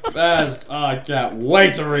be the best. Oh, I can't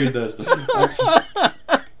wait to read this.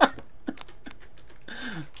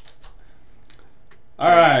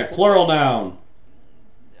 Alright, plural noun.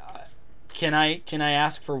 Can I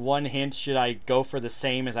ask for one hint? Should I go for the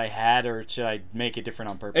same as I had, or should I make it different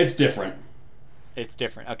on purpose? It's different. It's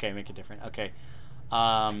different. Okay, make it different. Okay.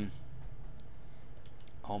 Oh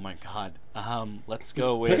my god. Let's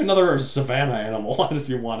go with Pick another savannah animal if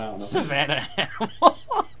you want out. savannah animal.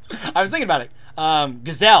 I was thinking about it.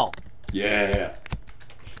 Gazelle. Yeah.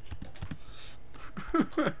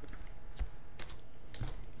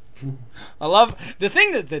 I love the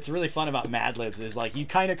thing that's really fun about Mad Libs is like you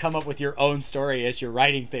kind of come up with your own story as you're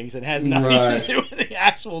writing things and has nothing to do with the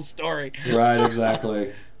actual story. Right,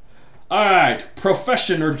 exactly. All right,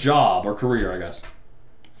 profession or job or career, I guess.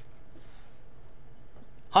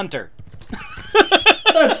 Hunter.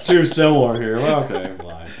 That's too similar here. Okay,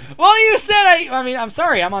 fine. Well, you said I mean, I'm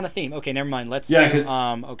sorry, I'm on a theme. Okay, never mind. Let's do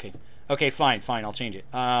okay. Okay, fine, I'll change it.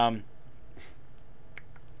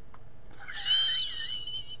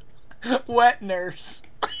 Wet nurse.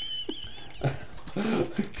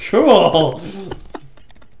 Cool.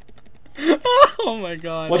 Oh my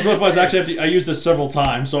god. What's worth is actually I used this several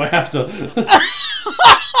times, so I have to.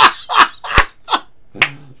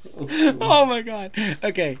 Oh my god.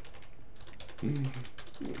 Okay.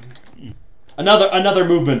 Another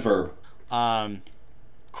movement verb.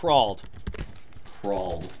 Crawled.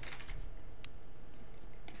 Crawled.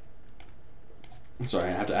 I'm sorry,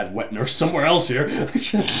 I have to add wet nurse somewhere else here.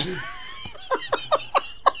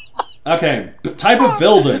 Okay, type of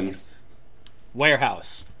building.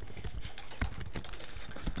 Warehouse.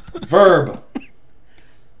 Verb.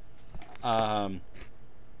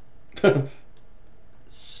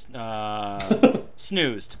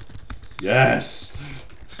 Snoozed. Yes.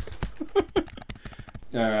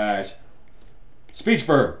 All right. Speech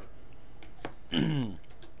verb.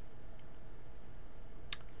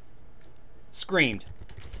 Screamed.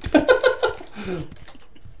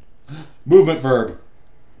 Movement verb.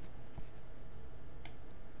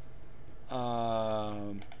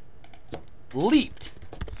 Leaped.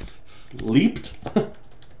 Leaped.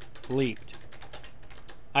 Leaped.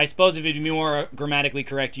 I suppose if it'd be more grammatically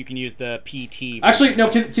correct, you can use the PT. Actually, no.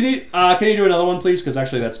 Can you do another one, please? Because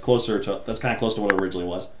actually, that's kind of close to what it originally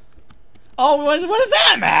was. Oh, what does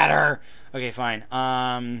that matter? Okay, fine.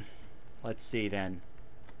 Let's see then.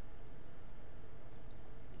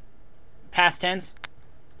 Past tense.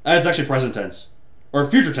 It's actually present tense, or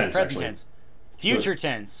future tense. Present actually. tense. Future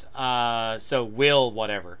tense. So will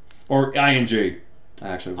whatever. Or ing.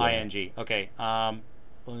 Actually. Ing. Okay.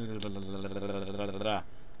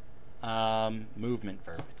 Movement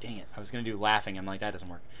verb. Dang it! I was gonna do laughing. I'm like that doesn't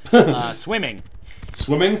work. Swimming.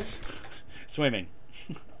 Swimming. Swimming.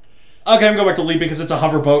 Okay, I'm going back to leaping because it's a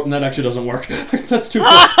hoverboat and that actually doesn't work. That's too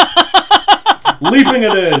quick. Leaping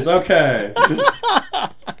it is. Okay.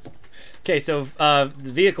 Okay, so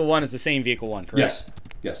vehicle 1 is the same vehicle 1, correct? Yes.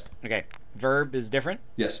 Yes. Okay. Verb is different?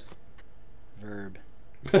 Yes. Verb.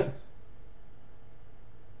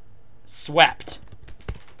 Swept.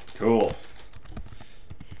 Cool.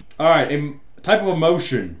 All right, a type of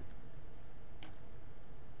emotion.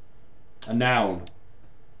 A noun.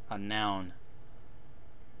 A noun.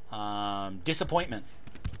 Disappointment.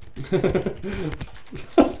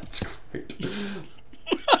 That's great.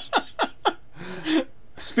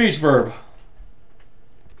 Speech verb.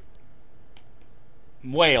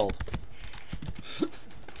 Wailed.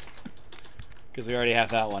 Because we already have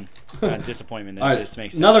that one. Disappointment. That just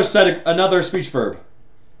makes sense. Another speech verb.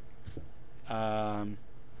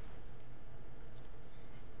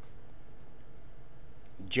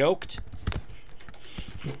 Joked.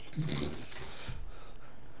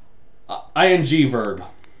 Ing verb.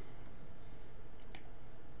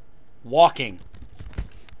 Walking.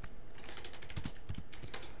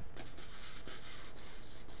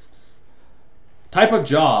 Type of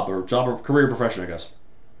job or career profession, I guess.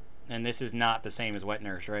 And this is not the same as wet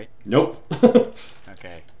nurse, right? Nope.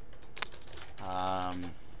 Okay.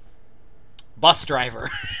 Bus driver.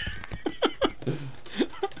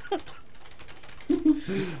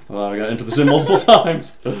 Well, I got into this in multiple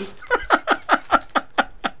times.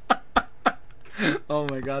 Oh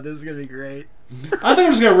my god, this is gonna be great. I think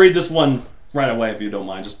I'm just gonna read this one right away if you don't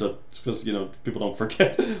mind, just because people don't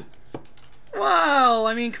forget. Well,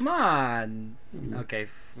 I mean, come on. Okay,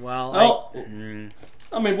 well, I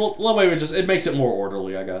mean, well, it makes it more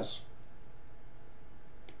orderly, I guess.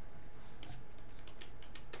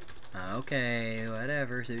 Okay,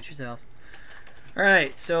 whatever. Suit yourself. All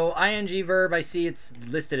right, so ing verb, I see it's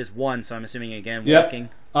listed as one, so I'm assuming again walking.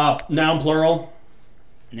 Noun plural.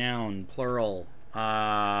 Noun plural.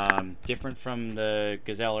 Different from the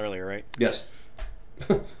gazelle earlier, right? Yes.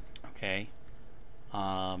 Okay.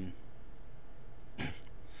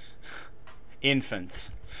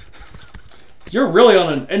 Infants. You're really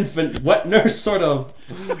on an infant wet nurse sort of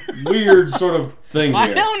weird sort of thing here.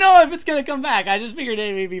 I don't know if it's gonna come back. I just figured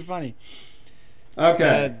it would be funny.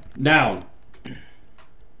 Okay. Noun.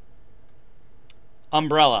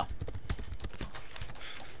 Umbrella.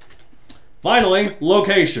 Finally,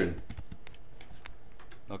 location.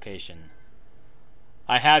 Location.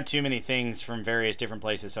 I had too many things from various different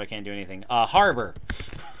places, so I can't do anything. Harbor.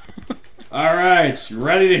 All right, you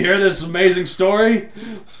ready to hear this amazing story?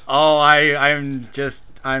 Oh,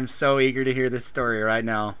 I'm so eager to hear this story right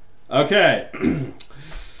now. Okay.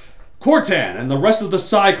 Cortan and the rest of the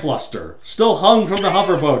Psi cluster still hung from the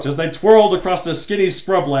hoverboat as they twirled across the skinny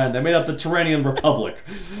scrubland that made up the Terranian Republic.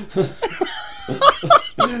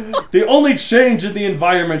 The only change in the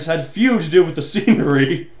environment had few to do with the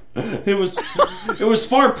scenery. It was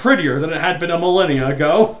far prettier than it had been a millennia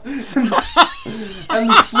ago. And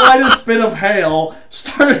the slightest bit of hail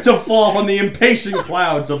started to fall from the impatient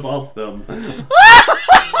clouds above them.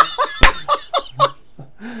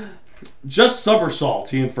 Just somersault,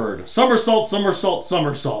 he inferred. Somersault, somersault,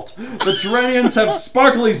 somersault. The Terranians have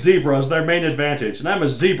sparkly zebra as their main advantage, and I'm a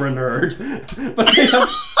zebra nerd.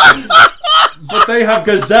 But they have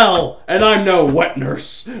gazelle, and I'm no wet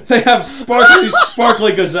nurse. They have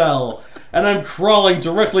sparkly gazelle, and I'm crawling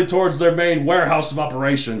directly towards their main warehouse of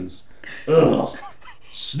operations. Ugh.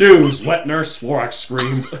 Snooze, wet nurse, Warwick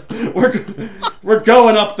screamed. We're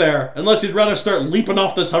going up there, unless you'd rather start leaping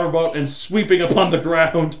off this hoverboat and sweeping upon the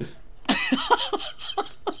ground.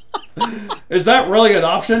 Is that really an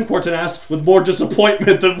option? Corton asked, with more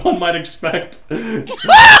disappointment than one might expect.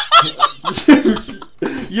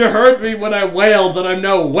 You heard me when I wailed that I'm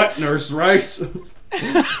no wet nurse, right?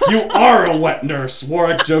 You are a wet nurse,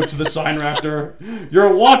 Warwick joked to the sign raptor.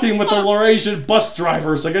 You're walking with the Laurasian bus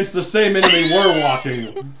drivers against the same enemy we're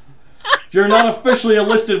walking. You're not officially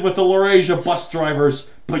enlisted with the Laurasia bus drivers,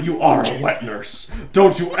 but you are a wet nurse.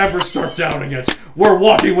 Don't you ever start doubting it. We're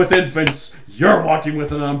walking with infants. You're walking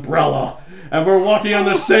with an umbrella. And we're walking on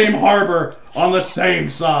the same harbor on the same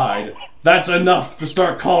side. That's enough to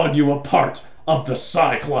start calling you a part of the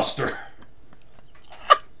Psi cluster.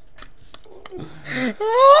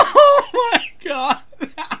 Oh my god,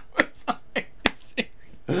 that was amazing.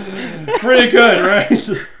 Pretty good, right?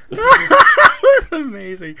 That was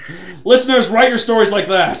amazing. Listeners, write your stories like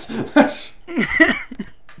that.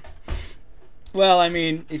 Well, I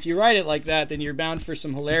mean, if you write it like that, then you're bound for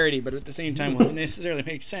some hilarity, but at the same time, won't necessarily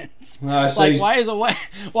make sense. Like, why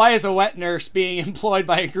is a wet nurse being employed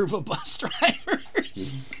by a group of bus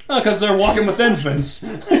drivers? Because they're walking with infants.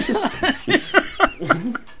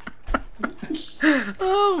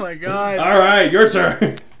 Oh my god. All right, your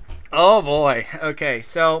turn. Oh boy. Okay,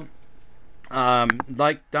 so,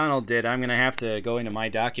 like Donald did, I'm gonna have to go into my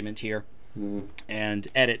document here and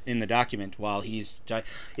edit in the document while he's.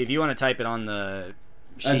 If you want to type it on the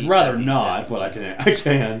sheet, I'd rather not, but I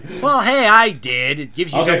can. Well, hey, I did. It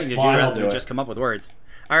gives you something to do fine, rather than just come up with words.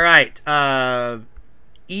 All right. Ed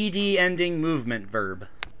ending movement verb.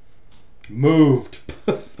 Moved.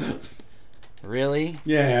 Really?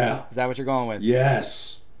 Yeah. Is that what you're going with?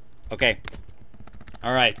 Yes. Okay.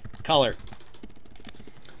 All right. Color.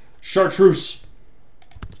 Chartreuse.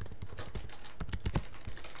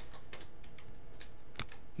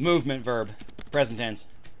 Movement verb. Present tense.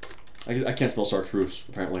 I can't spell chartreuse,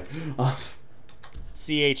 apparently. Chartreuse.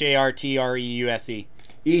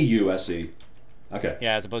 EUSE. Okay.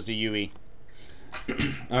 Yeah, as opposed to UE.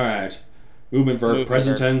 All right. Movement verb. Movement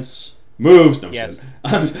Present verb. tense. Moves. No, I'm Yes. just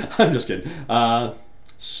kidding. I'm just kidding.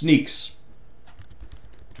 Sneaks.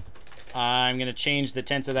 I'm going to change the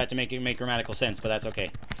tense of that to make it make grammatical sense, but that's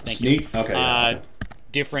okay. Thank Sneak? you. Okay. Yeah, okay.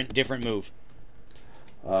 Different move.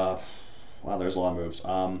 Wow, there's a lot of moves.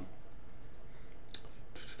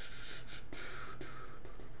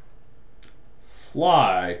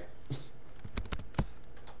 Fly.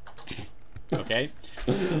 Okay.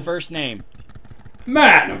 First name.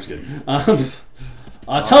 Matt! No, I'm just kidding.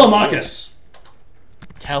 Telemachus.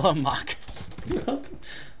 Telemachus.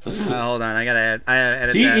 Hold on, I gotta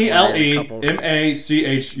edit Telemachus.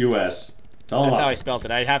 That's how I spelled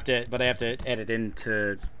it. I have to edit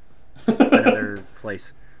into another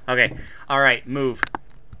place. Okay. All right. Move.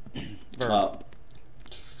 Verb.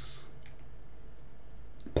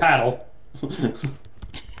 Paddle.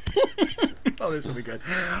 Oh, this will be good.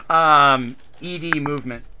 ED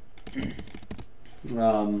movement.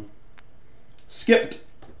 Skipped.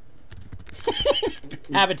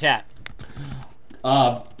 Habitat.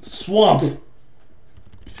 Swamp.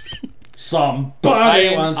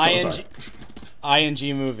 Somebody wants to...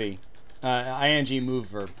 ing movie. Ing move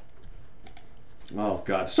verb. Oh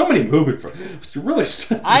God, so many movement verbs. You really...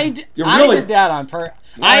 I did that on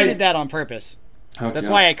purpose. Oh, That's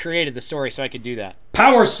God. why I created the story, so I could do that.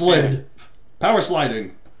 Power slid. Power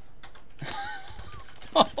sliding.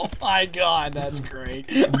 Oh my God, that's great.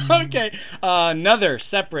 Okay, another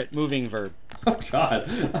separate moving verb. Oh God.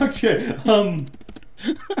 Okay.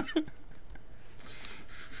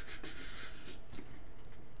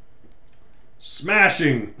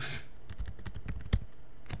 Smashing.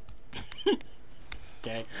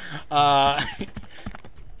 Okay.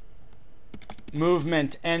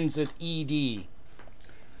 Movement ends with ed.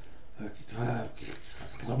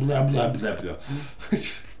 Blah, blah, blah, blah, blah.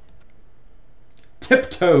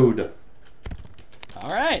 Tiptoed.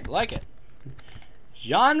 All right, like it.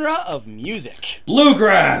 Genre of music.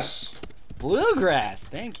 Bluegrass. Bluegrass.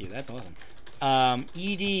 Thank you. That's awesome.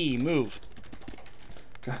 Ed move.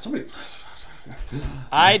 God, somebody...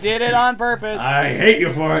 I did it on purpose. I hate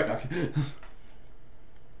you for it. Okay.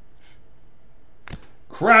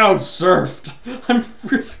 Crowd surfed. I'm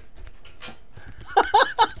really...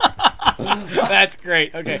 That's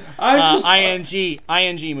great. Okay. I'm just...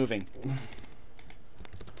 ing moving.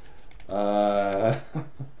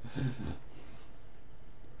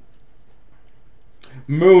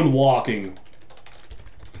 Moonwalking.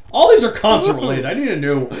 All these are concert related. I need a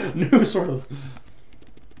new sort of...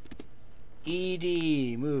 Ed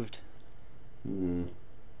moved. I'm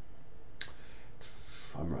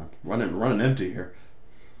running empty here.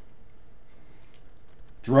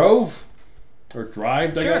 Drove? Or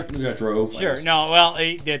drived, I Sure. guess? Yeah, drove. Sure. No, well,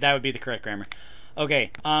 that would be the correct grammar.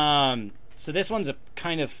 Okay. So this one's a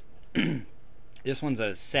kind of... this one's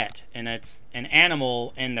a set, and it's an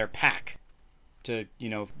animal and their pack to,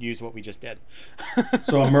 use what we just did.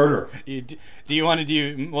 So a murder. Do you want to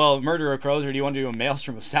do, murder of crows, or do you want to do a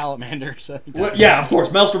maelstrom of salamanders? Well, yeah, of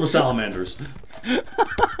course. Maelstrom of salamanders.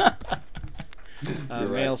 Right.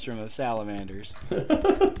 Maelstrom of salamanders.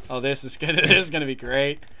 Oh, this is gonna be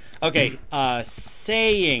great. Okay,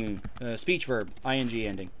 saying, speech verb, ing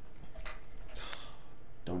ending.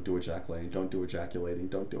 Don't do ejaculating. Don't do ejaculating.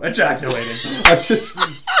 Don't do ejaculating.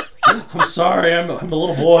 I'm sorry. I'm a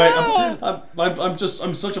little boy. I'm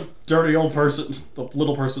such a dirty old person. A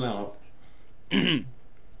little person out.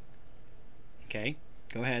 Okay,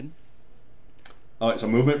 go ahead. Oh, it's a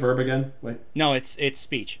movement verb again. Wait. No, it's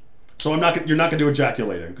speech. So you're not gonna do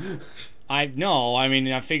ejaculating. I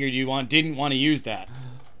figured you didn't want to use that.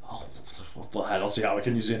 Oh, well, I don't see how I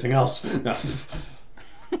can use anything else. No.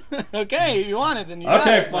 Okay, you want it, then you got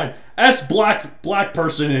Okay, it. fine. S black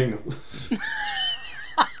personing.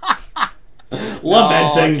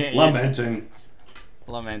 Lamenting.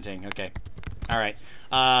 Lamenting. Okay. All right.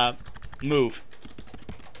 Move.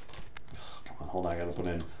 Come on, hold on. I gotta put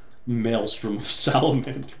in maelstrom of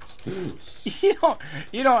salamanders. You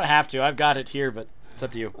don't have to. I've got it here, but it's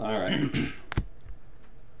up to you. All right.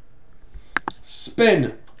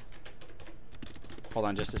 Spin. Hold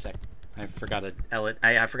on, just a sec. I forgot to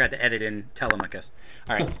edit in Telemachus.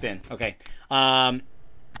 All right, spin. Okay. Ed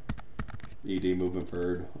movement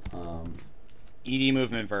verb. Ed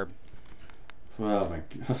movement verb. Oh my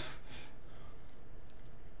god.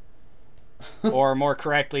 Or more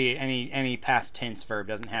correctly, any past tense verb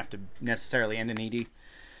doesn't have to necessarily end in ed.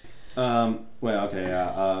 Well, okay,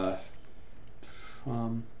 yeah.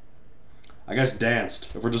 I guess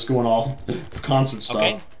danced. If we're just going all concert stuff.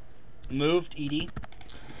 Okay. Moved. Ed.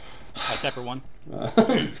 A separate one.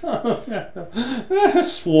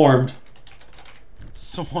 Swarmed.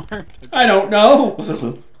 Swarmed. I don't know.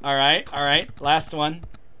 All right. Last one.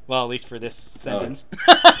 Well, at least for this sentence.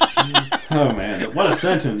 Oh man, what a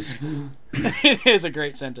sentence. It is a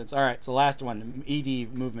great sentence. All right, so last one.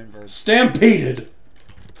 Ed movement verb. Stampeded.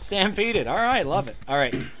 Stampeded. All right, love it. All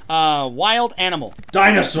right. Wild animal.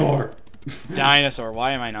 Dinosaur. Dinosaur.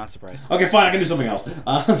 Why am I not surprised? Okay, fine. I can do something else.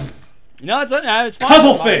 No, it's fine.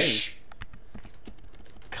 Cuttlefish.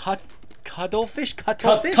 Cuttlefish.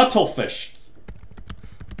 Cuttlefish.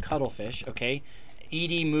 Cuttlefish. Okay.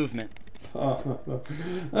 Ed movement.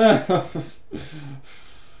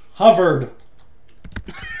 Hovered.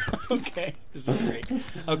 Okay, this is great.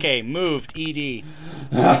 Okay, moved. Ed.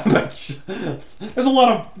 There's a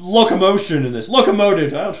lot of locomotion in this.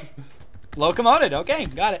 Locomoted. Locomoted. Okay,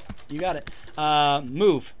 got it. You got it.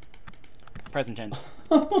 Move. Present tense.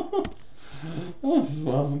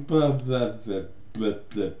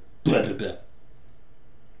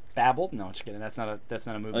 Babbled? No, just kidding. That's not a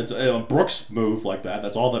movie. It's Brooks move like that.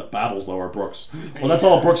 That's all that babbles though are Brooks. Well, that's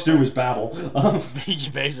all Brooks do is babble.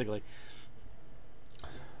 Basically.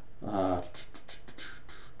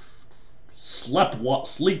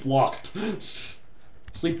 Sleepwalked.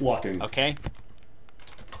 Sleepwalking. Okay.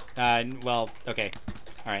 Well, okay.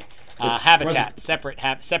 All right. Habitat. Separate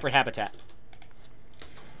habitat.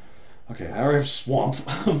 Okay, I already have swamp.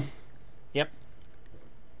 Yep.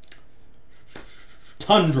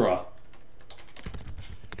 Tundra.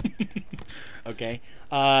 Okay.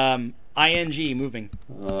 ING, moving.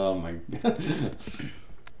 Oh my god.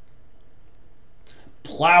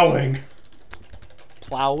 Plowing.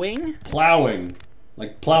 Plowing? Plowing.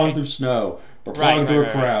 Like plowing through snow. Or plowing through a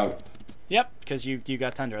crowd. Yep, because you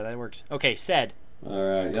got Tundra. That works. Okay, said.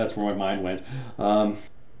 Alright, that's where my mind went.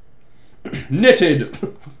 Knitted.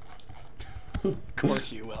 Of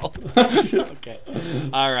course you will. Okay.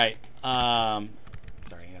 All right. Sorry, I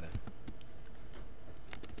gotta.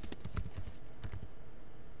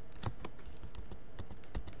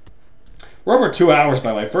 We're over 2 hours,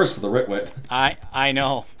 by the way. First for the Ritwit. I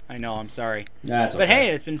know. I'm sorry. That's But okay. hey,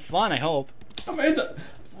 it's been fun. I hope. I mean,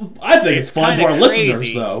 I think it's fun to our crazy.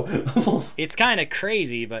 listeners, though. It's kind of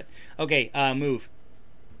crazy, but okay. Move.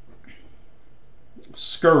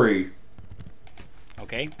 Scurry.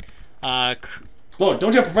 Okay. Look,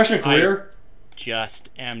 don't you have a professional career? Just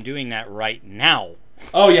am doing that right now.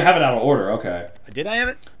 Oh, you have it out of order. Okay. Did I have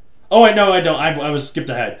it? Oh, wait, no, I don't. I was skipped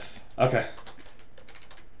ahead. Okay.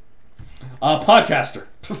 Podcaster.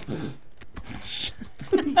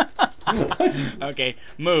 Okay,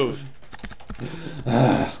 move.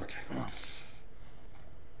 Okay.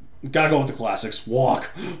 Gotta go with the classics.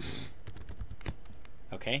 Walk.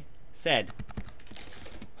 Okay, said.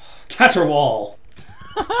 Caterwall.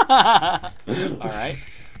 All right.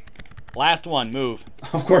 Last one, move.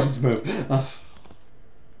 Of course it's move.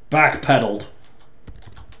 Backpedaled.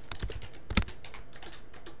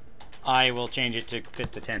 I will change it to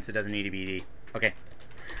fit the tense. It doesn't need to be D. Okay.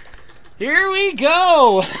 Here we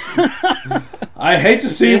go. I hate to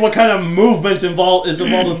see what kind of movement is involved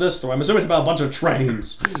in this story. I'm assuming it's about a bunch of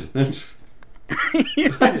trains.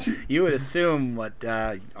 You would assume what,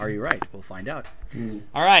 are you right? We'll find out.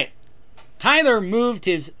 All right. Tyler moved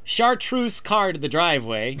his chartreuse car to the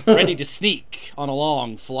driveway, ready to sneak on a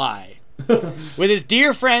long fly. With his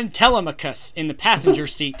dear friend Telemachus in the passenger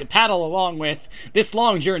seat to paddle along with, this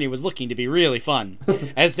long journey was looking to be really fun.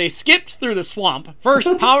 As they skipped through the swamp,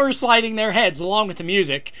 first power sliding their heads along with the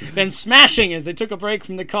music, then smashing as they took a break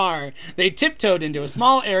from the car, they tiptoed into a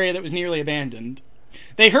small area that was nearly abandoned.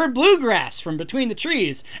 They heard bluegrass from between the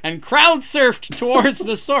trees and crowd surfed towards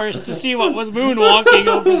the source to see what was moonwalking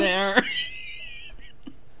over there.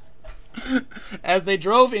 As they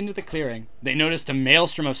drove into the clearing, they noticed a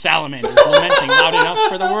maelstrom of salamanders lamenting loud enough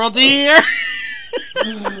for the world to hear.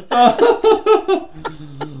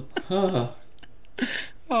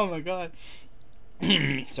 Oh my god.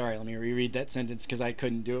 Sorry, let me reread that sentence because I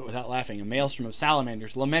couldn't do it without laughing. A maelstrom of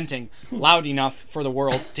salamanders lamenting loud enough for the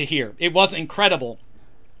world to hear. It was incredible.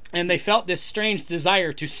 And they felt this strange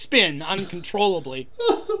desire to spin uncontrollably.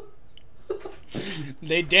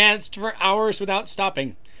 They danced for hours without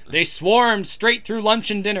stopping. They swarmed straight through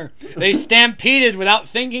lunch and dinner. They stampeded without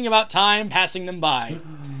thinking about time passing them by.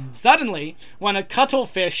 Suddenly, when a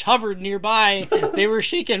cuttlefish hovered nearby, they were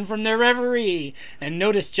shaken from their reverie and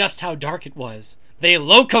noticed just how dark it was. They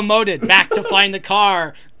locomoted back to find the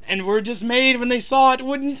car and were dismayed when they saw it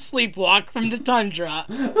wouldn't sleepwalk from the tundra.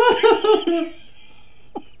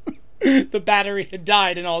 The battery had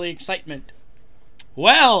died in all the excitement.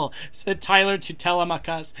 Well, said Tyler to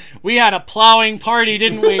Telemachus, we had a plowing party,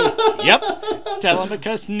 didn't we? Yep,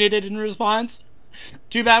 Telemachus knitted in response.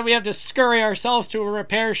 Too bad we have to scurry ourselves to a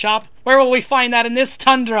repair shop. Where will we find that in this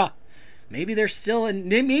tundra? Maybe there's a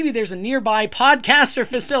nearby podcaster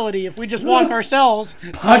facility if we just walk ourselves.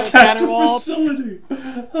 Podcaster facility.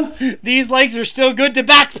 These legs are still good to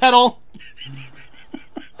backpedal.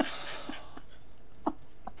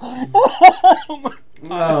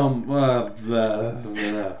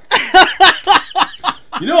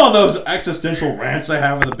 You know all those existential rants I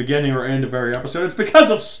have at the beginning or end of every episode? It's because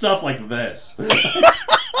of stuff like this. Come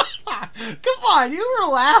on, you were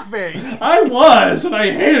laughing. I was, and I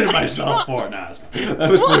hated myself for it. Nah, that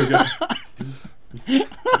was pretty good.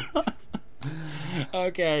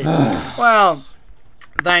 Okay. Well,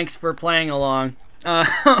 thanks for playing along. All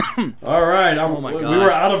right, we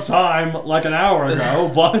were out of time like an hour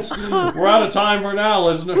ago, but we're out of time for now,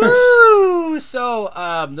 listeners. Woo! So,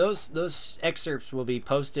 those excerpts will be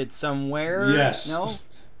posted somewhere. Yes. No.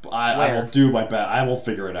 I will do my best. I will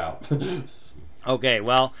figure it out. Okay,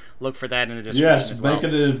 well, look for that in the description. Yes, as well. make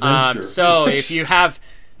it an adventure. So if you have,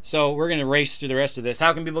 we're gonna race through the rest of this.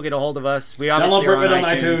 How can people get a hold of us? We obviously Download are Britwit on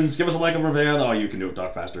iTunes. iTunes. Give us a like and review. Oh, you can do it.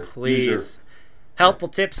 Talk faster. Please. Helpful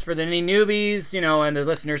tips for the newbies, and the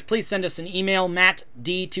listeners. Please send us an email, Matt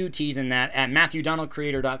D, 2 T's in that, at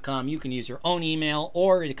MatthewDonaldCreator.com. You can use your own email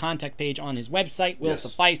or the contact page on his website will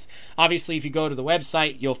suffice. Obviously, if you go to the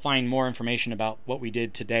website, you'll find more information about what we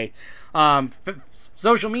did today.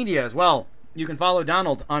 Social media as well. You can follow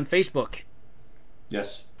Donald on Facebook.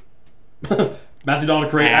 Yes. Matthew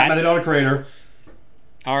Donald Creator. At Matthew Donald Creator.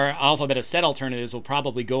 Our Alphabet of Set alternatives will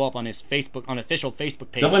probably go up on his Facebook, on official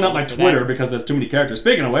Facebook page. Definitely not my Twitter because there's too many characters.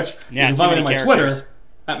 Speaking of which, you can find me on my Twitter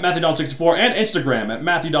at MatthewDonald64 and Instagram at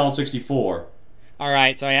MatthewDonald64. All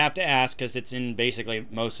right, so I have to ask, because it's in basically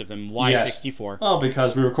most of them, why 64? Oh,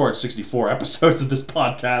 because we recorded 64 episodes of this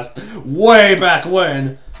podcast way back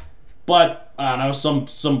when. But, I don't know,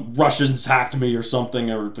 some Russians hacked me or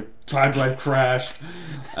something, or the hard drive crashed.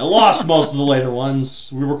 I lost most of the later ones.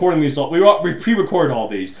 We were recording these we pre-recorded all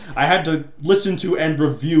these. I had to listen to and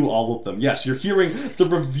review all of them. Yes, you're hearing the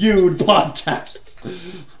reviewed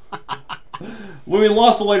podcasts. When we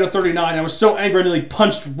lost the later 39, I was so angry I nearly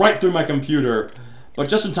punched right through my computer. But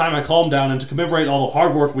just in time, I calmed down, and to commemorate all the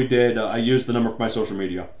hard work we did, I used the number for my social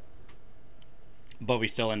media. But we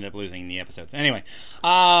still ended up losing the episodes. Anyway,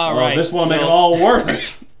 all right. This will make it all worth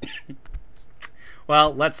it.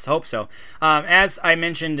 Well, let's hope so. As I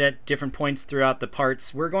mentioned at different points throughout the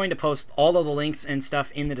parts, we're going to post all of the links and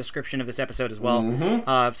stuff in the description of this episode as well.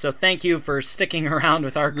 Mm-hmm. So thank you for sticking around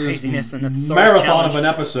with our craziness and the marathon challenge. of an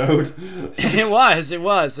episode. It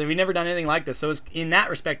was. We've never done anything like this. So in that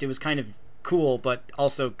respect, it was kind of cool, but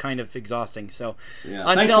also kind of exhausting. So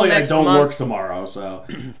until thankfully, next I don't month, work tomorrow, so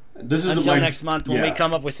this is until next month when we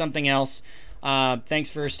come up with something else. Thanks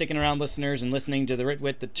for sticking around, listeners, and listening to the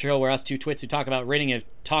Ritwit, the show where us two twits who talk about ridding have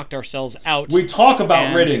talked ourselves out. We talk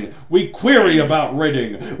about ridding. We query about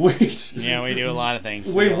ridding. Yeah, we do a lot of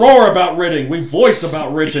things. We roar about ridding. We voice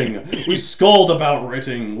about ridding. We scold about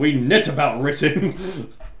ridding. We knit about ridding.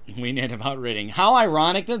 We knit about ridding. How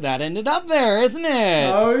ironic that ended up there, isn't it?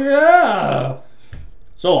 Oh, yeah.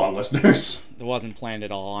 So long, listeners. It wasn't planned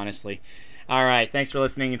at all, honestly. All right, thanks for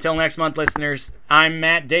listening. Until next month, listeners, I'm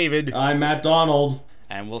Matt David. I'm Matt Donald.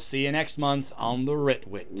 And we'll see you next month on the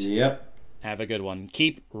Ritwit. Yep. Have a good one.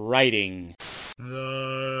 Keep writing. The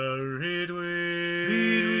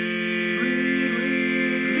Ritwit.